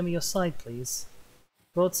you show me your side, please?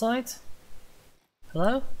 Broadside?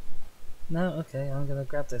 Hello? No? Okay, I'm gonna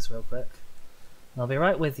grab this real quick. I'll be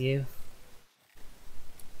right with you.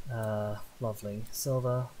 Lovely.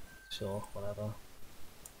 Silver. Sure, whatever.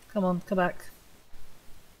 Come on, come back.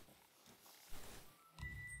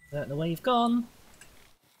 I don't know where you've gone.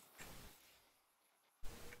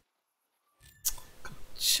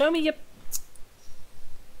 Show me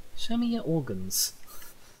your organs.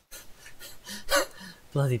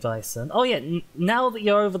 Bloody bison. Oh yeah, now that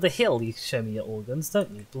you're over the hill you show me your organs,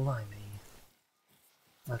 don't you? Blimey.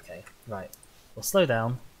 Okay, right. We'll slow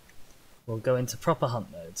down. We'll go into proper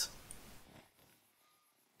hunt mode.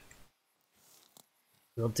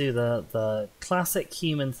 We'll do the classic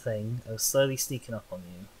human thing of slowly sneaking up on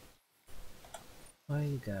you. Where are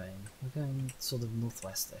you going? We're going sort of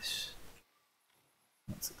northwest-ish.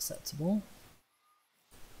 That's acceptable.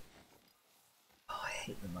 Oh, I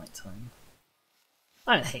hate the nighttime.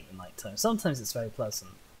 I don't hate the nighttime. Sometimes it's very pleasant.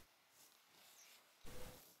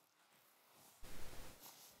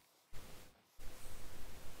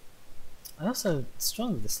 I also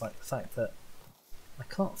strongly dislike the fact that I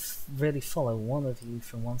can't really follow one of you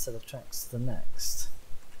from one set of tracks to the next.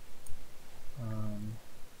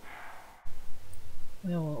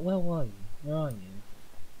 Where were you? Where are you?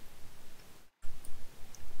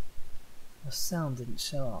 Your sound didn't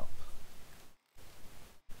show up.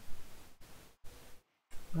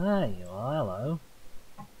 There you are, hello.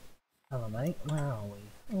 Hello mate, where are we?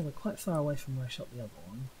 Oh, we're quite far away from where I shot the other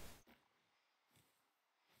one.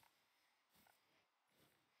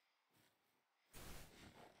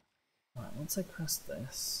 Right, once I cross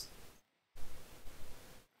this...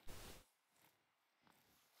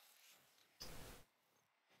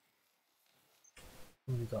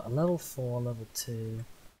 we've got a level 4, level 2,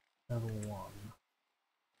 level 1. Well,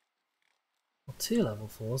 2 level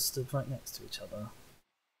 4s stood right next to each other.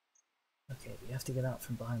 Okay, but you have to get out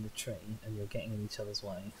from behind the tree and you're getting in each other's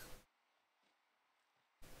way.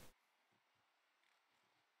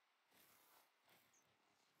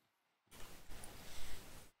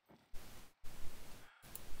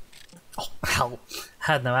 Oh, hell!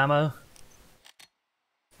 Had no ammo.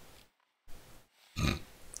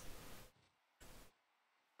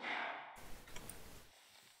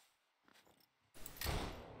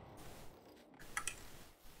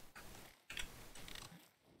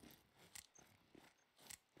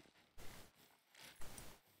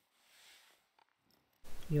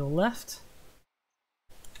 Your left.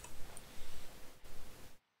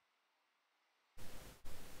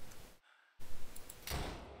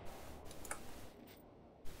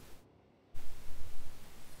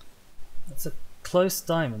 That's a close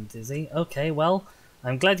diamond, Dizzy. Okay, well,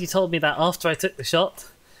 I'm glad you told me that after I took the shot,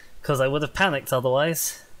 because I would have panicked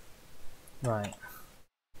otherwise. Right.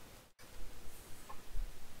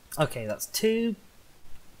 Okay, that's 2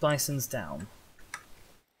 bisons down.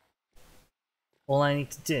 All I need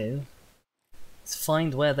to do is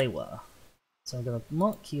find where they were. So I'm going to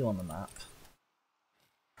mark you on the map.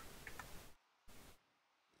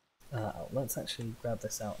 Let's actually grab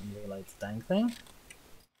this out and reload the dang thing.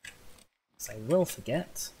 So I will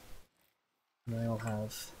forget. And then I'll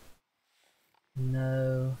have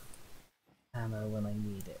no ammo when I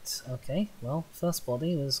need it. Okay, well, first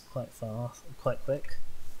body was quite quick.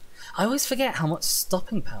 I always forget how much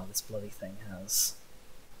stopping power this bloody thing has.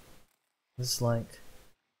 It's like...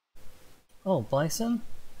 oh, bison?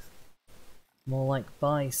 More like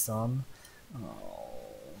bison. Oh,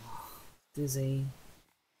 Dizzy.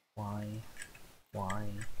 Why?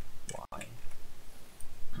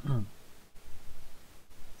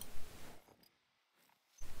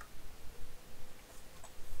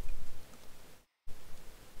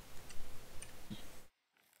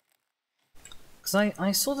 Because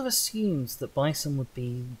I sort of assumed that bison would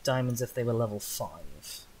be diamonds if they were level 5.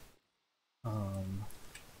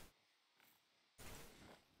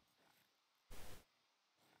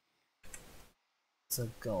 So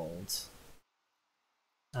gold.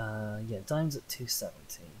 Yeah, diamonds at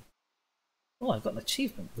 270. Oh, I've got an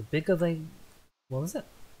achievement. The bigger they... What is it?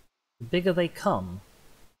 The bigger they come.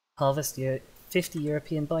 Harvest 50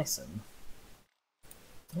 European bison.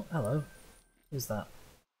 Oh, hello. Who's that?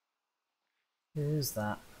 Who's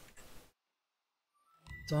that?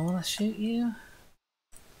 Do I want to shoot you?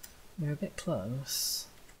 You're a bit close.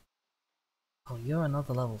 Oh, you're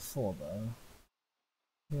another level 4 though.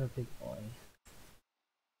 You're a big boy.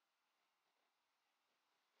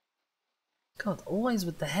 God, always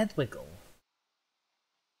with the head wiggle.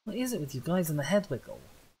 What is it with you guys and the head wiggle?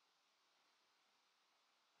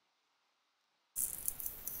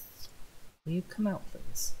 Will you come out,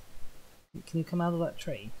 please? Can you come out of that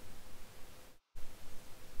tree?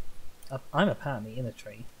 I'm apparently in a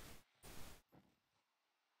tree.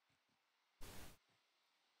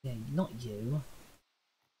 Yeah, not you.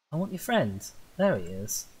 I want your friend. There he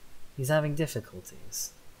is. He's having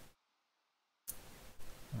difficulties.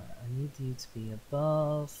 Right, I need you to be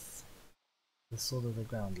above the sort of the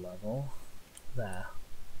ground level. There.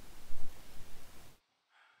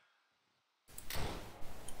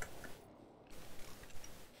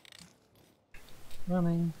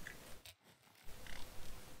 Running.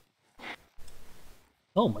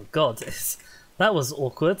 Oh my god, that was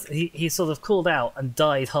awkward. He sort of called out and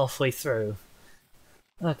died halfway through.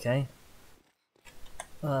 Okay.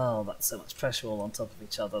 Oh, that's so much pressure all on top of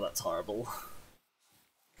each other, that's horrible.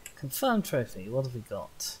 Confirmed trophy, what have we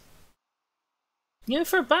got? You know,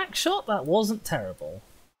 for a back shot, that wasn't terrible.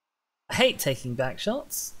 I hate taking back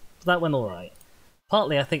shots, but that went alright.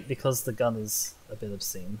 Partly, I think, because the gun is a bit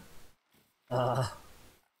obscene.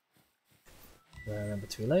 Did I remember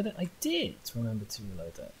to reload it? I did remember to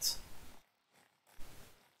reload it.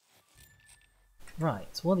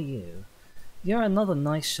 Right, what are you? You're another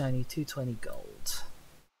nice shiny 220 gold.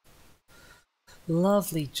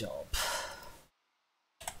 Lovely job.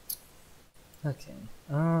 Okay,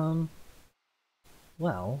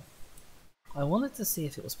 well, I wanted to see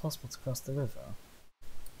if it was possible to cross the river.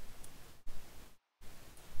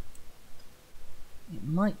 It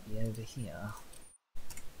might be over here.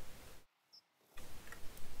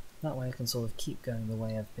 That way I can sort of keep going the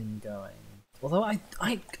way I've been going. Although I'm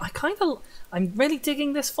really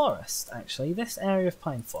digging this forest, actually. This area of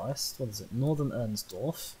pine forest. What is it? Northern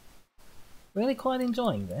Ernsdorf. Really quite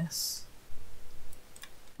enjoying this.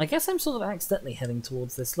 I guess I'm sort of accidentally heading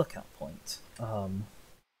towards this lookout point. Although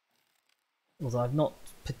I've not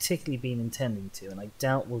particularly been intending to, and I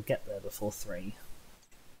doubt we'll get there before 3.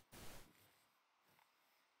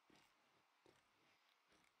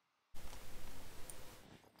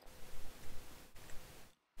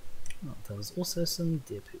 Oh, there was also some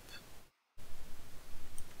deer poop.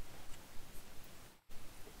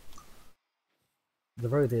 The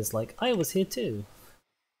road is like, I was here too.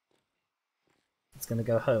 It's gonna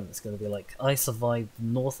go home, it's gonna be like, I survived the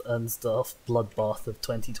North Ernsdorf bloodbath of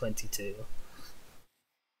 2022.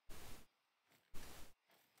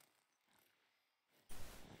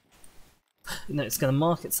 You know, it's gonna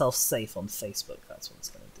mark itself safe on Facebook, that's what it's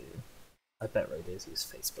gonna do. I bet rodeos use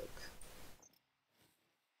Facebook.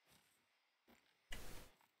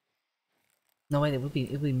 No wait, it would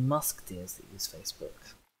be musk deers that use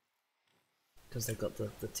Facebook. Because they've got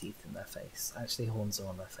the teeth in their face. Actually, horns are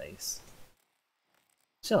on their face.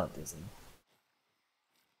 Shut up, Disney.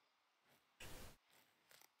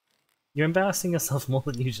 You're embarrassing yourself more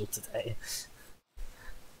than usual today.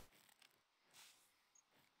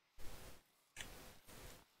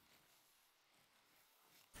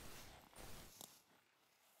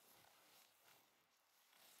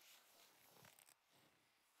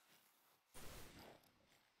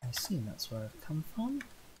 I assume that's where I've come from.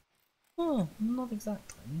 Oh, not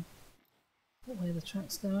exactly. What way are the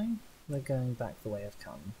tracks going? They're going back the way I've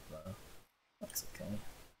come, though. That's okay.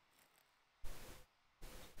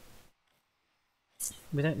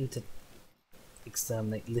 We don't need to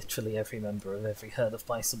exterminate literally every member of every herd of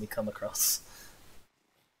bison we come across.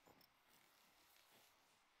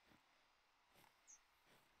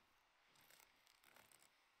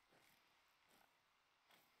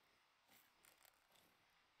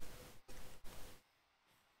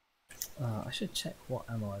 I should check what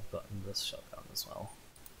ammo I've got in this shotgun as well.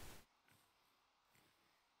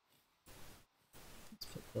 Let's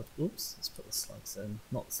put the slugs in.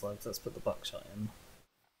 Not the slugs, let's put the buckshot in.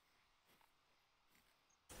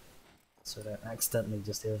 So I don't accidentally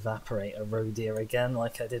just evaporate a roe deer again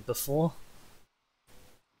like I did before.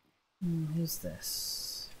 Who's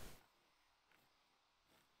this?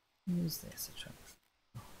 Who's this attraction?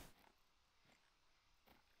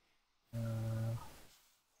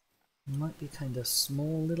 Might be kind of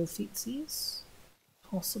small little feetsies,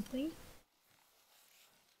 possibly.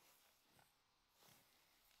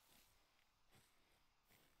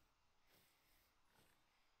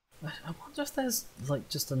 I wonder if there's like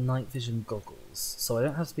just a night vision goggles, so I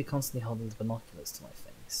don't have to be constantly holding the binoculars to my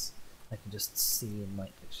face. I can just see in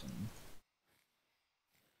night vision.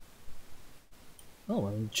 Oh,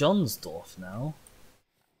 I'm in Johnsdorf now.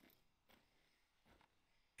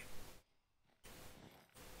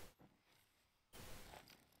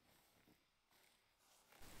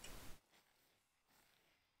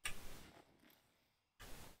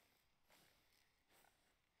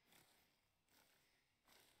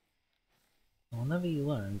 Whenever you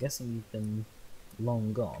were, I'm guessing you've been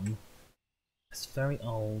long gone. It's very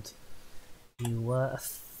old. You were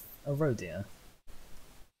a roe deer.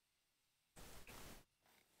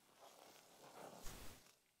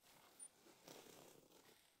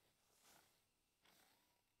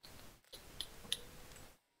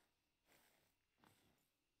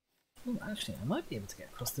 Oh, actually, I might be able to get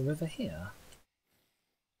across the river here.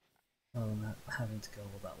 Oh, I'm not having to go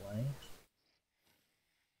all that way.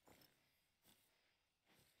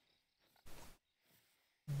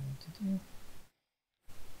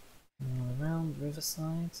 Around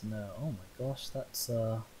Riverside? No. Oh my gosh, that's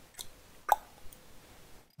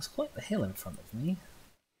quite the hill in front of me.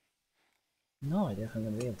 No idea if I'm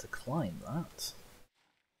going to be able to climb that.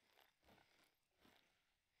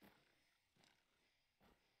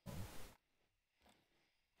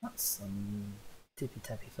 That's some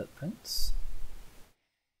tippy-tappy footprints.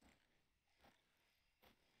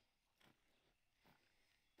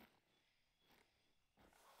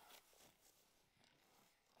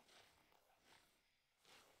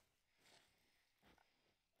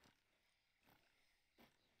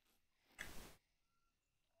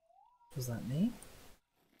 Was that me?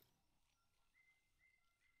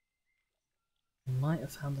 Might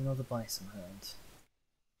have found another bison herd.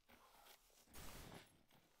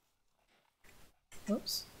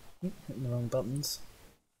 Oops, hitting the wrong buttons.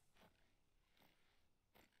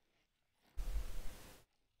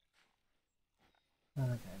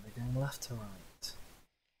 Okay, they're going left to right.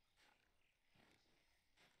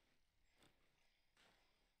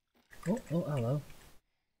 Oh, hello.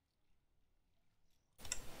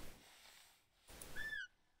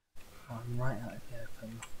 Oh, I'm right out of the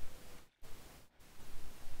open.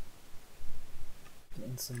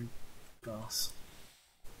 Getting some grass.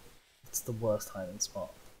 It's the worst hiding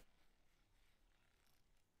spot.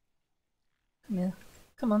 Come here.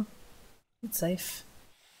 Come on. It's safe.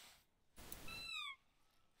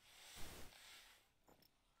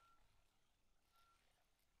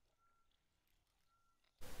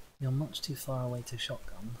 You're much too far away to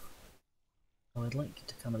shotgun. I would like you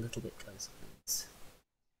to come a little bit closer, please.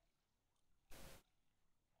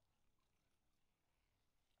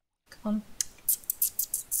 Come on.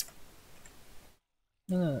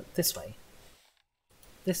 No, this way.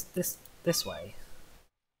 This way.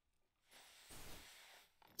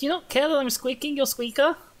 Do you not care that I'm squeaking your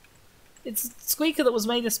squeaker? It's a squeaker that was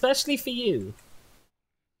made especially for you.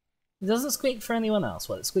 It doesn't squeak for anyone else.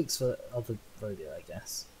 Well, it squeaks for other rodeo, I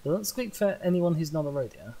guess. It doesn't squeak for anyone who's not a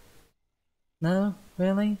rodeo. No?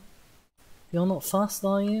 Really? You're not fussed,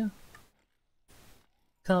 are you?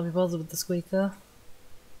 Can't be bothered with the squeaker?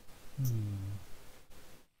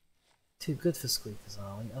 Too good for squeakers,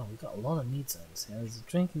 are we? Oh, we've got a lot of need zones here. There's a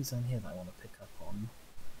drinking zone here that I want to pick up on.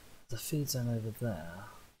 There's a feed zone over there.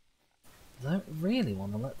 I don't really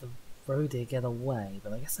want to let the roe deer get away,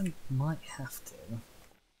 but I guess I might have to.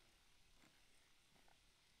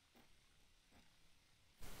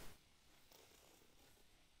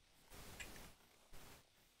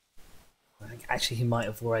 I think actually he might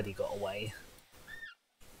have already got away.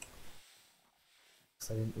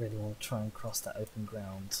 So I didn't really want to try and cross that open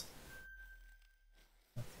ground.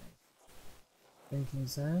 Okay. Drinking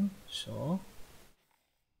zone, sure.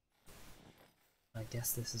 I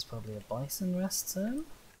guess this is probably a bison rest zone.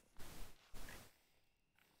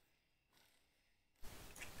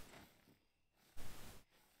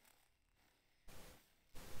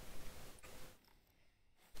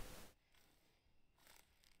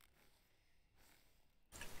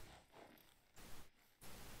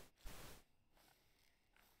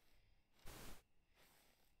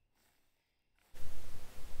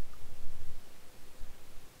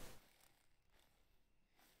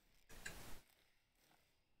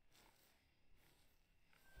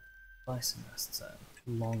 Bison rest zone,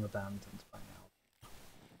 long abandoned by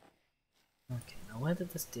now. Okay, now where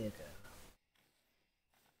did this deer go?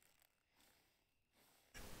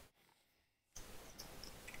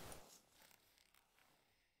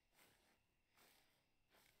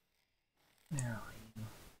 Where are you?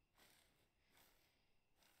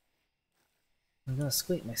 I'm gonna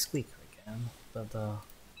squeak my squeaker again, but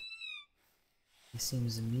he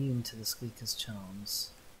seems immune to the squeaker's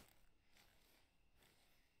charms.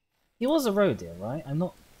 He was a roe deer, right? I'm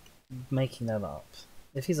not making that up.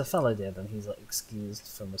 If he's a fallow deer, then he's like excused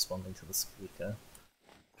from responding to the squeaker.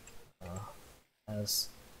 As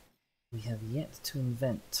we have yet to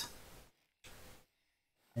invent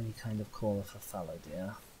any kind of caller for fallow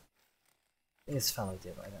deer. It is fallow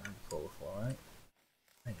deer, but I don't have a caller for, right?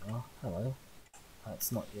 There you are. Hello.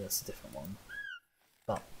 That's not you, that's a different one.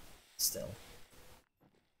 But, still.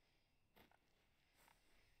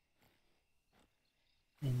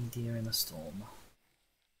 Any deer in a storm?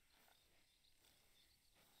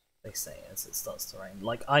 They say as it starts to rain.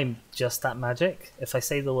 Like, I'm just that magic. If I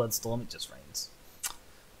say the word storm, it just rains.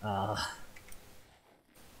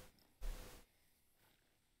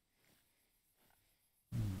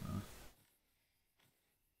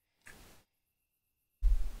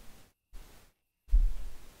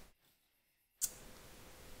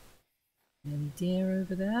 Any deer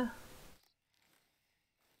over there?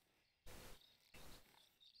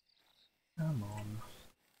 Come on.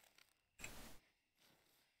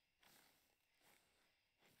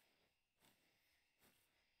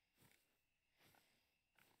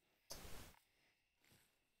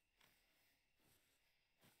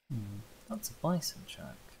 That's a bison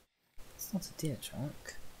track. It's not a deer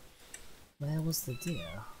track. Where was the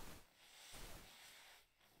deer?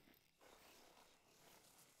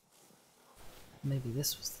 Maybe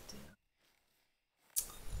this was the deer.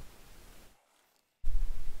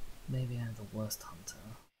 Maybe I'm the worst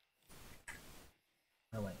hunter.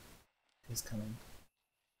 Oh wait, who's coming?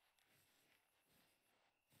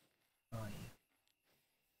 Where are you?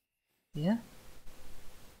 Yeah?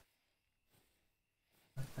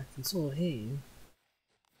 I can sort of hear you.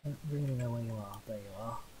 I don't really know where you are. There you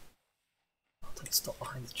are. Oh, don't stop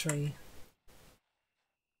behind the tree.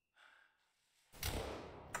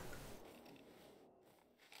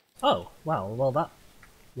 Oh, wow, well that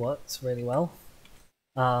worked really well.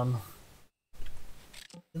 Did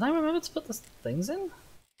I remember to put the things in?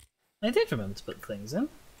 I did remember to put things in.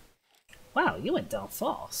 Wow, you went down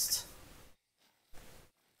fast.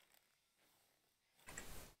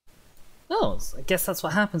 Oh, I guess that's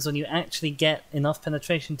what happens when you actually get enough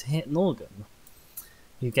penetration to hit an organ.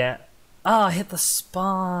 You get... Ah, hit the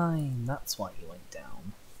spine! That's why you went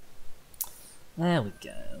down. There we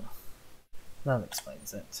go. That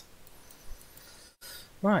explains it.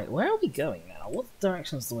 Right, where are we going now? What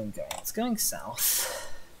direction is the wind going? It's going south.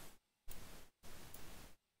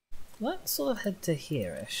 Let's sort of head to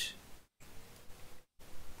here-ish.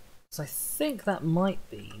 So I think that might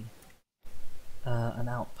be an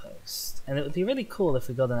outpost. And it would be really cool if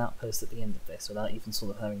we got an outpost at the end of this without even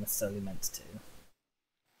sort of having necessarily meant to.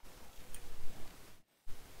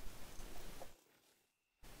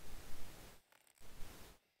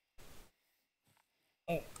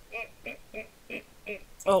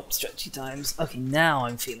 Oh, stretchy times. Okay, now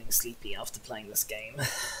I'm feeling sleepy after playing this game.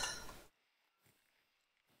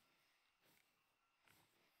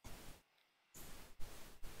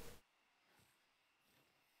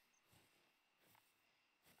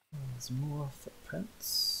 There's more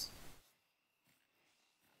footprints.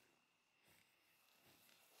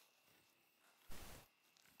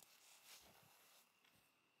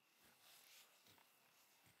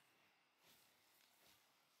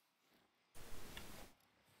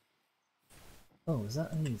 Oh, is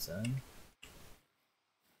that a new zone?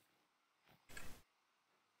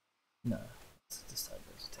 No, it's just high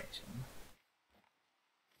vegetation.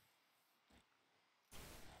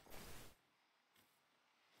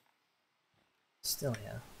 Still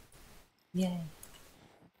here. Yay!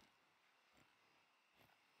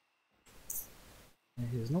 And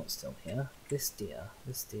who's not still here? This deer.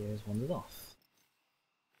 This deer has wandered off.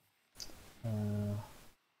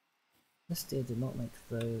 This deer did not make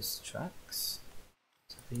those tracks,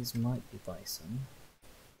 so these might be bison.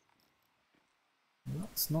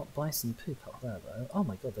 That's not bison poop up there though. Oh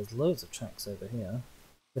my god, there's loads of tracks over here.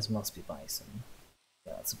 This must be bison.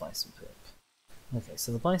 Yeah, that's a bison poop. Okay,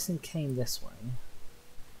 so the bison came this way.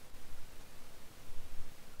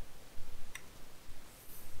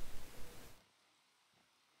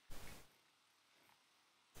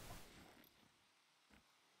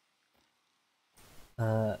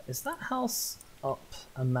 Is that house up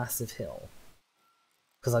a massive hill?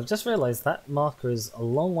 Because I've just realised that marker is a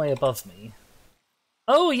long way above me.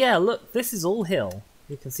 Oh yeah, look, this is all hill.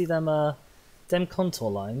 You can see them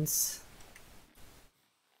contour lines.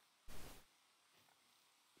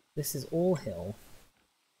 This is all hill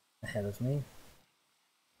ahead of me.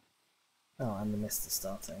 Oh, and the mist is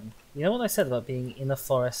starting. You know what I said about being in a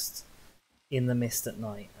forest in the mist at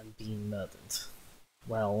night and being murdered?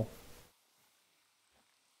 Well,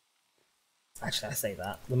 actually I say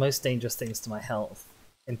that. The most dangerous things to my health,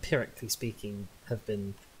 empirically speaking, have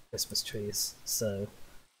been Christmas trees, so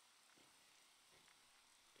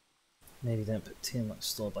maybe don't put too much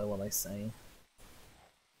store by what I say.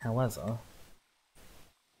 However,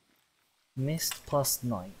 mist plus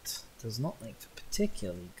night does not make for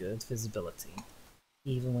particularly good visibility,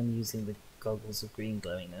 even when using the goggles of green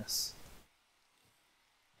glowiness.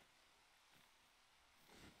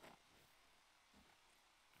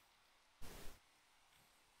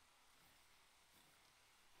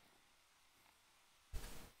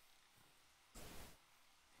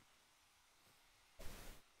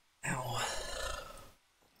 Ow.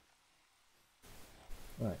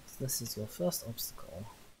 Right, this is your first obstacle.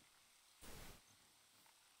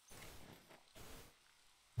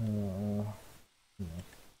 No.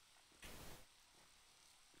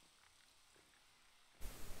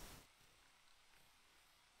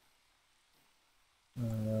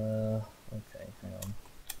 Okay, hang on.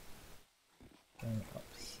 Going up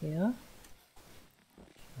here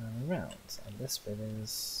and around, and this bit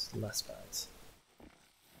is less bad.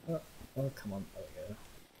 Oh, come on, there we go.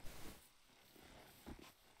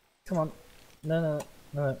 Come on, no,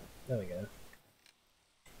 there we go.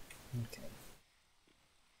 Okay.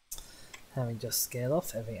 Having just scared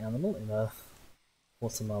off every animal in a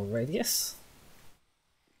quarter-mile radius,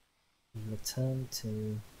 we return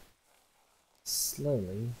to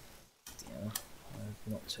slowly. Yeah,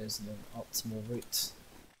 I've not chosen an optimal route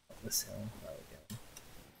up this hill. There we go.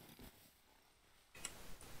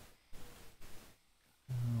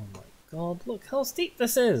 Oh my god, look how steep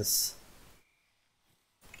this is!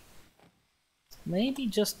 Maybe,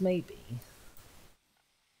 just maybe,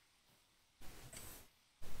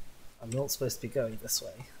 I'm not supposed to be going this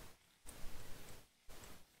way.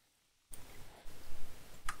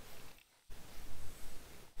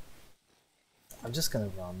 I'm just gonna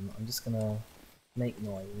run. I'm just gonna make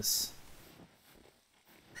noise.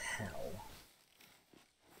 Hell.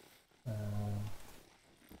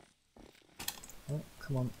 Oh,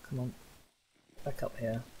 come on, come on. Back up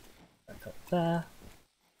here. Back up there.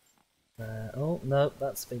 Oh, no,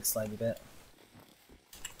 that's a big slimy bit.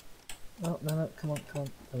 Oh, no, come on, come on.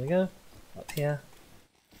 There we go. Up here.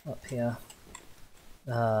 Up here.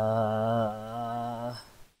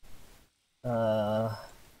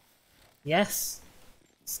 Yes?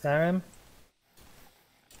 Skyrim?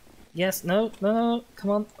 Yes, no, come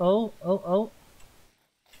on. Oh.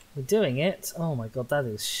 We're doing it. Oh my god, that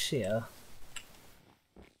is sheer.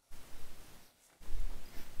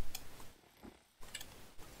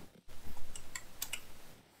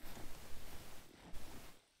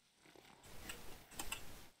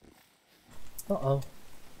 Uh-oh.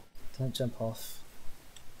 Don't jump off.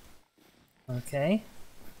 Okay.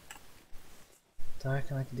 Do I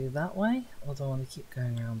reckon I can do that way? Or do I want to keep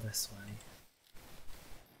going around this way?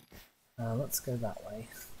 Let's go that way.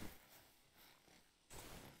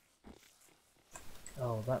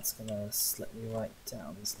 Oh, that's gonna slip me right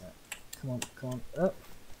down, isn't it? Come on, come on. Oh!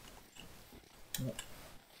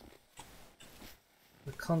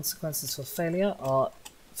 The consequences for failure are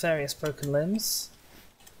various broken limbs.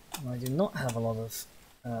 And I do not have a lot of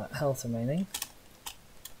health remaining.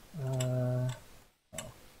 Oh.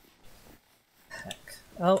 Heck.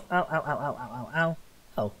 Oh, ow.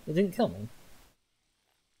 Oh, it didn't kill me.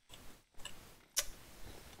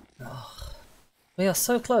 Oh. We are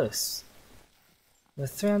so close. We're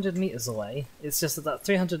 300 meters away. It's just that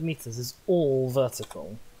 300 meters is all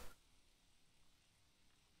vertical.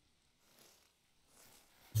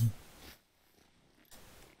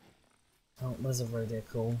 Oh, there's a roe deer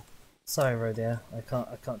call. Sorry, roe deer. I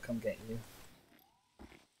can't come get you.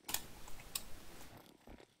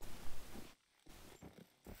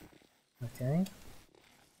 Okay.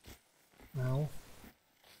 Now,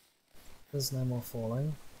 there's no more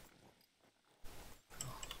falling.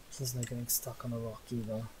 There's no getting stuck on a rock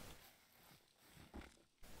either.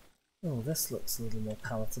 Oh, this looks a little more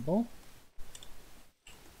palatable.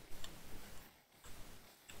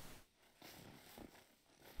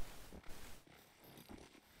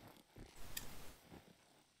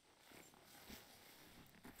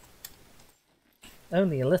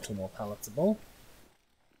 Only a little more palatable.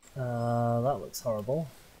 That looks horrible.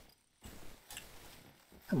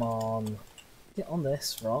 Come on. Get on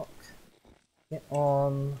this rock. Get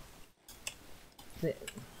on.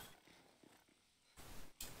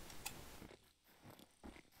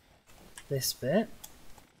 This bit.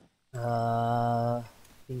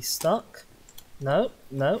 He's stuck. No,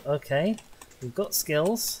 no, okay. We've got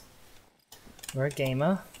skills. We're a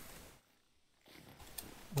gamer.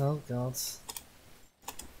 Oh god.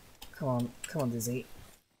 Come on, Dizzy.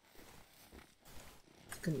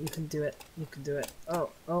 You can do it. You can do it.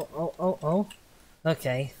 Oh.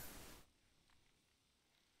 Okay.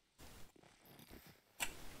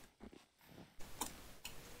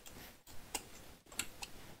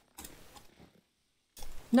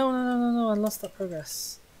 No, I lost that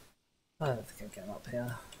progress. I don't think I'm getting up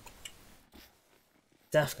here.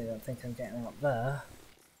 Definitely don't think I'm getting up there.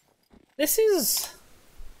 This is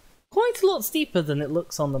quite a lot steeper than it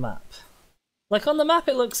looks on the map. Like, on the map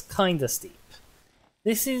it looks kinda steep.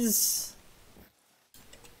 This is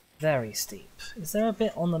very steep. Is there a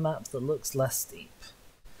bit on the map that looks less steep?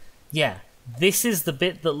 Yeah, this is the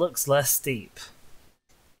bit that looks less steep.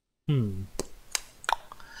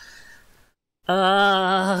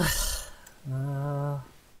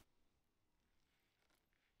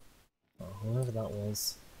 Whoever that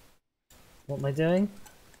was. What am I doing?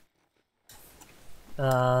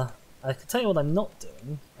 I can tell you what I'm not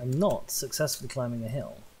doing. I'm not successfully climbing a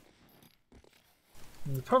hill.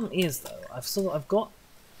 And the problem is though, I've got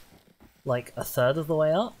like a third of the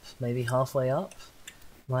way up, maybe halfway up,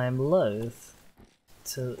 and I am loath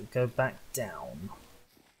to go back down.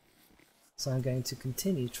 So I'm going to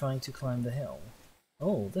continue trying to climb the hill.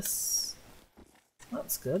 Oh, that's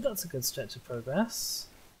good. That's a good stretch of progress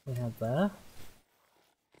we have there.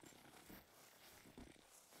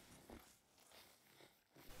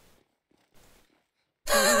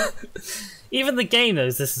 Even the game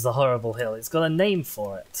knows this is a horrible hill. It's got a name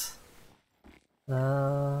for it.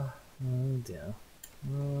 Oh dear.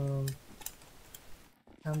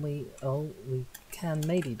 Can we? Oh, we can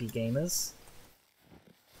maybe be gamers.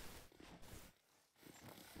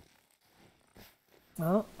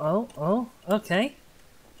 Oh, okay.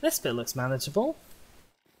 This bit looks manageable.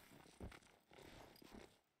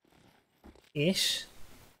 Ish.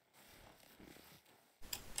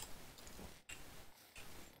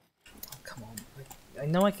 Oh, come on. I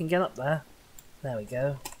know I can get up there. There we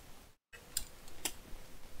go.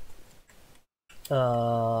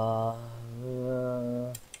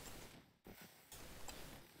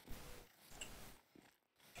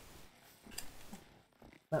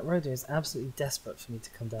 That road is absolutely desperate for me to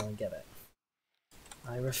come down and get it.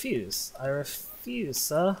 I refuse. I refuse,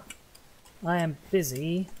 sir. I am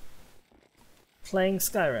busy playing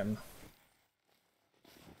Skyrim.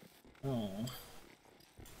 Oh.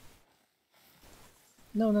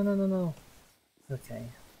 No. Okay.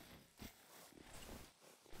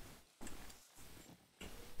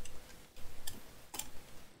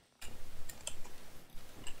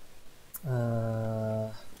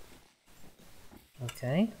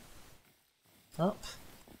 Okay. Up.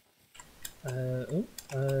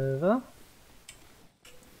 Over.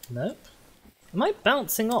 Nope. Am I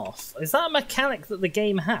bouncing off? Is that a mechanic that the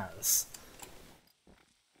game has?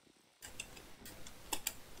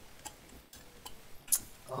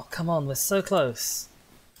 Oh, come on, we're so close.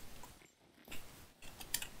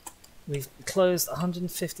 We've closed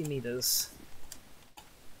 150 meters.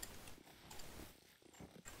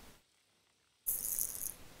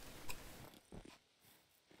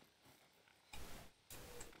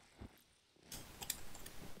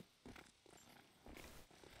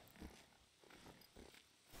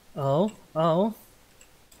 Oh.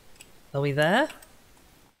 Are we there?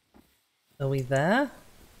 Are we there?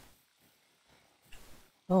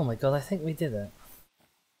 Oh my god, I think we did it.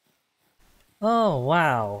 Oh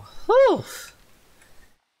wow. Whew!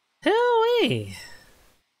 Who are we?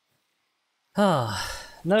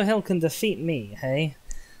 No hill can defeat me, hey?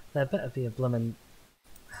 There better be a bloomin'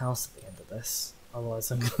 house at the end of this.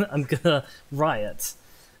 Otherwise I'm gonna riot.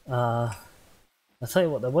 I'll tell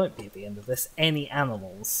you what, there won't be at the end of this. Any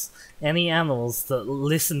animals. Any animals that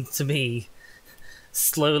listened to me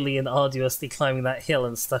slowly and arduously climbing that hill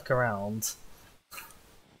and stuck around.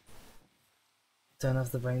 Don't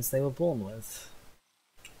have the brains they were born with.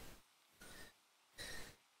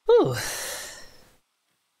 Whew. I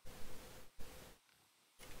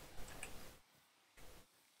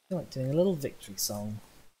feel like doing a little victory song.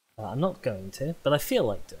 I'm not going to, but I feel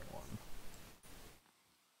like doing one.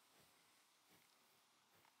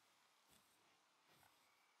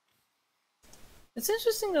 It's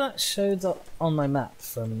interesting that showed up on my map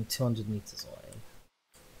from 200 meters away.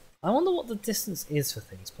 I wonder what the distance is for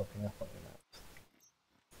things popping up on the map.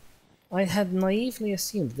 I had naively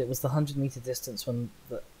assumed that it was the 100-meter distance when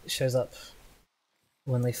it shows up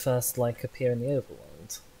when they first like appear in the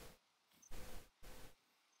overworld.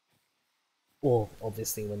 Or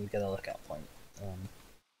obviously when you get a lookout point.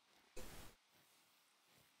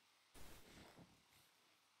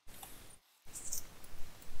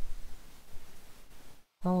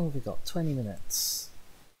 How long have we got? 20 minutes.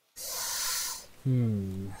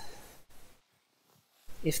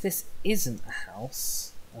 If this isn't a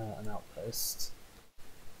house, an outpost,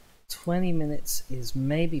 20 minutes is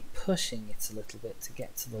maybe pushing it a little bit to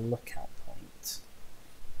get to the lookout point.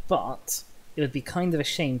 But it would be kind of a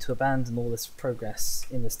shame to abandon all this progress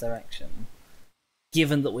in this direction,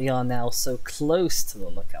 given that we are now so close to the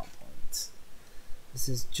lookout point. This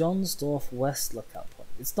is Johnsdorf West Lookout Point.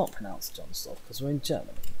 It's not pronounced Johnsdorf because we're in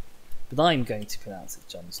Germany, but I'm going to pronounce it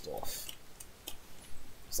Johnsdorf.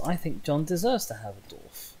 So I think John deserves to have a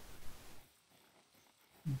dwarf.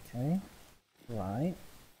 Okay, right.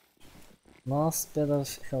 Last bit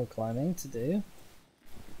of hill climbing to do.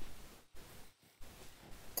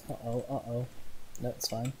 Uh-oh, uh-oh. No, it's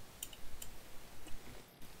fine.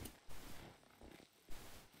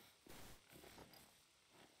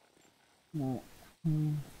 No.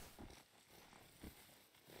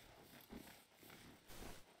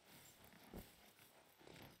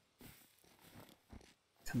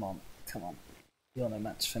 Come on, come on. You're no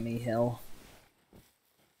match for me, Hill.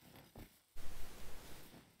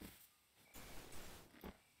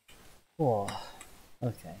 Oh,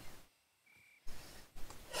 okay.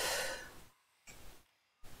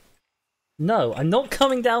 No, I'm not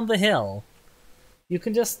coming down the hill. You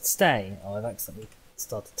can just stay. Oh, I've accidentally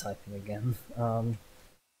started typing again.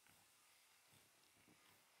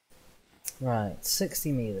 Right,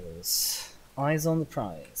 60 meters. Eyes on the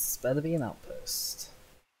prize. Better be an outpost.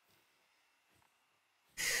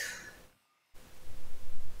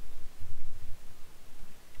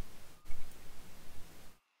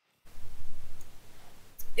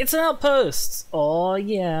 It's an outpost! Oh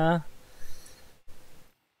yeah.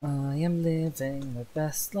 I am living the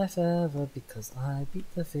best life ever because I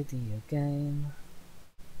beat the video game.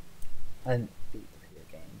 I didn't beat the video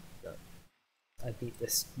game, but I beat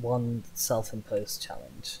this one self-imposed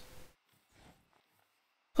challenge.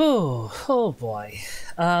 Oh boy.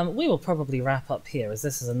 We will probably wrap up here as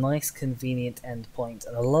this is a nice convenient endpoint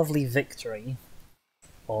and a lovely victory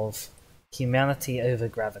of humanity over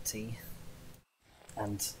gravity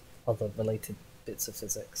and other related bits of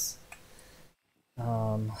physics.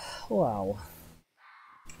 Wow.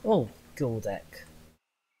 Oh, Goldeck.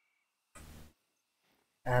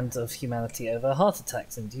 And of humanity over heart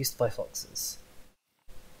attacks induced by foxes.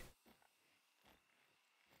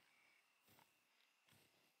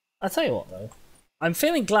 I'll tell you what though, I'm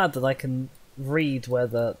feeling glad that I can read where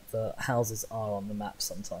the houses are on the map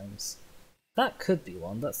sometimes. That could be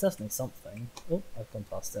one, that's definitely something. Oh, I've gone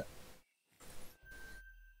past it.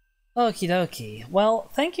 Okie dokie. Well,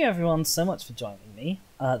 thank you everyone so much for joining me.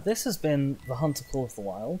 This has been The Hunter Call of the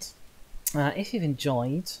Wild. If you've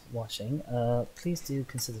enjoyed watching, please do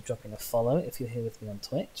consider dropping a follow if you're here with me on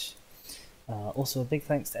Twitch. Also a big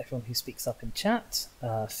thanks to everyone who speaks up in chat.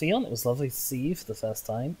 Fion, it was lovely to see you for the first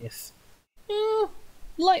time, if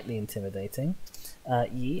lightly intimidating.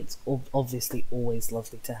 Yi, it's obviously always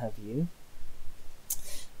lovely to have you.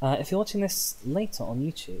 If you're watching this later on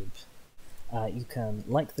YouTube, you can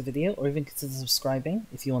like the video or even consider subscribing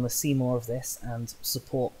if you want to see more of this and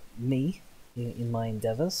support me in my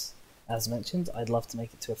endeavours. As mentioned, I'd love to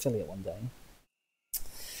make it to affiliate one day.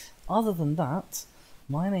 Other than that,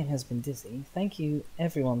 my name has been Dizzy. Thank you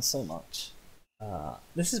everyone so much.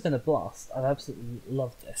 This has been a blast. I've absolutely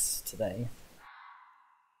loved this today.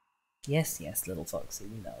 Yes, yes, little Foxy,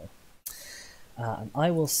 we know. And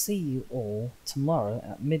I will see you all tomorrow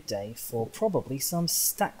at midday for probably some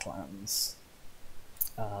Stacklands.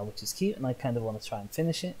 Which is cute, and I kind of want to try and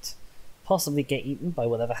finish it. Possibly get eaten by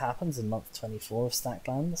whatever happens in month 24 of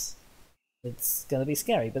Stacklands. It's going to be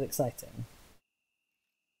scary, but exciting.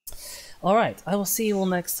 Alright, I will see you all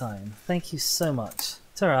next time. Thank you so much.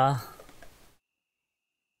 Ta-ra!